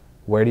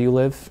 Where do you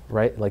live,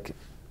 right? Like,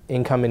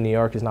 income in New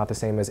York is not the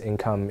same as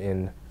income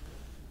in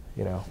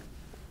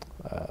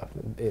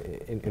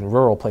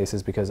rural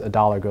places, because a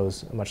dollar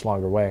goes a much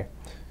longer way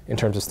in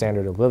terms of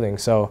standard of living.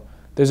 So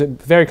there's a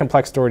very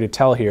complex story to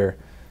tell here.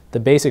 The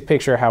basic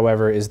picture,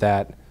 however, is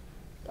that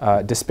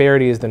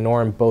disparity is the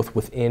norm both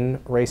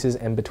within races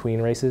and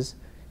between races.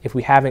 If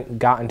we haven't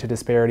gotten to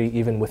disparity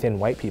even within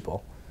white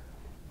people,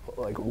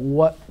 like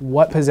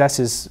what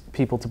possesses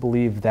people to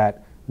believe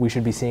that we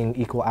should be seeing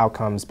equal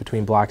outcomes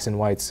between blacks and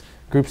whites,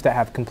 groups that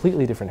have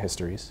completely different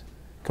histories,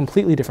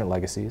 completely different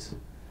legacies?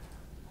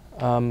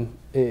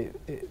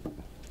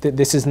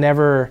 This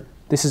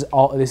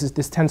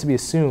tends to be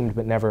assumed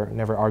but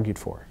never argued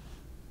for.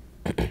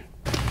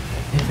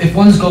 If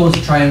one's goal is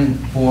to try and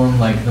form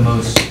like the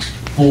most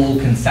full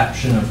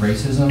conception of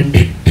racism,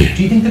 do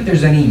do you think that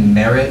there's any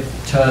merit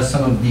to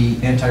some of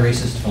the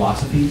anti-racist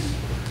philosophies?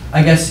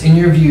 I guess in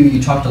your view,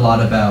 you talked a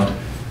lot about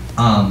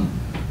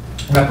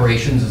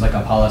reparations as like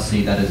a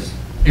policy that is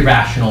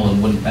irrational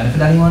and wouldn't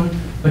benefit anyone.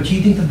 But do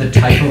you think that the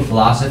type of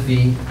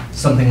philosophy,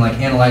 something like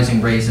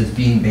analyzing race as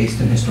being based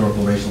in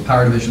historical racial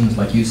power divisions,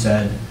 like you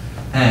said,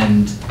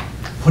 and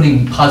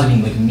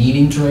positing like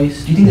meaning to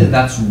race, do you think that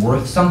that's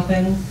worth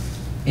something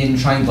in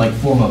trying to like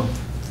form a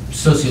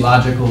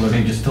sociological or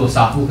maybe just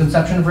philosophical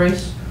conception of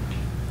race?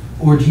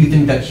 Or do you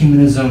think that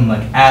humanism,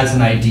 like as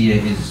an idea,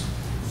 is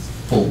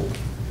full?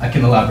 I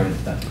can elaborate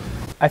with that.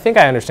 I think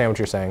I understand what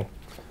you're saying.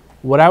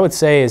 What I would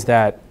say is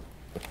that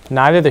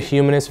neither the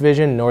humanist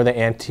vision nor the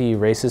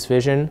anti-racist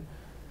vision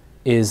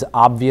is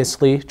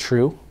obviously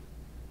true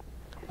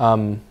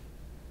or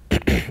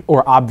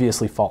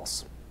obviously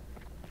false.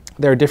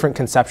 There are different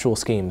conceptual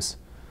schemes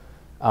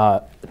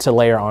to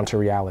layer onto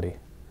reality.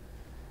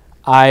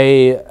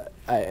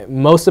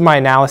 Most of my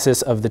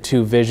analysis of the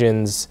two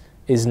visions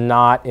is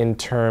not in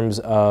terms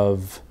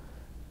of,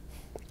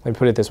 let me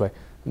put it this way,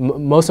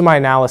 most of my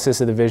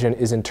analysis of the vision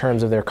is in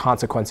terms of their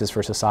consequences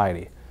for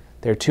society.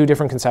 They're two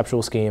different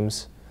conceptual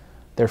schemes.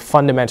 They're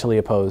fundamentally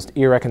opposed,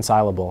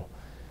 irreconcilable,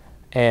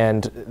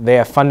 and they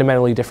have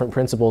fundamentally different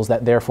principles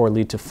that therefore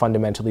lead to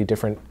fundamentally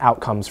different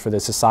outcomes for the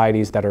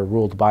societies that are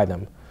ruled by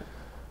them.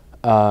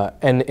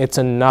 And it's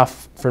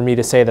enough for me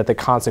to say that the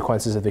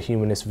consequences of the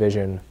humanist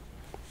vision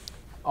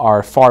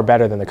are far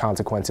better than the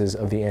consequences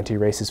of the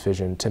anti-racist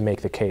vision to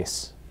make the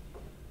case.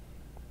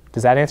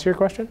 Does that answer your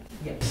question?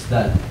 Yes,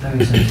 that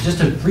makes sense.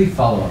 Just a brief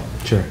follow-up.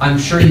 Sure. I'm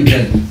sure you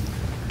get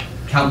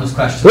countless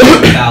questions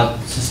about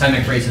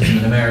systemic racism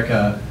in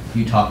America.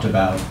 You talked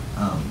about,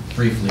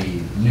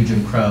 briefly, New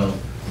Jim Crow.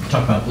 You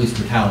talked about police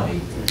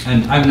brutality.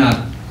 And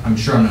I'm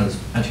sure I'm not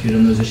as educated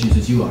on those issues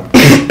as you are.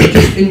 But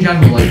just in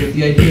general, like with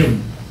the idea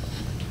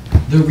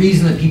of the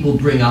reason that people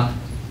bring up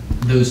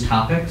those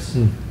topics,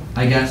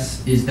 I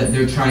guess, is that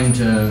they're trying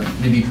to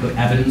maybe put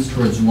evidence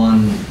towards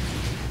one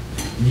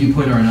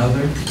viewpoint or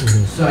another.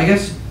 So I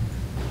guess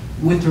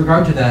with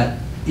regard to that,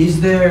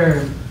 is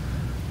there,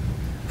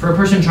 for a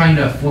person trying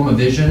to form a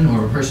vision,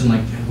 or a person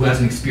like who has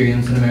an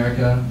experience in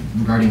America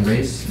regarding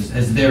race,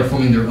 as they're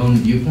forming their own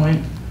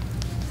viewpoint,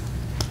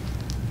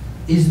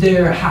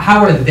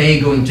 how are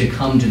they going to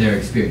come to their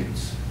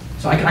experience?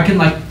 So I can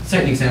like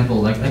cite an example,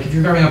 like if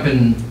you're growing up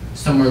in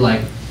somewhere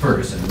like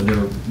Ferguson, where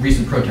there were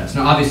recent protests.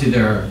 Now obviously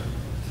there are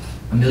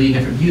a million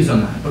different views on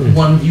that, but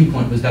one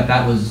viewpoint was that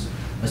that was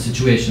a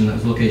situation, that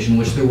was a location in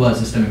which there was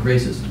systemic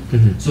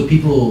racism. So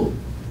people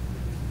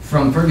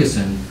from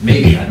Ferguson,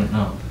 maybe, I don't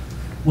know,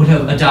 would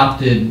have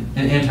adopted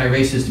an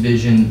anti-racist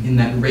vision in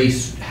that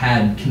race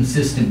had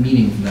consistent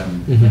meaning for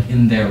them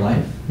in their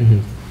life.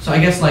 So I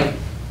guess like,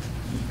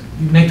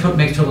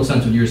 makes total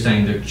sense what you're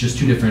saying, they're just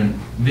two different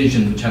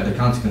visions which have their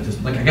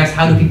consequences. Like I guess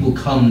how do people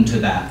come to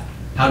that?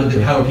 How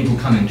are people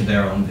coming to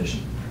their own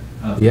vision?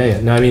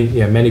 No, I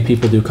mean, many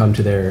people do come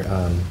to their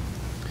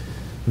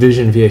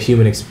vision via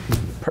human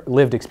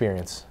lived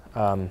experience.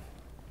 I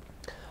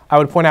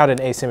would point out an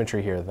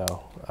asymmetry here,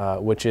 though,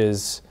 which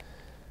is,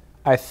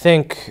 I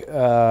think,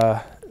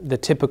 the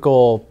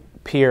typical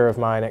peer of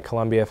mine at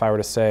Columbia, if I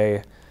were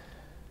to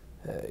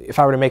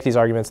make these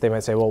arguments, they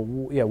might say, well,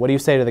 what do you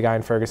say to the guy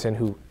in Ferguson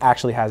who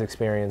actually has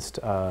experienced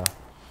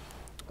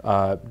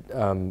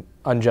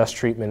unjust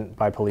treatment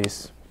by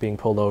police, being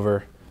pulled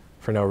over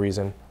for no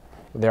reason?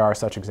 There are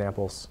such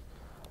examples.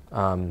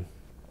 Are you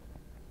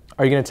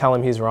going to tell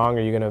him he's wrong?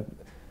 Are you going to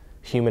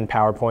human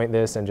PowerPoint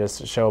this and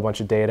just show a bunch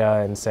of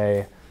data and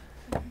say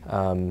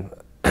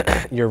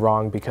you're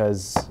wrong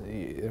because,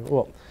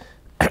 well,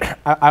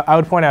 I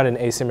would point out an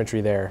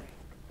asymmetry there.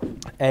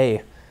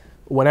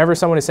 Whenever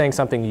someone is saying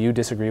something you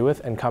disagree with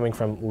and coming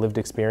from lived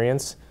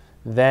experience,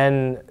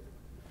 then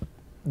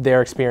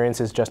their experience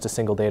is just a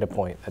single data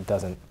point that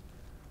doesn't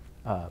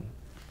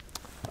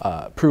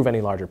prove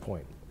any larger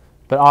point.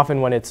 But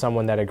often when it's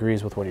someone that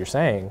agrees with what you're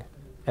saying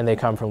and they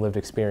come from lived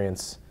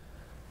experience,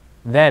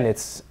 then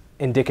it's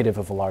indicative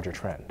of a larger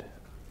trend.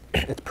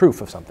 It's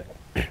proof of something.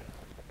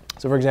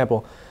 So for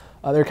example,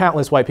 there are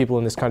countless white people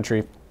in this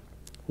country.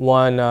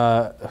 One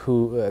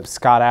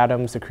Scott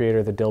Adams, the creator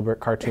of the Dilbert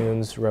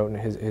cartoons, wrote in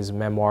his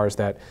memoirs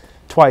that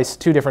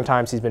two different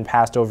times he's been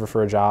passed over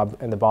for a job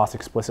and the boss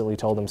explicitly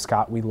told him,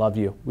 Scott, we love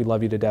you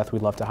to death,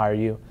 we'd love to hire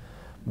you,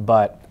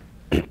 but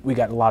we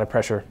got a lot of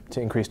pressure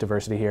to increase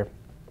diversity here,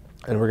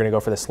 and we're going to go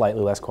for the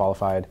slightly less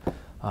qualified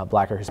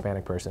black or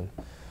Hispanic person.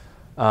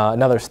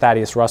 Another,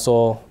 Thaddeus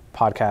Russell,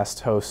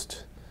 podcast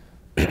host,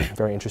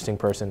 very interesting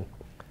person.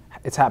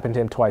 It's happened to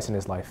him twice in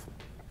his life.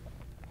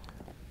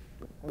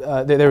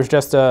 There was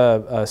just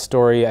a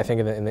story, I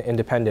think, in the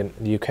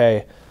Independent, the UK.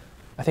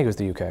 I think it was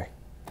the UK.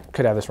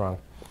 Could have this wrong.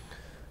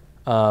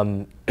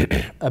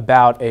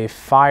 About a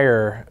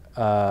fire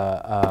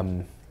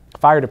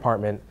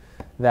department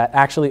that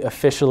actually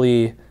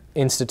officially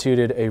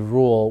instituted a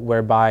rule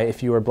whereby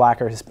if you were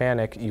black or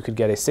Hispanic, you could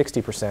get a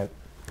 60%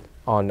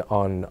 on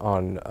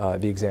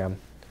the exam.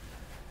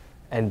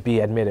 and be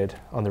admitted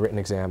on the written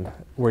exam,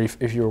 where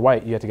if you were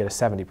white, you had to get a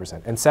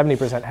 70%. And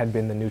 70% had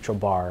been the neutral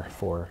bar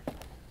for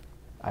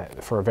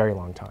a very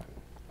long time.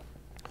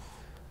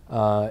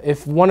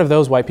 If one of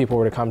those white people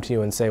were to come to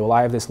you and say, well,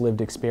 I have this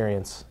lived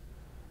experience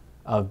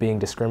of being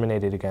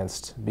discriminated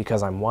against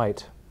because I'm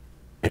white,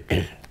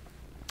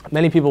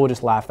 many people would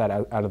just laugh that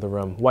out of the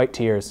room. White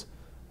tears,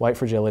 white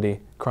fragility,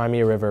 Cry Me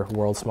a River,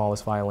 world's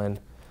smallest violin.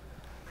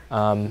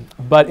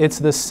 But it's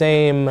the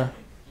same,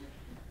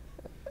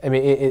 I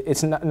mean,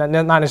 it's not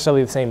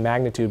necessarily the same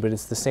magnitude, but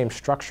it's the same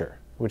structure,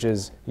 which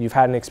is you've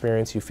had an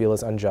experience you feel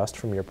is unjust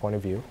from your point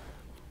of view.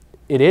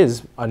 It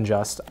is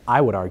unjust,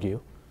 I would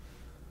argue.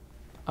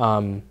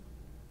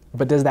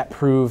 But does that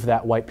prove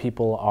that white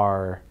people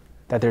are,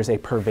 that there's a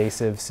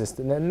pervasive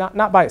system?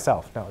 Not by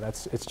itself, no,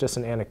 it's just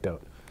an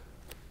anecdote.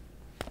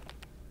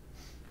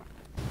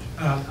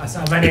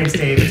 So my name is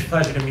Dave. It's a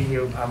pleasure to meet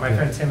you. My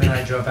friend Tim and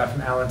I drove out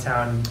from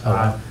Allentown.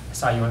 I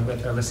saw you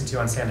listened to you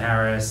on Sam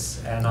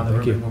Harris and on the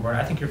Rubin Board.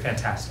 I think you're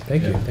fantastic.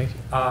 Thank you, thank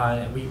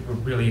you. We were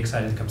really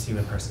excited to come see you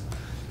in person.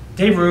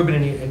 Dave Rubin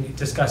and he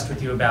discussed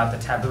with you about the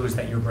taboos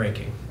that you're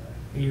breaking.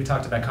 You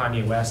talked about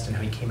Kanye West and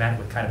how he came at it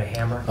with kind of a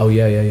hammer. Oh,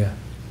 yeah.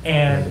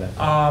 And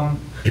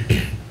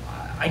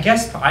I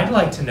guess I'd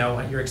like to know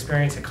what your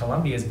experience at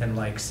Columbia has been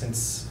like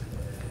since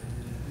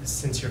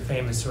your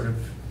famous sort of...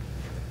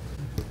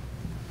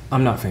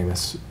 I'm not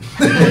famous.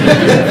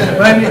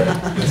 Well, I mean,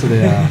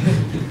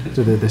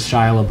 So the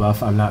Shia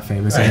LaBeouf, I'm not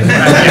famous. Right.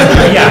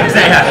 Yeah,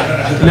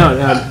 exactly.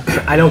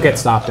 No, I don't get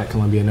stopped at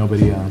Columbia.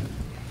 Nobody.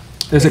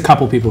 There's a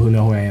couple people who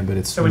know who I am, but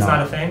it's so it's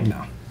not a thing.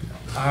 No.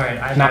 All right,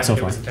 I not so it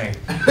far. was a thing.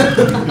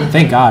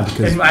 Thank God,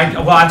 because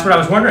well, that's what I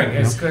was wondering.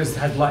 Is because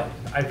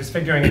I was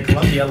figuring at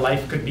Columbia,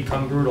 life could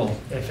become brutal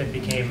if it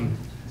became.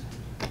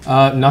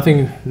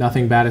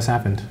 nothing bad has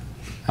happened.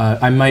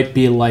 I might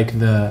be like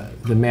the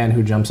man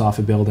who jumps off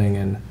a building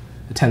and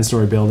a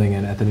 10-story building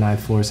and at the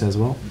 9th floor says,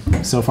 "Well,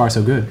 so far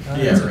so good."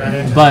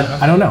 But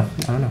I don't know.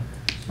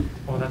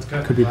 Well, that's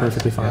good. Could be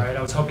perfectly fine. All right,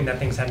 I was hoping that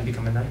things hadn't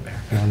become a nightmare.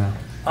 I don't know.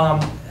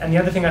 And the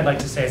other thing I'd like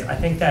to say is I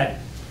think that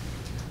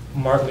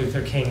Martin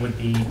Luther King would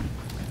be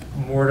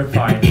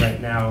mortified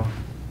right now.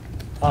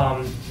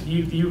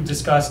 You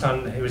discussed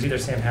on, it was either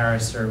Sam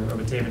Harris or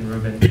with David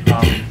Rubin,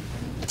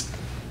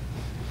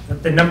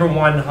 the number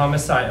one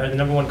homicide, or the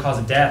number one cause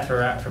of death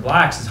for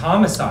blacks is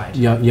homicide.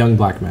 Young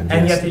black men.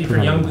 And yes, yet, for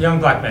young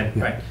black men,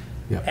 yeah. right.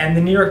 Yeah. And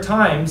the New York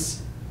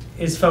Times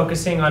is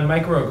focusing on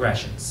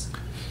microaggressions.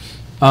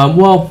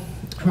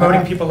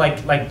 Promoting people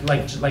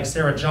like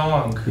Sarah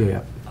Jong.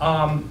 Yeah.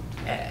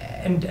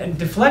 And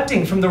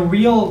deflecting from the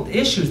real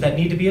issues that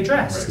need to be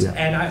addressed. Yeah.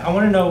 And I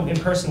want to know in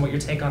person what your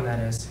take on that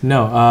is.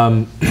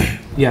 No,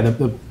 yeah,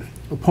 the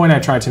point I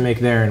tried to make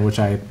there, and which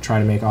I try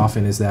to make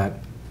often, is that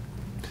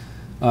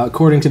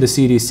according to the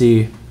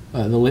CDC,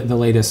 the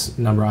latest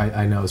number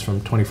I know is from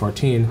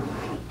 2014,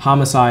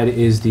 homicide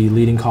is the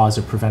leading cause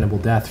of preventable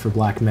death for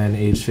black men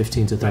aged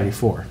 15 to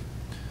 34.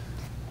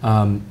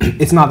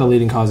 It's not the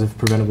leading cause of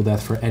preventable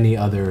death for any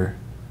other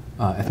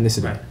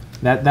ethnicity. Right.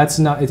 That's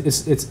not.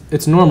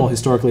 It's normal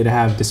historically to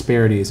have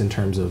disparities in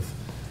terms of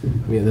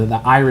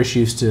the Irish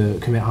used to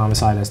commit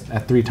homicide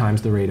at 3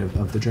 times the rate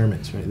of the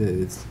Germans. Right.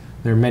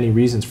 There are many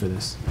reasons for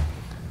this,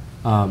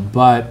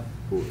 but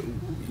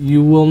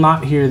you will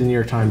not hear the New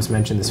York Times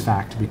mention this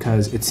fact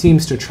because it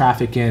seems to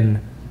traffic in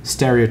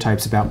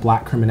stereotypes about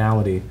black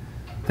criminality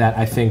that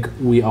I think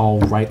we all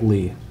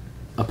rightly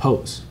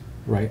oppose.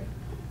 Right.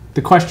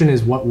 The question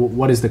is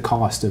what is the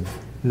cost of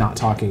not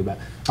talking about?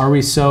 Are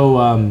we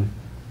so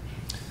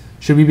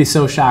should we be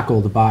so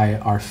shackled by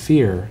our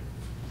fear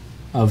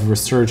of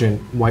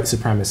resurgent white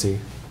supremacy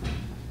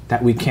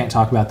that we can't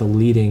talk about the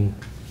leading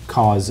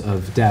cause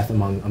of death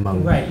among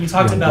right? You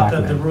talked young about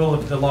black the men? rule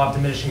of the law of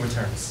diminishing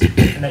returns,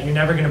 and that you're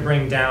never going to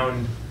bring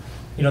down,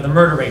 the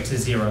murder rate to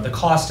 0. The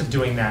cost of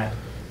doing that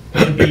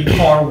would be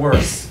far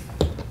worse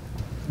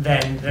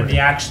than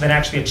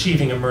actually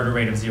achieving a murder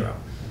rate of 0.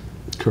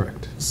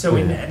 Correct. So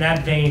in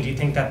that vein, do you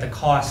think that the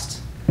cost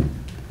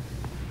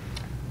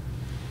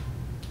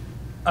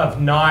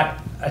of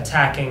not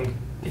attacking,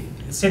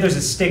 say there's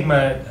a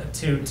stigma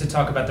to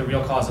talk about the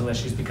real causal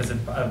issues because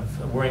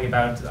of worrying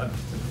about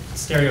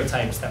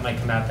stereotypes that might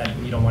come out that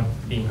you don't want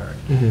being heard.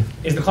 Mm-hmm.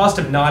 Is the cost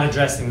of not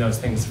addressing those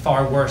things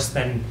far worse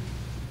than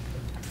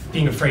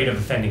being afraid of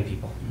offending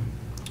people?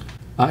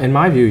 In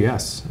my view,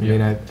 yes. I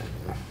mean,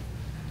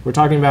 we're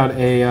talking about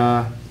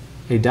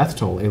a death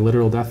toll, a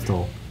literal death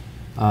toll.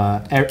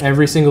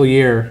 Every single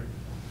year,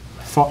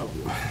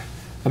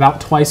 about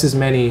twice as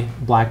many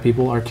black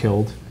people are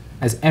killed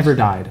as ever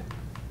died,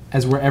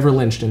 as were ever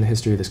lynched in the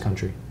history of this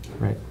country,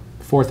 right?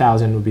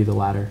 4,000 would be the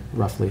latter,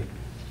 roughly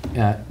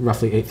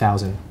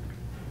 8,000,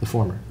 the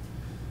former.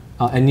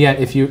 And yet,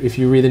 if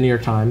you read the New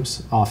York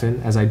Times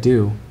often, as I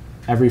do,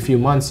 every few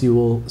months you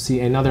will see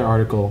another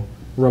article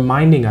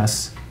reminding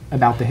us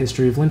about the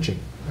history of lynching.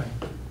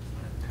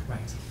 Right.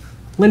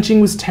 Lynching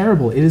was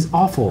terrible. It is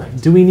awful.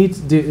 Right. Do we need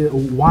to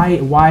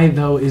why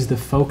though is the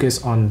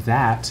focus on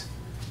that?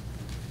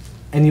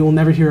 And you will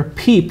never hear a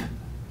peep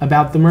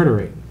about the murder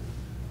rate.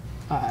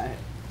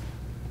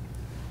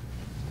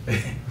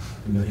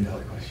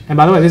 million-dollar question. And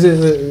by the way, this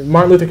is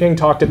Martin Luther King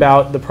talked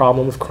about the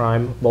problem of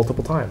crime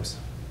multiple times.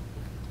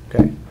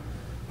 Okay,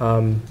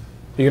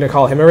 you're going to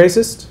call him a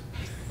racist?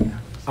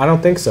 I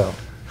don't think so.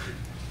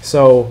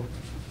 So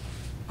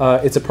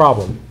it's a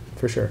problem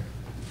for sure.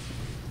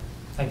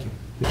 Thank you.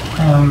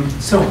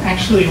 So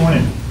actually, I want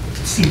to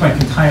see if I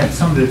can tie up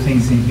some of the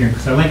things in here,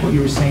 because I like what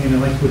you were saying and I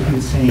like what he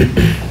was saying.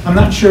 I'm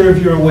not sure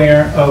if you're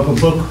aware of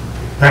a book,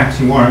 perhaps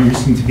you are, you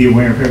seem to be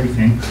aware of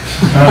everything,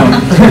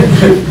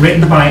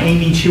 written by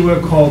Amy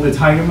Chua called The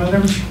Tiger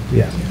Mother?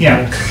 Yeah.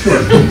 Yeah,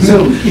 sure.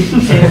 So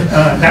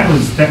that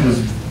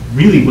was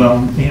really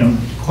well,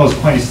 caused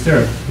quite a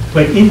stir.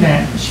 But in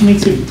that, she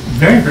makes it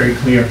very, very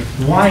clear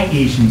why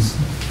Asians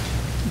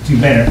do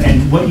better.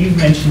 And what you've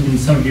mentioned in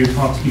some of your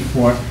talks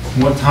before,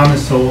 and what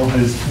Thomas Sowell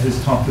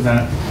has talked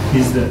about,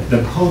 is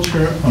the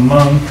culture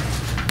among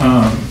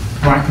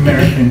Black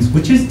Americans,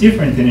 which is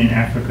different than in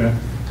Africa,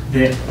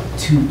 that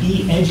to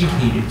be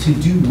educated, to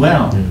do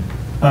well,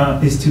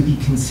 is to be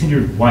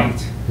considered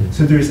white.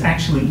 So there's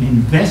actually an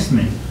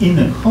investment in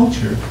the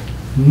culture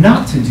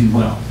not to do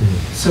well.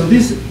 So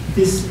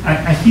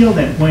I feel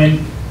that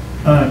when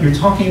you're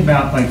talking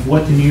about like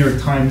what the New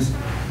York Times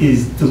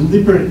is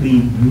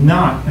deliberately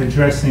not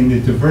addressing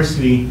the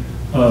diversity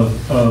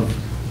of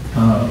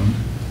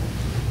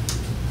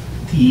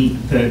the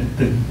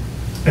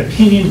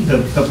opinion,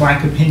 the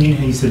Black opinion,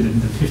 and you said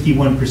the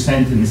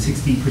 51% and the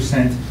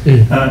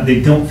 60%,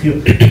 they don't feel,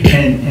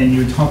 and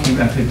you're talking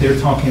about that they're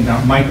talking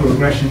about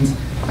microaggressions.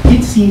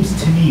 It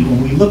seems to me,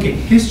 when we look at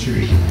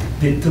history,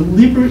 that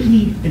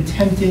deliberately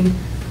attempting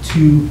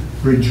to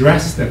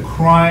redress the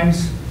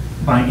crimes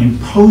by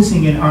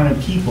imposing it on a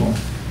people,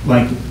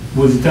 like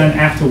was done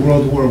after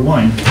World War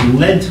I,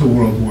 led to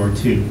World War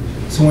II.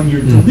 So when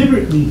you're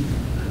deliberately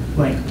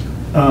like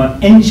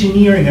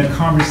engineering a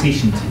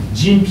conversation to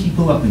gin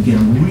people up and get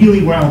them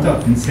really riled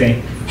up and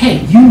say,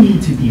 hey, you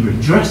need to be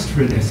redressed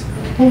for this.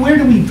 Well, where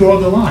do we draw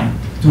the line?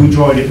 Do we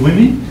draw it at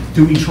women?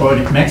 Do we draw it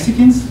at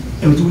Mexicans?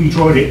 Or do we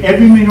draw it at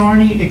every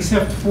minority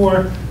except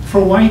for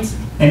whites?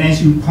 And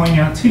as you point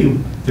out too,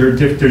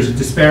 there's a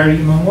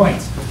disparity among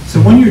whites.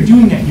 So when you're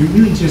doing that, you're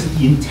really just,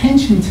 the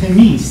intention to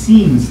me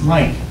seems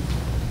like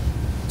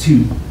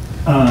to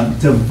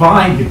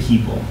divide the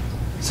people.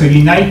 So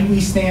united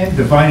we stand,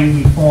 divided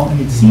we fall,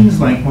 and it seems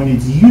like when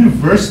it's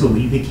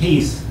universally the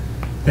case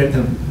that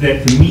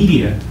the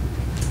media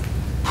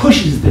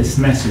pushes this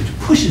message,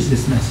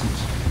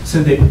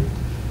 so that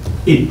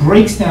it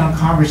breaks down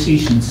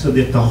conversations, so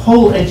that the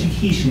whole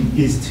education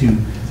is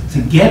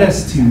to get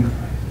us to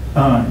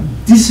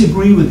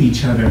disagree with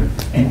each other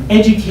and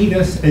educate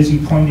us, as you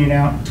pointed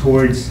out,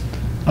 towards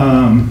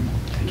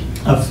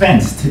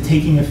offense, to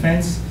taking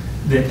offense,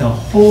 that the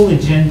whole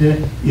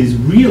agenda is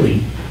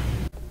really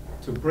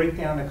to break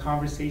down the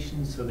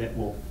conversation so that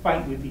we'll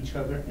fight with each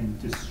other and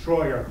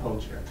destroy our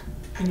culture.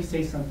 Can you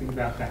say something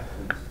about that,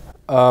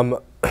 please?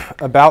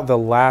 About the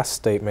last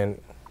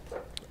statement,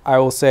 I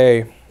will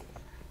say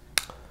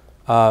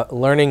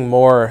learning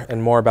more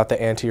and more about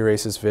the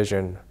anti-racist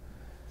vision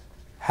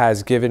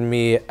has given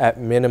me, at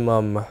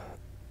minimum,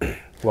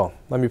 well,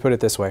 let me put it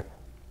this way.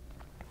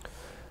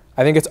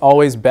 I think it's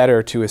always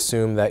better to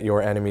assume that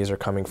your enemies are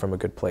coming from a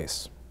good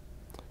place.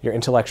 Your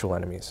intellectual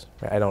enemies.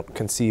 Right? I don't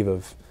conceive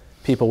of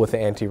people with the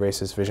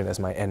anti-racist vision as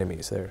my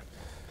enemies.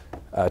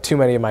 Too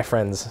many of my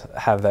friends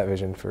have that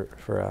vision for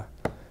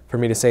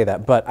me to say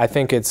that. But I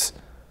think it's,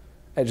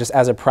 just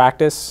as a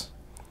practice,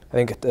 I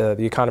think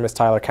the economist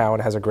Tyler Cowen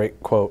has a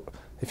great quote.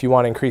 If you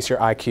want to increase your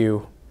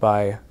IQ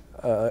by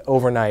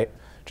overnight,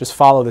 just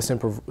follow the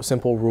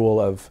simple rule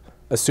of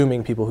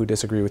assuming people who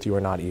disagree with you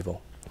are not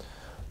evil.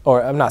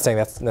 Or I'm not saying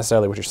that's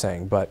necessarily what you're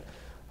saying, but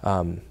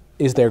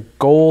is their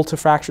goal to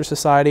fracture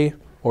society,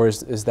 or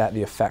is that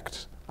the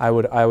effect? I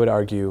would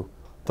argue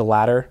the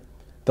latter.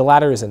 The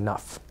latter is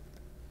enough.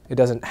 It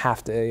doesn't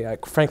have to.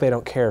 Frankly, I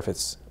don't care if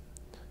it's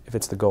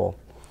the goal.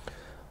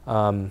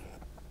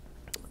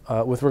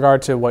 With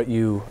regard to what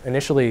you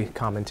initially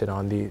commented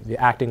on, the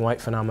acting white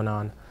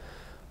phenomenon,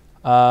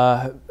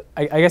 I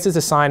guess it's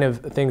a sign of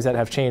things that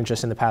have changed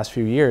just in the past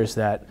few years.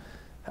 That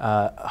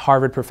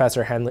Harvard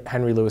professor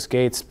Henry Louis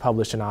Gates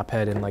published an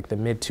op-ed in like the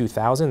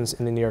mid-2000s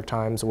in the New York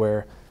Times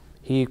where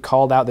he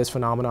called out this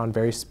phenomenon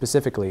very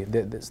specifically,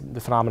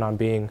 the phenomenon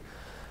being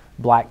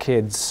Black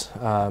kids,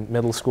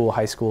 middle school,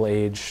 high school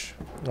age,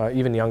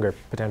 even younger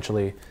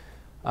potentially,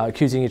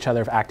 accusing each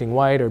other of acting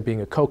white or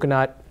being a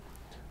coconut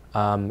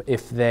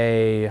if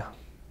they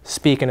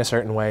speak in a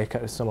certain way,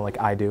 someone like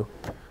I do,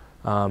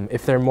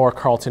 if they're more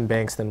Carlton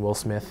Banks than Will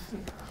Smith,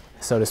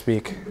 so to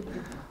speak.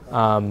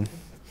 The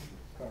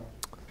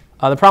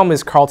problem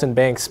is Carlton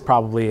Banks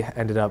probably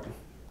ended up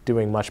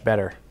doing much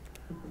better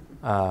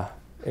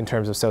in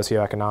terms of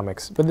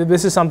socioeconomics. But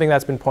this is something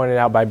that's been pointed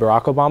out by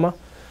Barack Obama,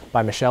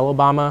 by Michelle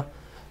Obama,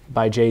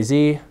 by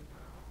Jay-Z,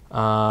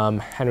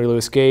 Henry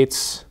Louis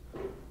Gates,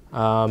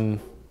 even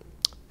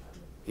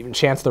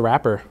Chance the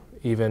Rapper,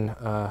 even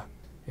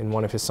in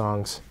one of his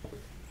songs,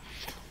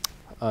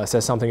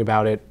 says something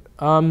about it.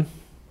 And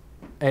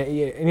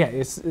yeah,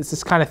 it's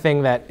this kind of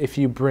thing that if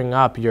you bring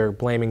up, you're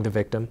blaming the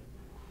victim.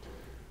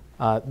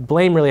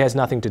 Blame really has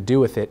nothing to do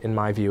with it, in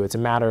my view. It's a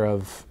matter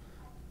of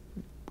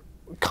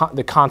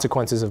the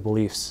consequences of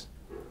beliefs.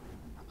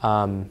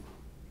 And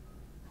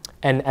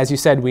as you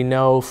said, we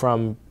know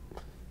from,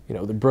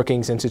 the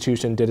Brookings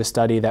Institution did a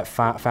study that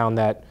found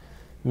that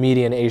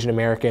median Asian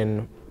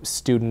American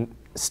student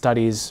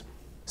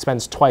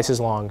spends twice as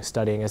long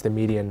studying as the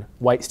median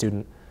white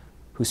student,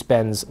 who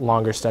spends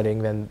longer studying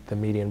than the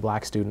median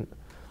black student.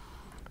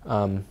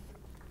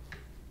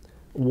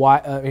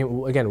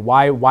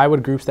 Why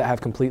would groups that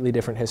have completely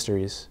different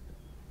histories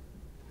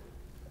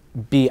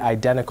be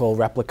identical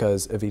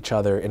replicas of each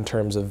other in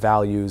terms of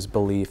values,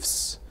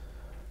 beliefs?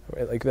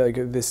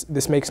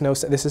 This makes no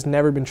sense. This has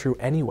never been true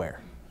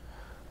anywhere.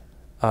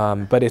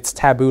 But it's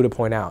taboo to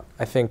point out.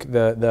 I think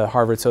the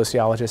Harvard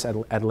sociologist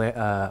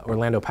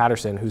Orlando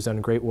Patterson, who's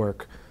done great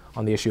work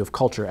on the issue of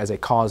culture as a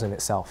cause in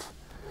itself,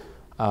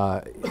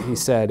 he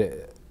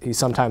said he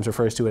sometimes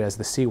refers to it as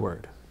the C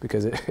word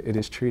because it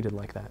is treated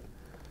like that.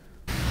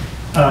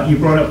 You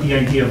brought up the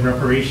idea of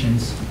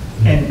reparations,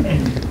 and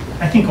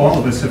I think all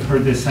of us have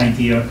heard this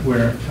idea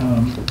where,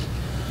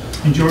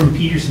 and Jordan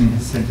Peterson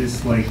has said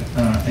this,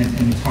 and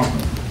he talked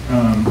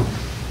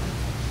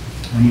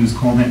when he was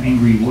called an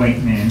angry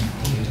white man,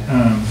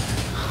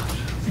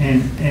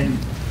 and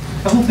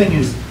the whole thing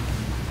is,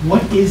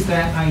 what is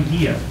that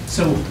idea?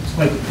 So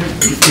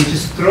they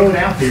just throw it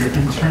out there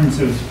in terms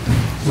of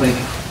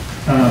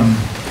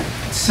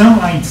some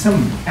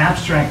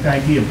abstract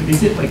idea, but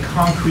is it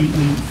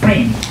concretely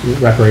framed?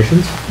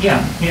 Reparations? Yeah,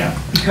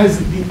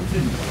 because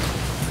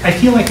I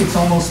feel like it's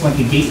almost like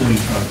a gateway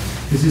drug,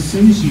 because as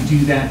soon as you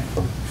do that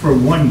for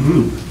one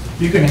group,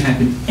 you're going to have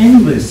an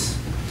endless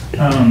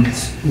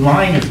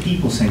line of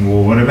people saying,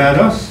 well, what about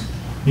us?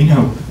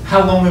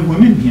 How long have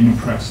women been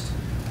oppressed?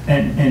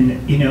 And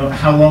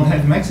how long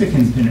have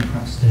Mexicans been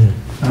oppressed?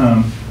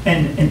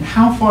 And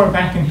how far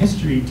back in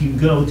history do you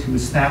go to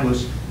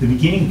establish the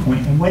beginning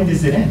point, and when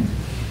does it end?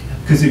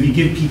 Because if you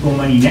give people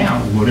money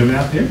now, what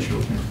about their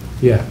children?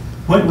 Yeah.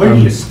 Where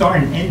do you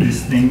start and end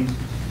this thing?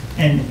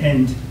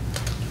 And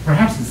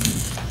perhaps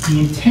it's the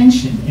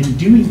intention in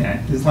doing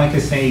that is, like I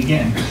say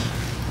again,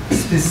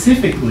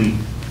 specifically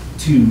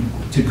to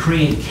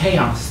create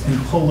chaos and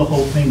pull the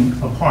whole thing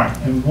apart.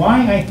 And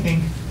why I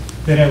think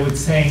that I would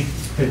say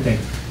that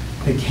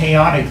the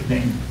chaotic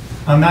thing,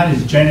 I'm not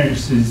as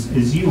generous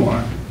as you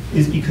are,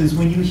 is because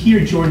when you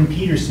hear Jordan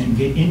Peterson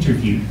get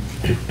interviewed,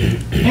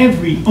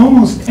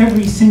 almost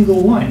every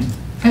single one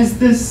has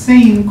the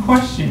same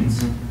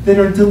questions that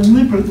are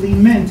deliberately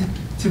meant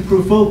to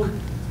provoke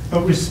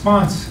a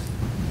response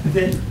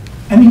that,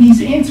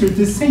 he's answered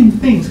the same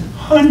things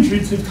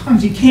hundreds of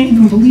times. You can't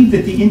even believe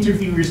that the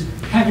interviewers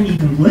haven't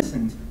even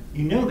listened.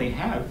 They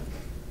have.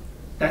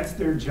 That's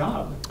their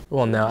job.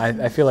 Well, no,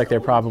 I feel like they're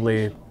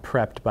probably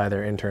prepped by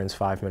their interns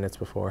 5 minutes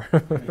before.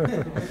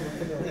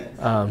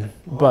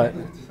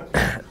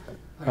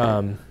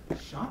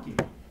 Shocking.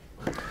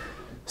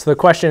 So the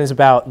question is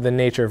about the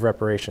nature of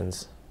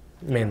reparations,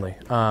 mainly.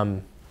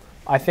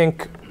 I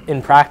think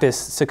in practice,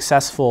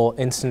 successful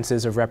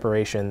instances of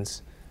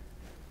reparations,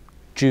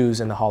 Jews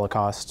in the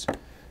Holocaust,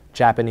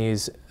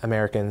 Japanese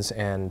Americans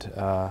and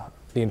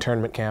the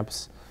internment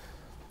camps,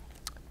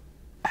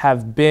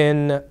 have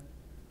been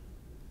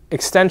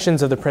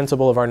extensions of the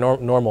principle of our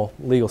normal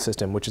legal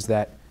system, which is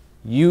that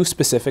you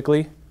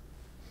specifically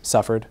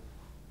suffered,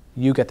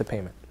 you get the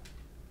payment.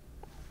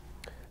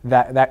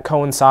 That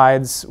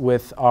coincides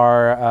with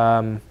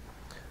our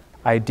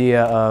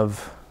idea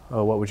of,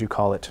 what would you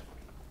call it?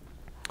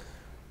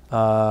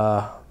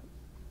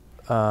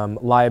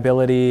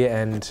 Liability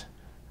and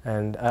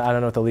I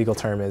don't know what the legal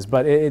term is,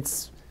 but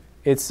it's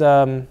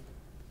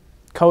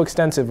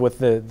coextensive with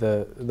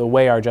the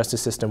way our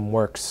justice system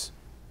works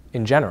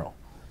in general.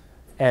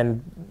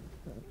 And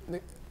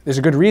there's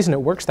a good reason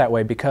it works that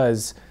way,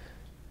 because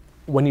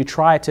when you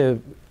try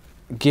to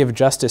give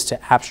justice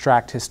to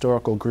abstract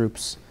historical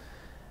groups,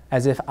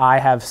 as if I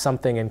have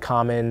something in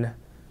common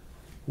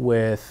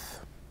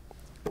with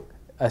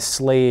a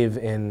slave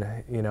in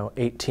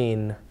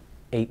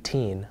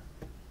 1818,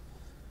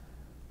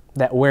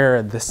 that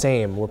we're the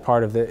same, we're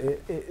part of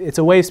it's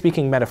a way of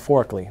speaking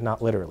metaphorically,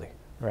 not literally,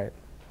 right?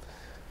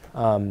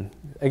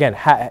 Again,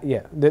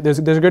 there's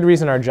a good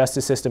reason our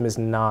justice system is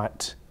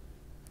not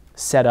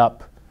set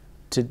up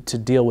to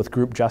deal with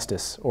group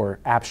justice or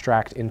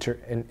abstract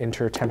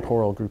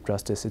intertemporal group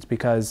justice. It's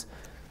because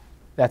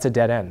that's a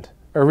dead end.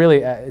 Or really,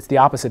 it's the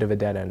opposite of a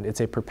dead end.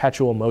 It's a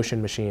perpetual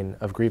motion machine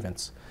of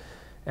grievance.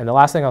 And the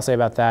last thing I'll say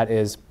about that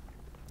is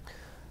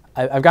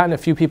I've gotten a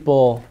few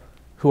people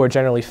who are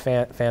generally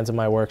fans of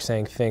my work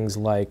saying things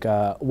like,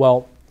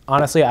 well,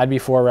 honestly, I'd be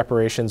for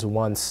reparations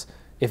once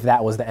if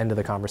that was the end of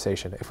the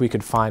conversation, if we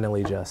could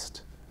finally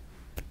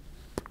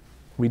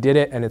we did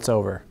it and it's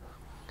over.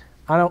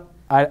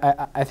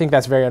 I think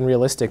that's very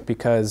unrealistic,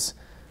 because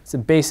it's a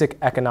basic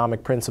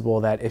economic principle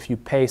that if you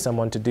pay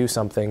someone to do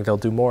something, they'll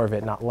do more of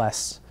it, not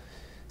less.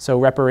 So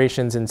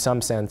reparations, in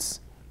some sense,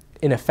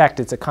 in effect,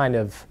 it's a kind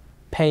of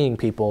paying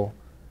people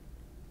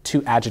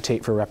to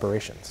agitate for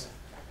reparations.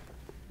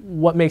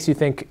 What makes you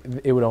think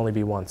it would only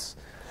be once?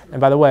 And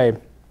by the way,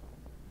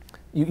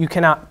 you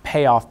cannot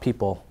pay off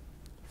people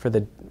for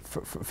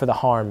the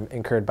harm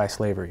incurred by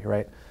slavery,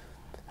 right?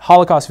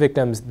 Holocaust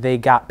victims, they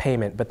got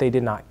payment, but they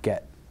did not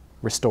get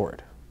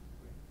restored.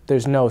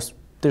 There's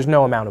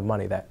no amount of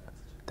money that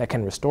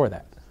can restore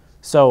that.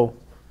 So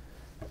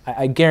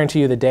I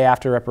guarantee you the day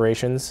after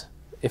reparations,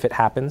 if it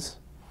happens,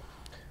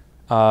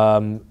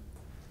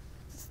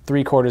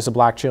 3/4 of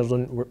black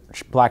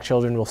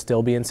children will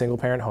still be in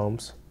single-parent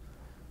homes.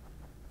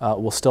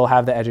 We'll still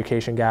have the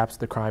education gaps,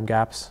 the crime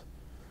gaps,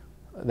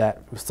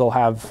 that still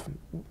have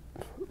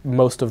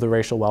most of the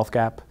racial wealth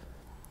gap.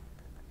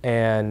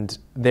 And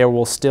there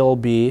will still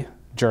be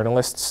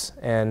journalists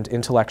and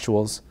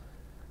intellectuals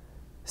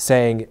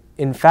saying,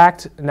 in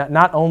fact,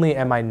 not only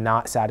am I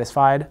not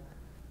satisfied,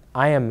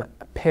 I am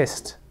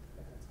pissed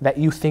that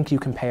you think you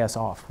can pay us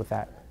off with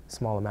that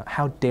small amount.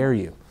 How dare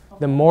you?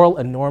 The moral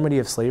enormity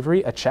of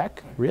slavery, a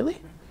check?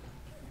 Really?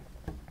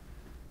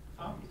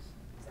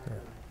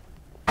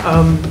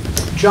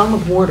 John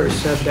McWhorter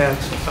said that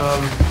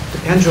the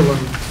pendulum,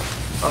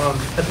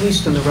 at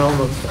least in the realm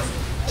of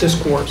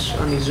discourse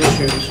on these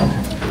issues,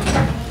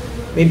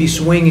 may be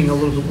swinging a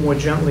little bit more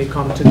gently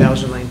come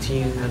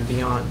 2019 and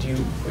beyond. Do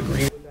you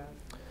agree with that?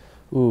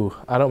 Ooh,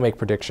 I don't make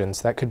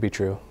predictions. That could be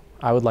true.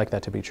 I would like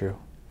that to be true.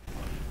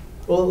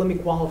 Well, let me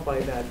qualify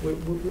that. We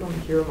don't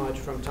hear much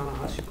from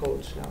Ta-Nehisi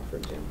Coates now, for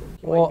example.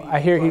 Well, I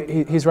hear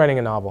he's writing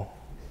a novel.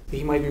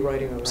 He might be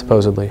writing a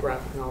supposedly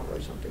graphic novel or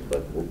something,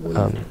 but what do you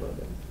think about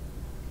that?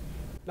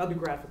 Not the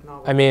graphic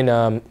novel. I mean,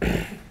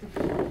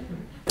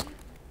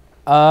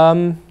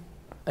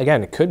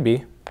 again, it could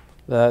be.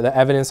 The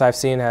evidence I've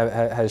seen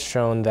has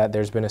shown that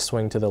there's been a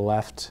swing to the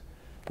left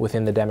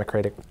within the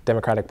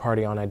Democratic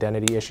Party on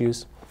identity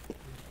issues.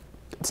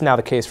 It's now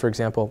the case, for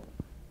example,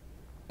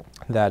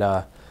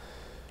 that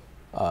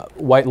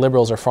white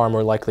liberals are far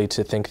more likely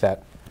to think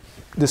that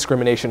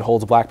discrimination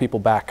holds black people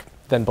back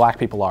than black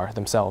people are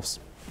themselves.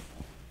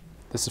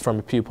 This is from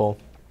a Pew poll.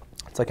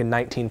 It's like a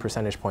 19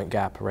 percentage point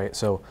gap, right?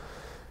 So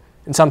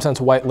in some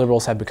sense, white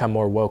liberals have become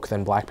more woke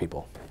than black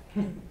people.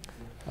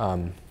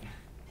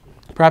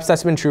 Perhaps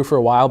that's been true for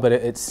a while, but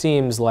it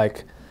seems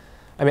like,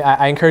 I mean,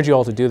 I encourage you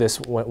all to do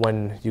this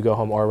when you go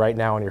home or right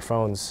now on your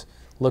phones.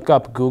 Look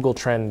up Google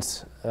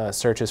Trends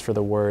searches for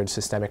the word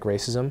systemic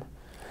racism.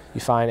 You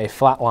find a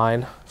flat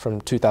line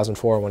from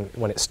 2004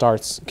 when it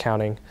starts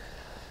counting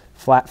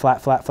flat,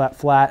 flat, flat, flat,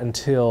 flat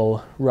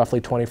until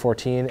roughly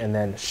 2014, and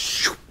then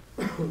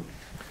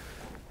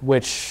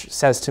which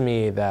says to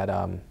me that,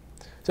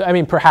 so I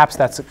mean, perhaps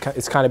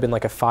it's kind of been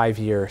like a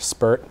 5-year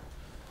spurt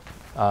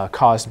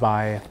caused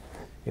by,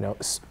 you know,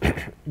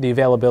 the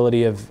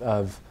availability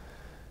of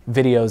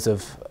videos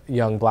of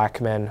young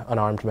black men,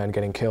 unarmed men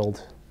getting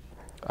killed,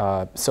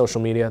 social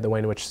media, the way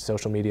in which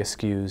social media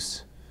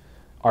skews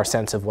our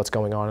sense of what's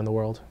going on in the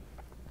world,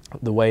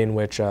 the way in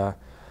which the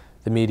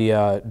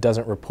media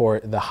doesn't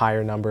report the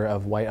higher number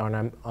of white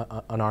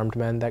unarmed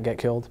men that get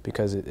killed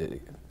because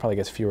it probably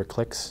gets fewer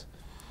clicks.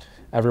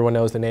 Everyone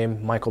knows the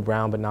name Michael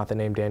Brown, but not the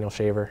name Daniel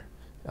Shaver.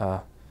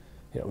 You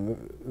know,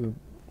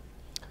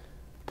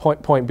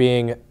 point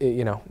being,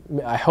 you know,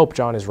 I hope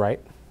John is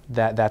right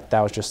that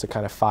was just a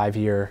kind of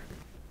 5-year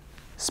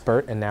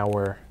spurt, and now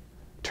we're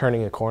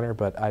turning a corner.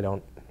 But I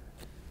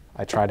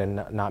try to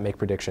not make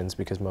predictions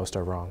because most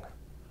are wrong.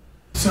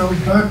 So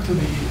back to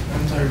the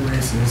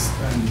anti-racist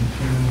and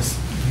humanist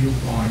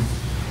viewpoint.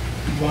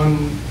 One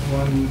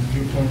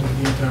viewpoint of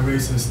the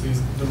anti-racist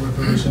is the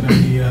reparation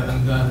idea,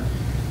 and that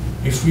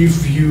if we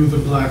view the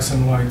blacks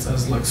and whites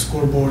as like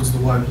scoreboards, the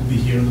white will be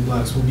here, the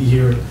blacks will be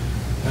here,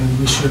 and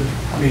we should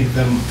make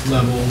them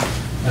level.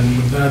 And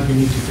with that, we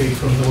need to take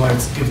from the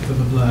whites, give to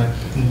the black,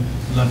 and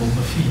level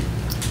the field.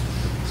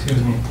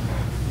 Excuse me.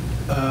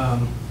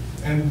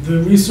 And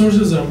the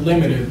resources are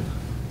limited,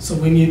 so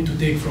we need to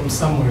take from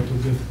somewhere to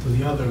give to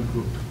the other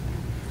group.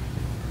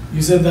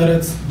 You said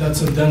that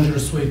that's a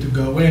dangerous way to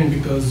go in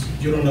because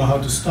you don't know how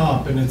to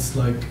stop, and it's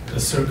like a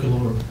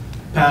circular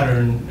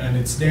pattern, and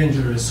it's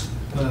dangerous.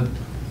 But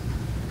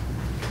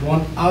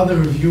one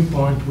other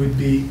viewpoint would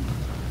be,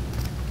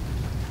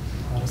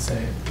 how to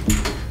say it?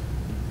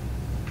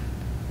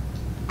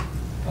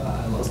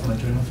 I lost my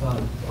train of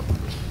thought.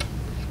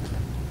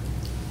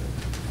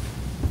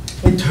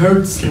 It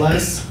hurts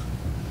less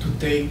to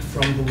take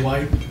from the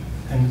white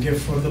and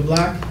give for the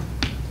black,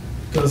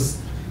 because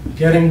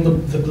getting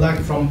the black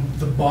from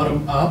the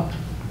bottom up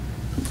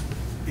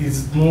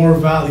is more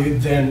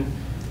valued than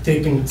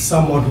taking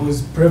someone who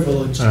is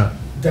privileged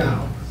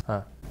down.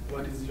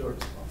 What is your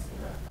response to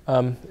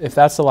that? If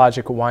that's the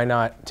logic, why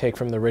not take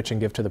from the rich and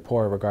give to the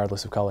poor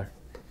regardless of color?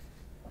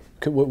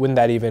 Wouldn't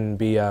that even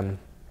be, you're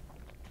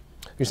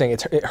saying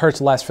it hurts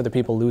less for the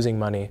people losing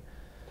money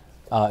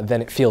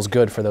than it feels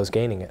good for those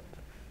gaining it,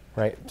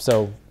 right?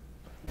 So.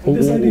 And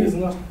this idea is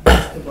not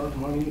just about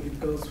money, it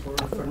goes for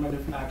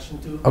affirmative action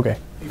too. Okay.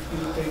 If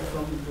you take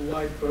from the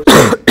white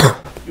person,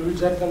 you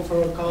reject them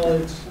for a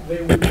college,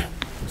 they would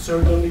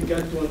certainly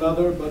get to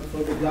another, but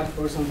for the black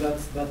person,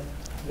 that's that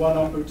one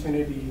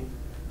opportunity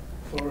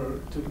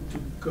to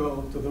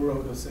go to the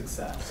road of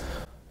success.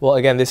 Well,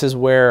 again, this is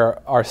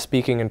where our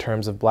speaking in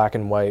terms of black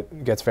and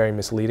white gets very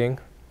misleading.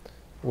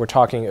 We're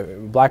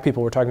talking, black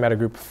people, we're talking about a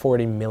group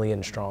 40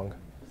 million strong.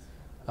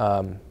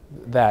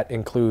 That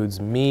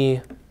includes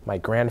me, my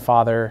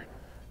grandfather,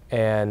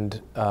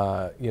 and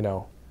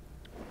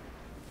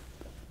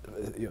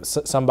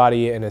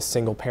somebody in a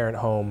single parent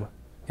home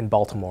in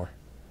Baltimore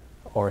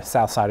or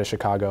south side of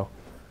Chicago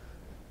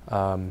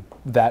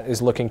that is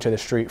looking to the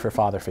street for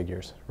father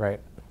figures, right?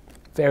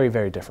 Very,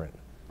 very different.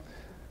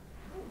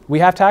 We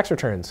have tax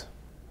returns.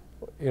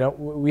 You know,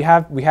 we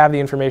have the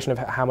information of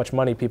how much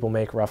money people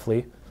make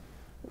roughly.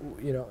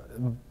 You know,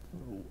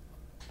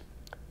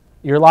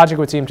 your logic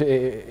would seem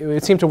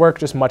to work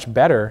just much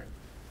better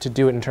to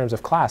do it in terms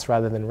of class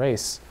rather than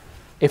race,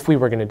 if we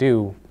were going to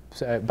do.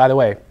 By the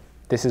way,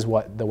 this is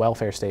what the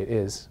welfare state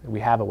is. We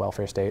have a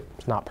welfare state.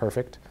 It's not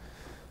perfect.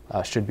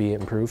 Should be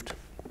improved.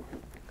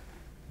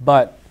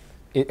 But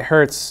it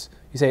hurts.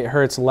 You say it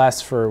hurts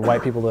less for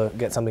white people to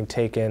get something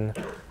taken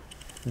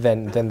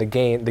than the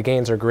gain. The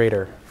gains are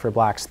greater for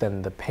blacks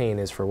than the pain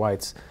is for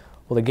whites.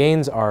 Well, the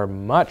gains are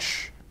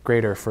much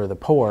greater for the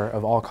poor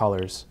of all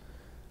colors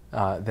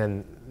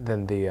than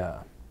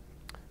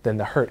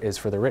the hurt is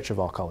for the rich of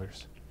all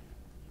colors.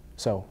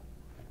 So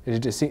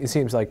it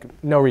seems like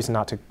no reason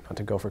not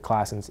to go for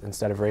class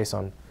instead of race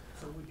on.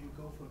 So would you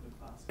go for the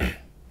class?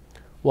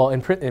 Well,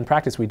 in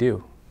practice we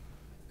do,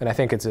 and I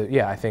think it's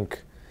I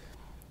think,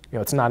 you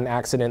know, it's not an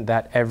accident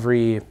that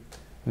every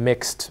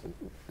mixed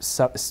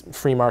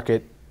free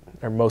market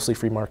or mostly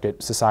free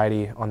market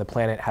society on the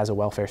planet has a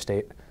welfare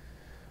state.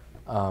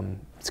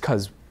 It's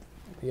because,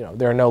 you know,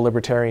 there are no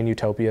libertarian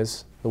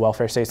utopias. The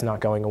welfare state's not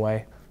going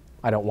away.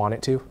 I don't want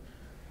it to.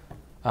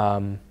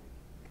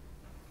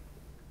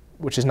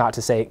 Which is not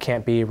to say it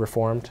can't be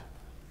reformed,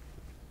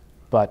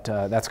 but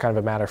that's kind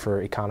of a matter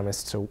for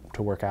economists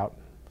to work out.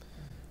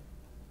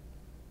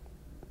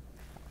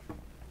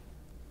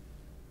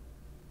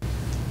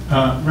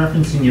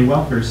 Referencing your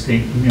welfare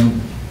state, you know,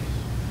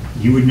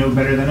 you would know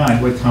better than I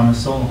what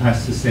Thomas Sowell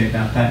has to say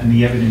about that and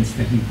the evidence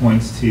that he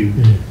points to,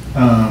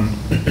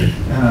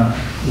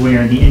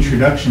 where the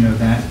introduction of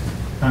that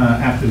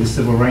after the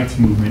civil rights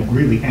movement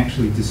really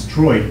actually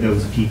destroyed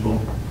those people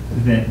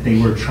that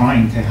they were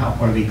trying to help,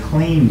 or they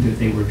claimed that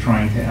they were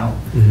trying to help.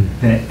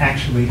 That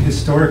actually,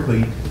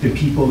 historically, the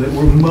people that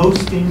were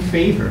most in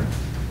favor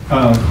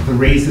of the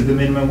raise of the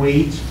minimum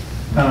wage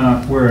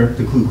were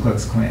the Ku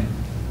Klux Klan.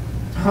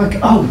 Like,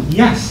 oh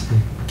yes,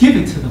 give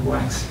it to the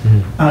blacks.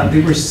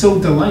 They were so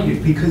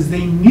delighted because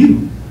they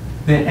knew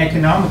that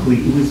economically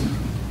it was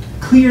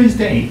clear as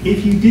day.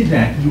 If you did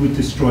that, you would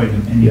destroy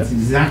them, and it's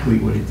exactly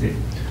what it did.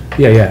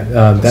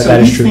 That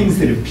is true. These things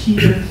that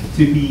appear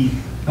to be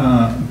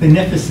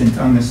beneficent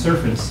on the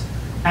surface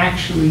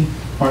actually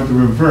are the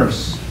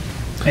reverse,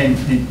 and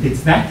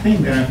it's that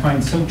thing that I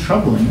find so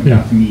troubling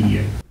about the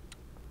media.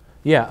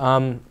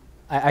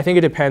 I think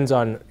it depends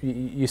on.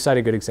 You cite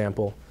a good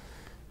example.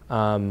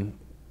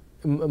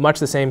 Much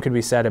the same could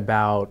be said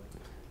about,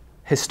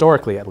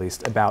 historically at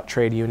least, about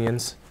trade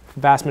unions.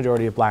 The vast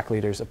majority of black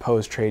leaders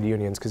opposed trade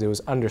unions because it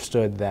was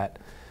understood that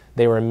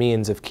they were a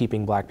means of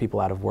keeping black people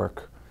out of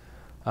work.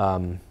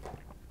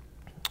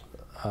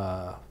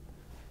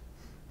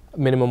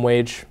 Minimum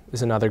wage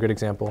is another good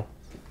example.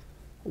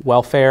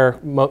 Welfare,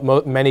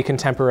 many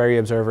contemporary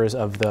observers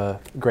of the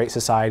Great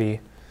Society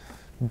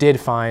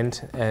did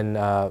find, and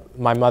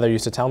my mother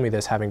used to tell me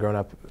this, having grown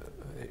up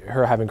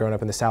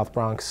in the South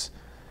Bronx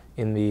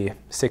in the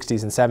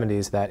 60s and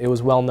 70s, that it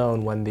was well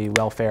known when the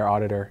welfare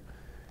auditor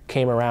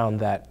came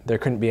around that there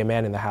couldn't be a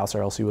man in the house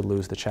or else you would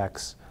lose the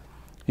checks.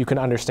 You can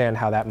understand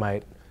how that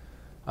might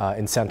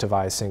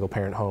incentivize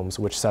single-parent homes,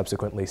 which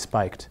subsequently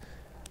spiked.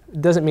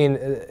 Doesn't mean,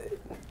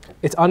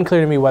 it's unclear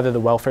to me whether the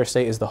welfare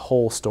state is the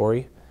whole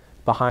story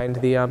behind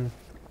the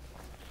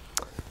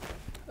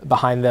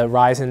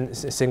rise in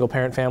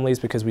single-parent families,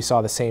 because we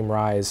saw the same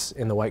rise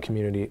in the white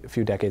community a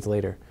few decades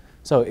later.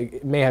 So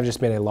it may have just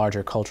been a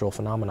larger cultural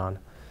phenomenon.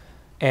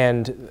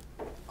 And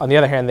on the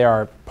other hand, there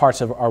are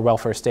parts of our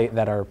welfare state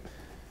that are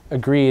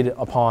agreed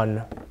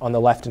upon on the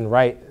left and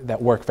right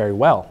that work very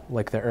well,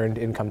 like the earned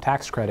income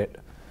tax credit.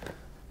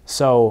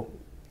 So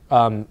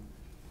I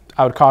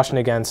would caution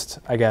against,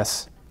 I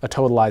guess, a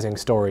totalizing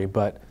story,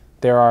 but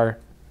there are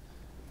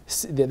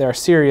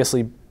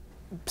seriously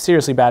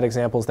bad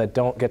examples that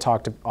don't get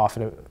talked about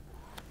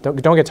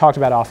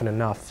often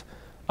enough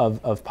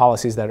of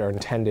policies that are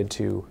intended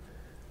to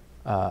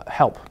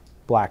help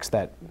blacks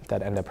that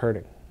end up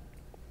hurting,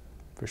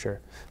 for sure.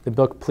 The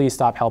book Please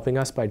Stop Helping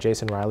Us by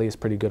Jason Riley is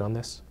pretty good on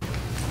this.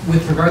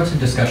 With regard to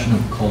discussion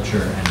of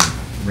culture and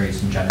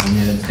race in general in the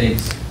United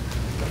States,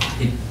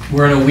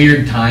 we're in a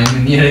weird time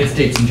in the United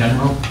States in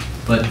general,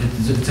 but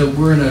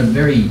we're in a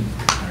very,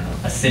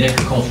 acidic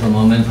cultural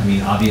moment. I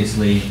mean,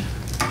 obviously,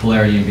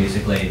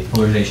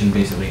 polarization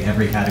basically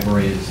every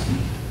category is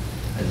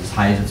as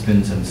high as it's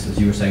been since, as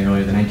you were saying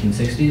earlier, the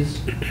 1960s.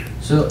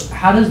 So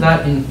how does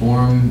that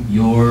inform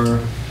your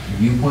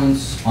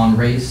viewpoints on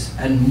race,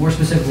 and more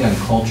specifically on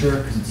culture?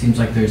 Because it seems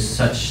like there's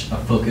such a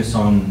focus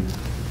on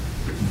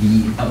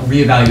the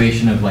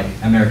reevaluation of like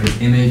America's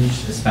image,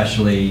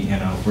 especially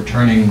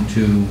returning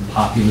to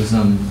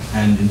populism,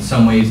 and in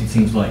some ways it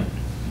seems like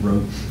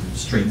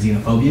straight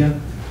xenophobia.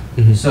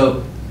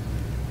 So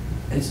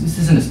this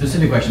isn't a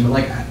specific question, but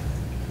like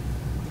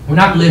we're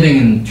not living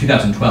in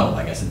 2012.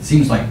 I guess it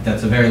seems like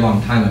that's a very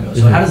long time ago.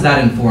 So how does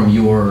that inform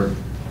your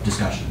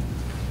discussion,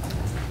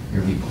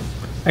 your viewpoint?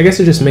 I guess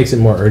it just makes it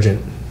more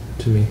urgent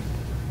to me.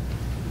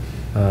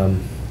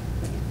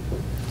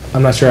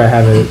 I'm not sure I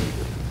have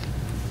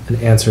an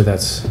answer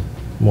that's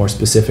more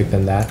specific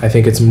than that. I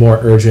think it's more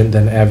urgent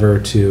than ever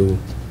to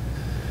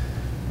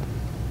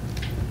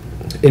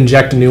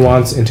inject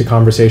nuance into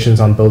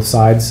conversations on both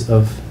sides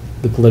of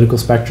the political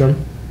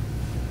spectrum.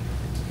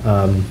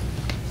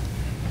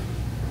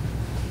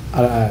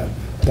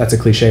 That's a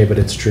cliche, but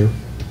it's true.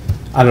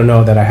 I don't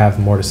know that I have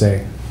more to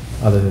say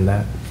other than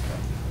that.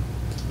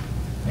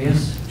 I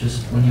guess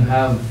just when you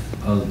have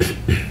a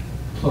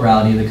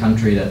plurality of the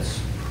country that's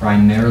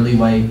primarily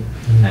white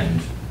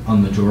and a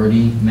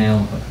majority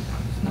male, but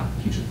not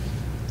hugely.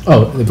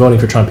 Oh, voting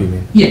for Trump, you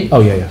mean? Yeah.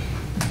 Oh, yeah.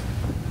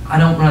 I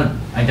don't want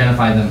to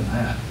identify them.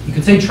 You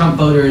could say Trump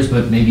voters,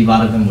 but maybe a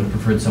lot of them would have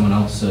preferred someone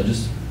else. So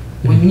just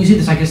when you see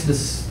this, I guess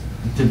this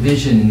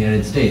division in the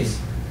United States,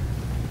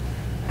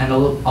 and a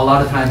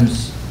lot of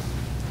times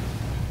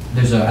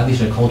there's at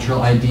least a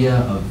cultural idea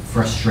of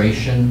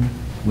frustration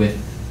with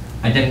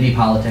identity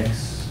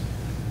politics,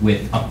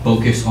 with a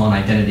focus on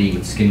identity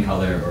with skin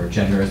color or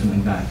gender or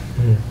something like that.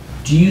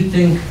 Do you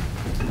think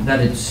that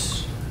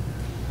it's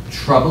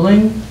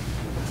troubling?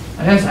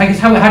 I guess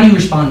how do you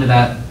respond to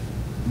that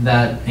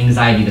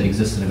anxiety that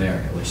exists in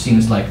America, which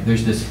seems like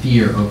there's this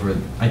fear over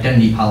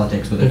identity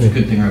politics, whether it's a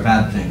good thing or a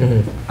bad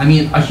thing? I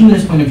mean, a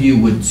humanist point of view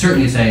would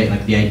certainly say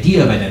like the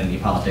idea of identity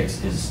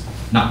politics is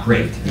not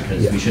great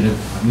because we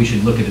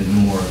should look at it in a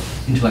more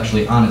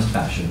intellectually honest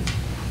fashion.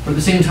 But at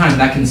the same time,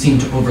 that can seem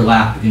to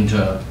overlap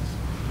into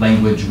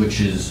language which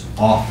is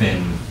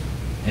often,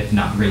 if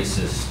not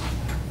racist,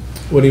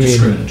 what do you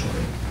discriminatory.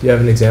 Mean? Do you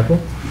have an example?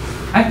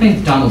 I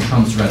think Donald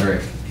Trump's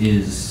rhetoric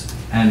is,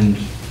 and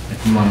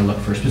if you want to look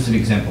for a specific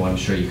example, I'm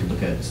sure you could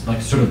look at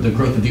like sort of the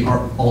growth of the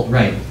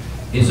alt-right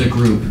is a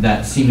group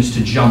that seems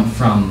to jump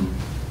from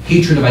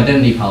hatred of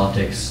identity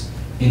politics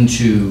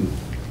into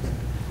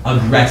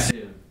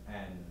aggressive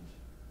and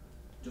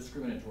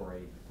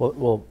discriminatory.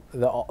 Well,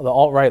 the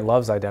alt-right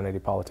loves identity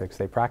politics.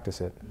 They practice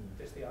it.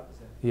 It's the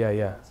opposite.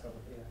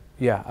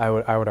 Yeah,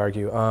 I would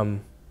argue.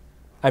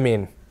 I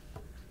mean,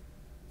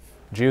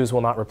 Jews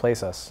will not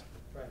replace us.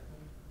 Right.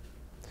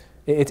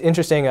 It's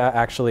interesting,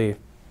 actually,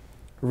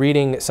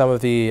 reading some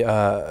of the,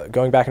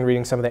 going back and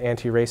reading some of the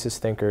anti-racist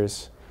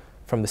thinkers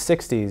from the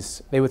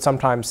 60s. They would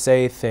sometimes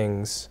say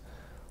things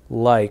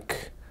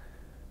like,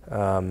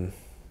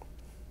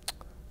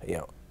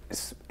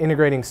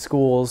 integrating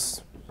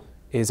schools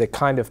is a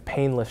kind of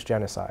painless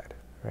genocide,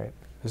 right?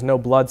 There's no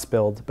blood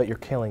spilled, but you're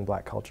killing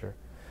black culture.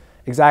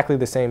 Exactly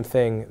the same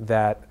thing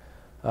that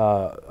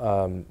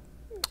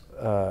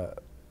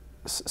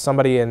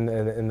somebody in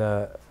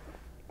the,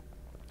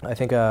 I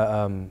think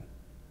a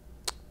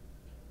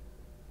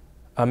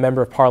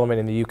member of parliament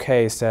in the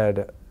UK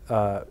said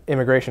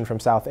immigration from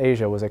South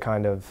Asia was a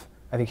kind of,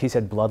 I think he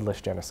said bloodless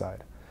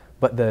genocide.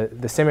 But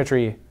the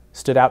symmetry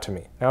stood out to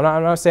me. Now,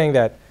 I'm not saying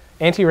that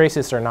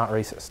anti-racists are not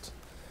racist.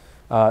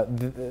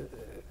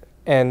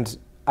 And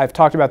I've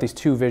talked about these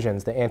two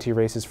visions, the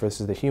anti-racist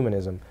versus the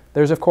humanism.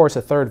 There's, of course,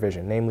 a third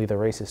vision, namely the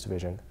racist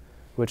vision,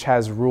 which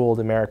has ruled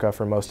America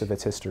for most of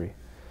its history.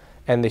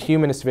 And the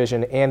humanist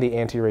vision and the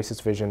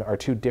anti-racist vision are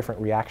two different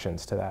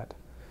reactions to that.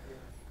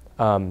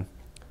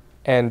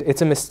 And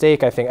it's a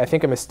mistake, I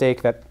think a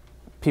mistake that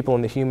people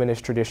in the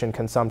humanist tradition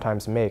can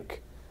sometimes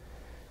make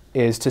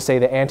is to say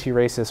the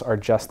anti-racists are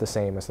just the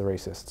same as the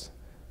racists.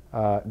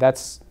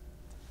 That's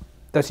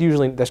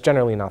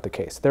generally not the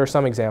case. There are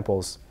some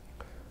examples,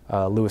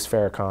 Louis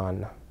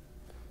Farrakhan,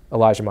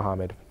 Elijah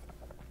Muhammad.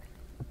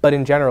 But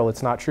in general,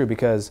 it's not true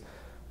because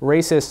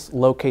racists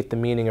locate the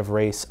meaning of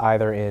race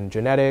either in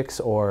genetics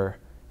or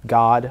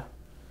God.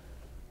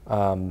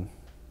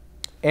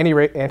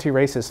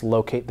 Anti-racists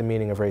locate the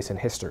meaning of race in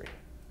history.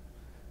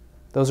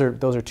 Those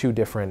are two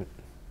different.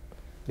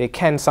 They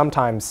can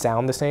sometimes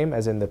sound the same,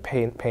 as in the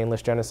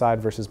painless genocide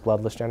versus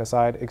bloodless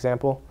genocide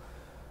example,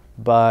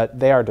 but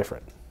they are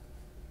different.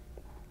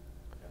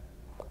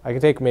 I can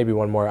take maybe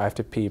one more. I have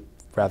to pee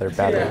rather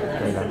badly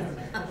right now.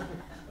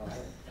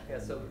 Yeah,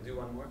 so do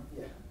one more?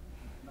 Yeah.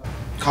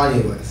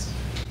 Kanye West.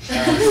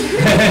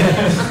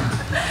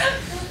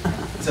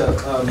 So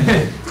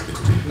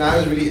now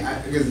it's really,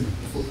 because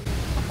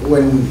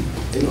when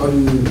I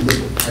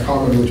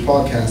can't remember which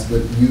podcast,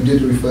 but you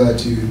did refer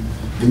to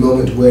the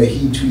moment where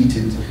he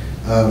tweeted,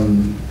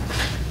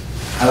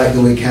 "I like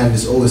the way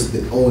Candace Owens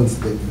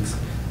things,"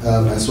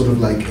 as sort of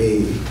like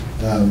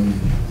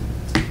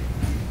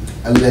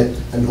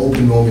an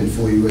open moment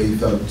for you where you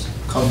felt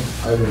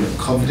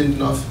confident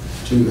enough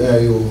to air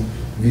your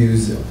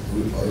views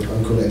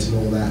on correct and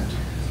all that.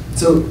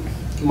 So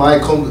my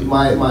thought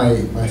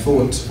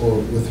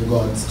with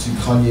regards to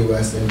Kanye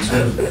West and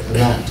sort of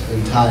that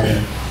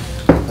entire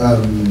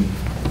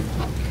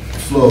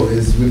flow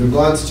is with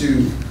regards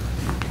to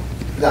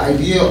the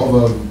idea of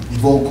a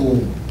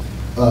vocal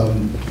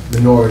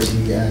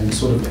minority and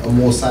sort of a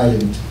more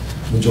silent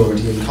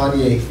majority. And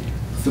Kanye,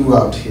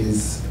 throughout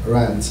his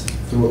rants,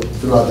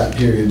 throughout that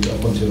period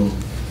up until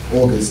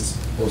August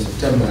or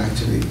September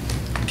actually,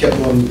 kept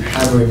on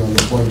hammering on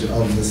the point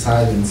of the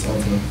silence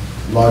of the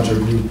larger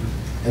group.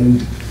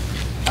 And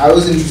I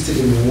was interested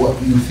in what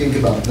you think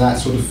about that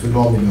sort of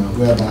phenomena,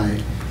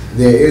 whereby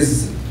there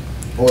is,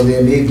 or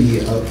there may be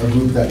a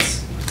group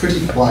that's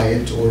pretty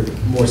quiet or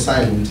more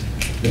silent,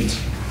 that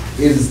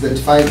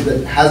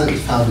hasn't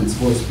found its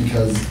voice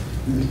because,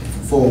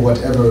 for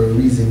whatever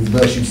reasons,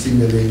 virtue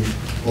signaling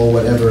or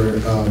whatever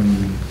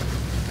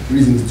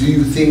reasons. Do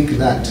you think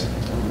that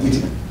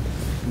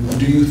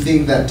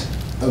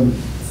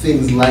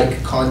things like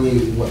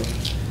Kanye,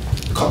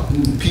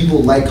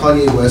 people like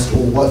Kanye West,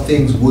 or what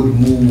things would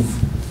move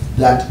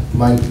that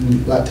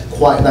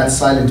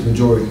silent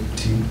majority,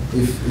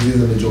 if it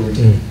is a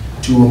majority,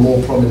 to a more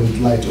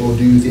prominent light? Or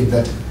do you think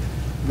that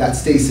that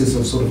stasis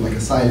of sort of like a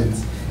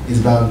silence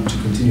is bound to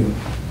continue?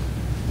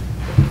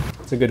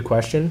 It's a good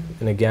question,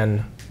 and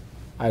again,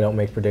 I don't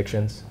make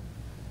predictions.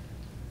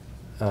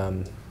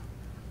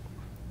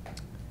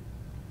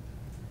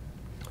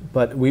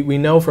 But we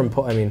know from,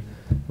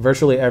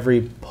 virtually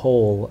every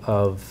poll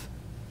of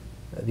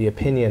the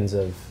opinions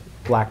of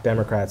black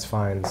Democrats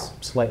finds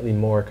slightly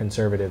more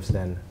conservatives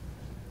than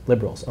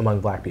liberals among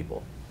black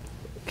people.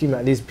 Keep in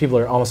mind, these people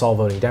are almost all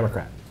voting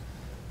Democrat,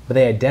 but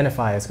they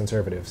identify as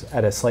conservatives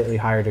at a slightly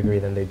higher degree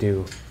than they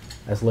do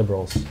as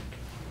liberals,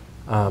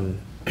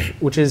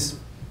 which is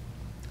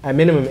at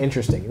minimum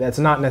interesting. That's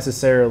not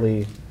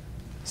necessarily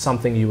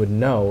something you would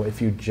know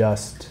if you're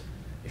just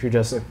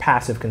a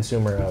passive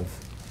consumer of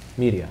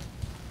media.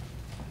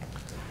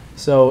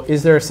 So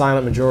is there a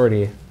silent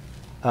majority?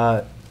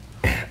 I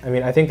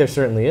think there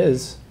certainly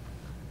is.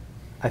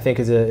 I think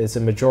it's a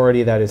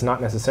majority that is not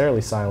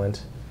necessarily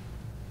silent,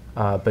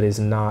 but is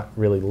not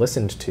really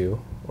listened to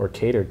or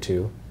catered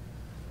to.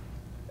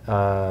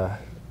 I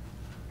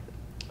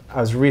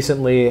was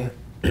recently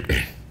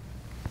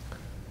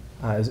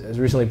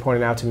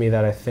pointed out to me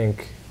that I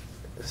think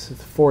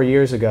 4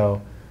 years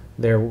ago,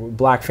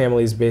 black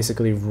families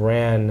basically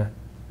ran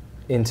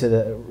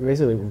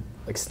into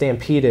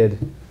stampeded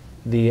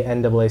the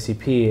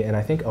NAACP in,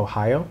 I think,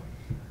 Ohio,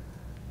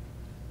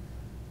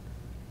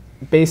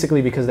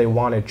 basically because they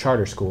wanted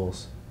charter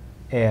schools.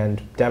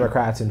 And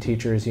Democrats and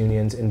teachers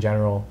unions in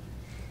general,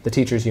 the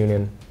teachers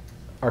union,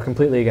 are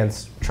completely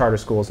against charter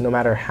schools, no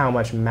matter how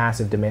much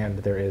massive demand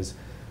there is.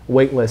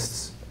 Wait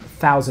lists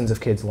thousands of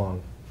kids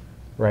long,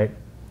 right,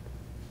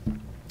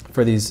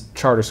 for these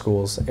charter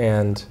schools.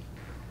 And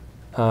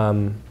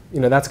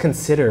that's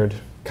considered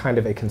kind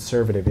of a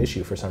conservative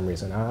issue for some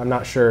reason. I'm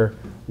not sure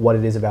what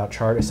it is about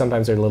charter.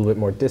 Sometimes they're a little bit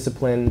more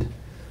disciplined,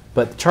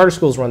 but charter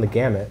schools run the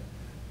gamut,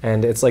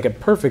 and it's like a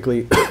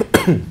perfectly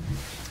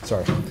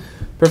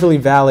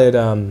valid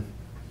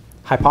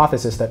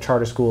hypothesis that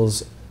charter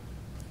schools,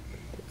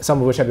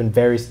 some of which have been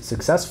very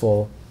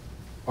successful,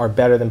 are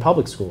better than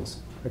public schools,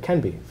 or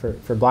can be,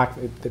 for black,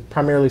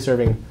 primarily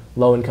serving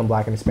low-income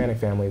black and Hispanic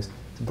families.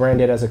 It's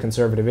branded as a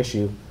conservative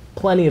issue.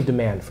 Plenty of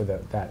demand for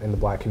that in the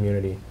black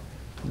community.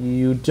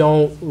 You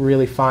don't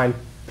really find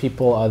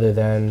people other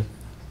than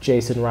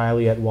Jason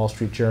Riley at Wall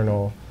Street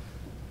Journal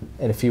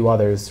and a few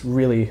others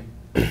really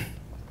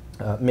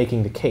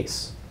making the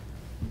case.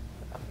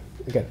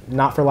 Again,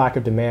 not for lack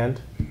of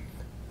demand.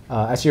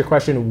 As to your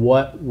question,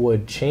 what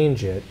would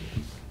change it?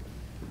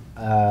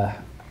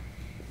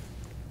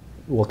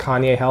 Will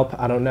Kanye help?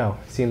 I don't know.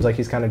 Seems like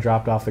he's kind of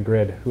dropped off the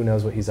grid. Who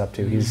knows what he's up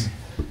to? He's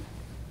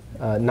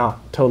not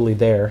totally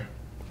there.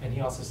 And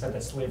he also said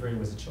that slavery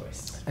was a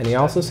choice.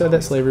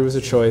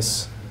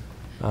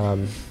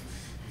 I'm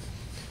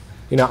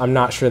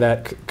not sure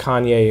that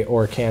Kanye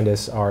or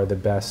Candace are the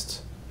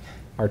best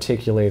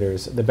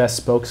articulators, the best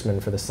spokesman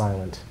for the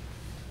silent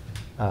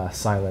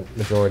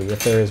majority,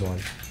 if there is one.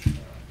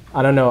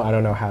 I don't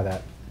know how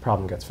that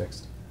problem gets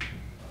fixed.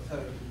 I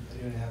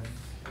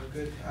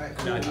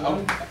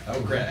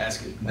would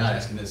regret not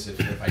asking this if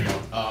I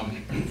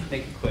don't.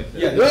 Make it quick.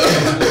 Yeah.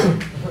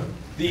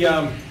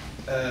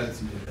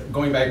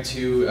 Going back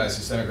to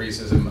systemic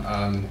racism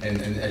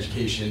and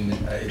education,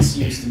 it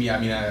seems to me.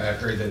 I've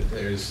heard that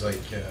there's a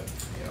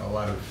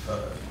lot of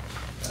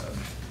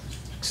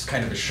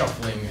kind of a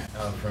shuffling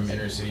from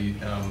inner city,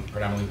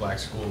 predominantly black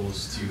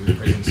schools to the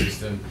prison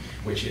system,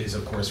 which is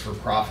of course for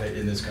profit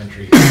in this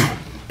country.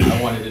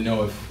 I wanted to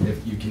know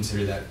if you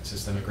consider that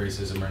systemic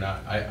racism or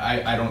not.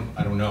 I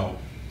don't know,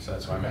 so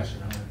that's why I'm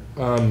asking.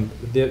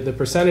 The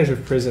percentage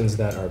of prisons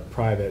that are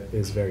private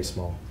is very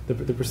small.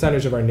 The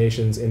percentage of our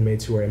nation's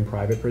inmates who are in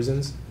private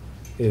prisons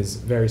is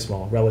very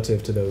small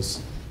relative to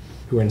those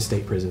who are in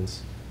state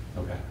prisons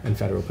and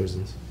federal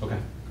prisons. Okay.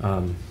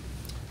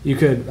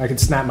 I could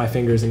snap my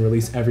fingers and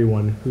release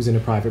everyone who's in a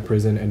private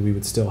prison, and we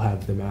would still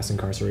have the mass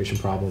incarceration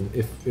problem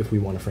if we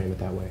want to frame it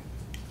that way.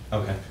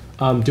 Okay.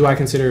 Do I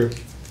consider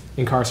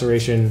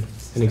incarceration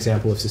an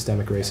example of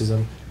systemic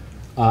racism?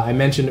 I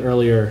mentioned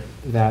earlier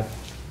that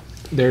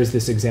there's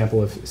this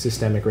example of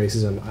systemic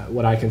racism,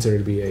 what I consider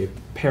to be a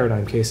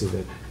paradigm case of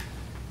it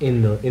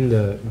in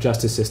the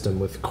justice system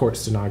with court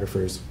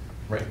stenographers.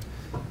 Right.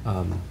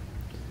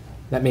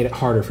 That made it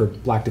harder for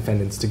black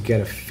defendants to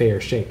get a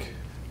fair shake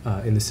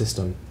in the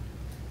system.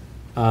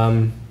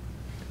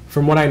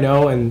 From what I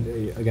know,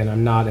 and again,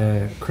 I'm not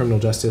a criminal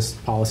justice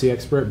policy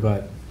expert,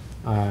 but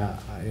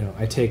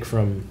I take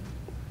from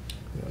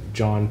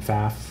John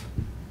Pfaff,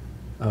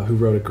 who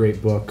wrote a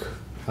great book.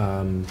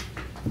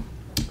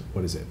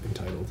 What is it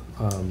entitled?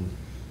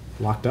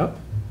 Locked Up?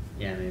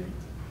 Yeah, maybe.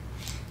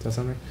 Does that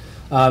sound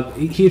right?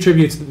 He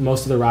attributes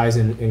most of the rise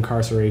in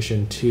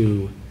incarceration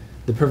to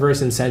the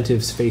perverse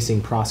incentives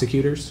facing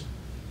prosecutors.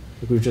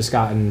 Like, we've just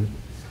gotten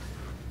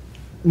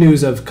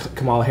news of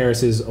Kamala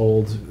Harris's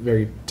old,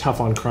 very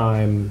tough on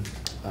crime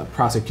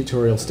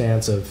prosecutorial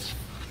stance of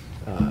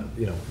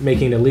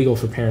making it illegal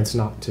for parents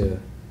not to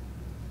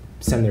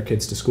send their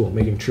kids to school,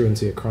 making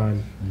truancy a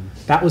crime.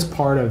 That was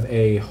part of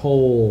a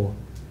whole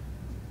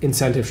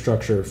incentive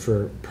structure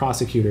for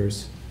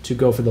prosecutors to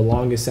go for the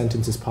longest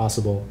sentences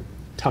possible,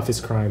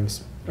 toughest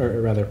crimes, or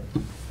rather,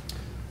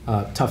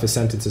 toughest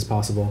sentences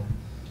possible.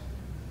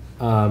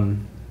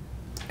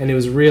 And it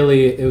was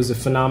a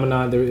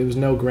phenomenon. It was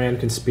no grand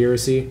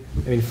conspiracy.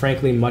 I mean,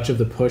 frankly, much of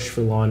the push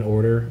for law and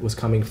order was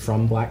coming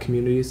from black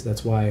communities.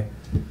 That's why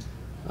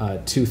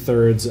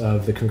 2/3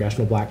 of the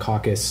Congressional Black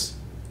Caucus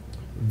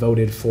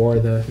voted for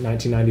the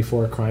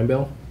 1994 crime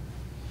bill,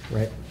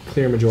 right?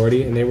 Clear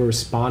majority, and they were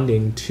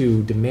responding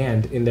to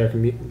demand in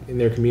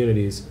their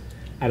communities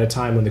at a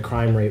time when the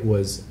crime rate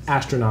was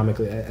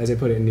astronomically, as I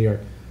put it in New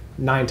York,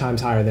 9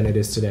 times higher than it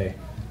is today.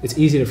 It's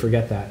easy to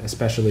forget that,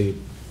 especially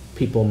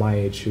people my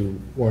age who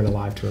weren't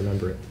alive to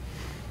remember it.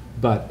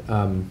 But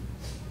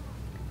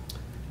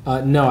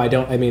no, I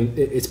don't. I mean,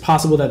 it's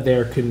possible that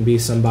there could be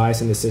some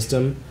bias in the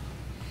system,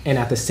 and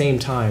at the same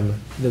time,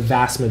 the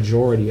vast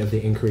majority of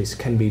the increase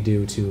can be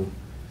due to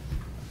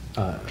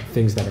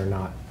things that are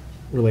not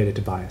related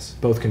to bias.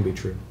 Both can be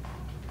true.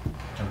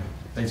 Okay.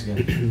 Thanks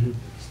again.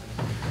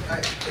 All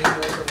right.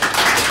 Thank you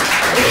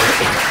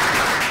very much.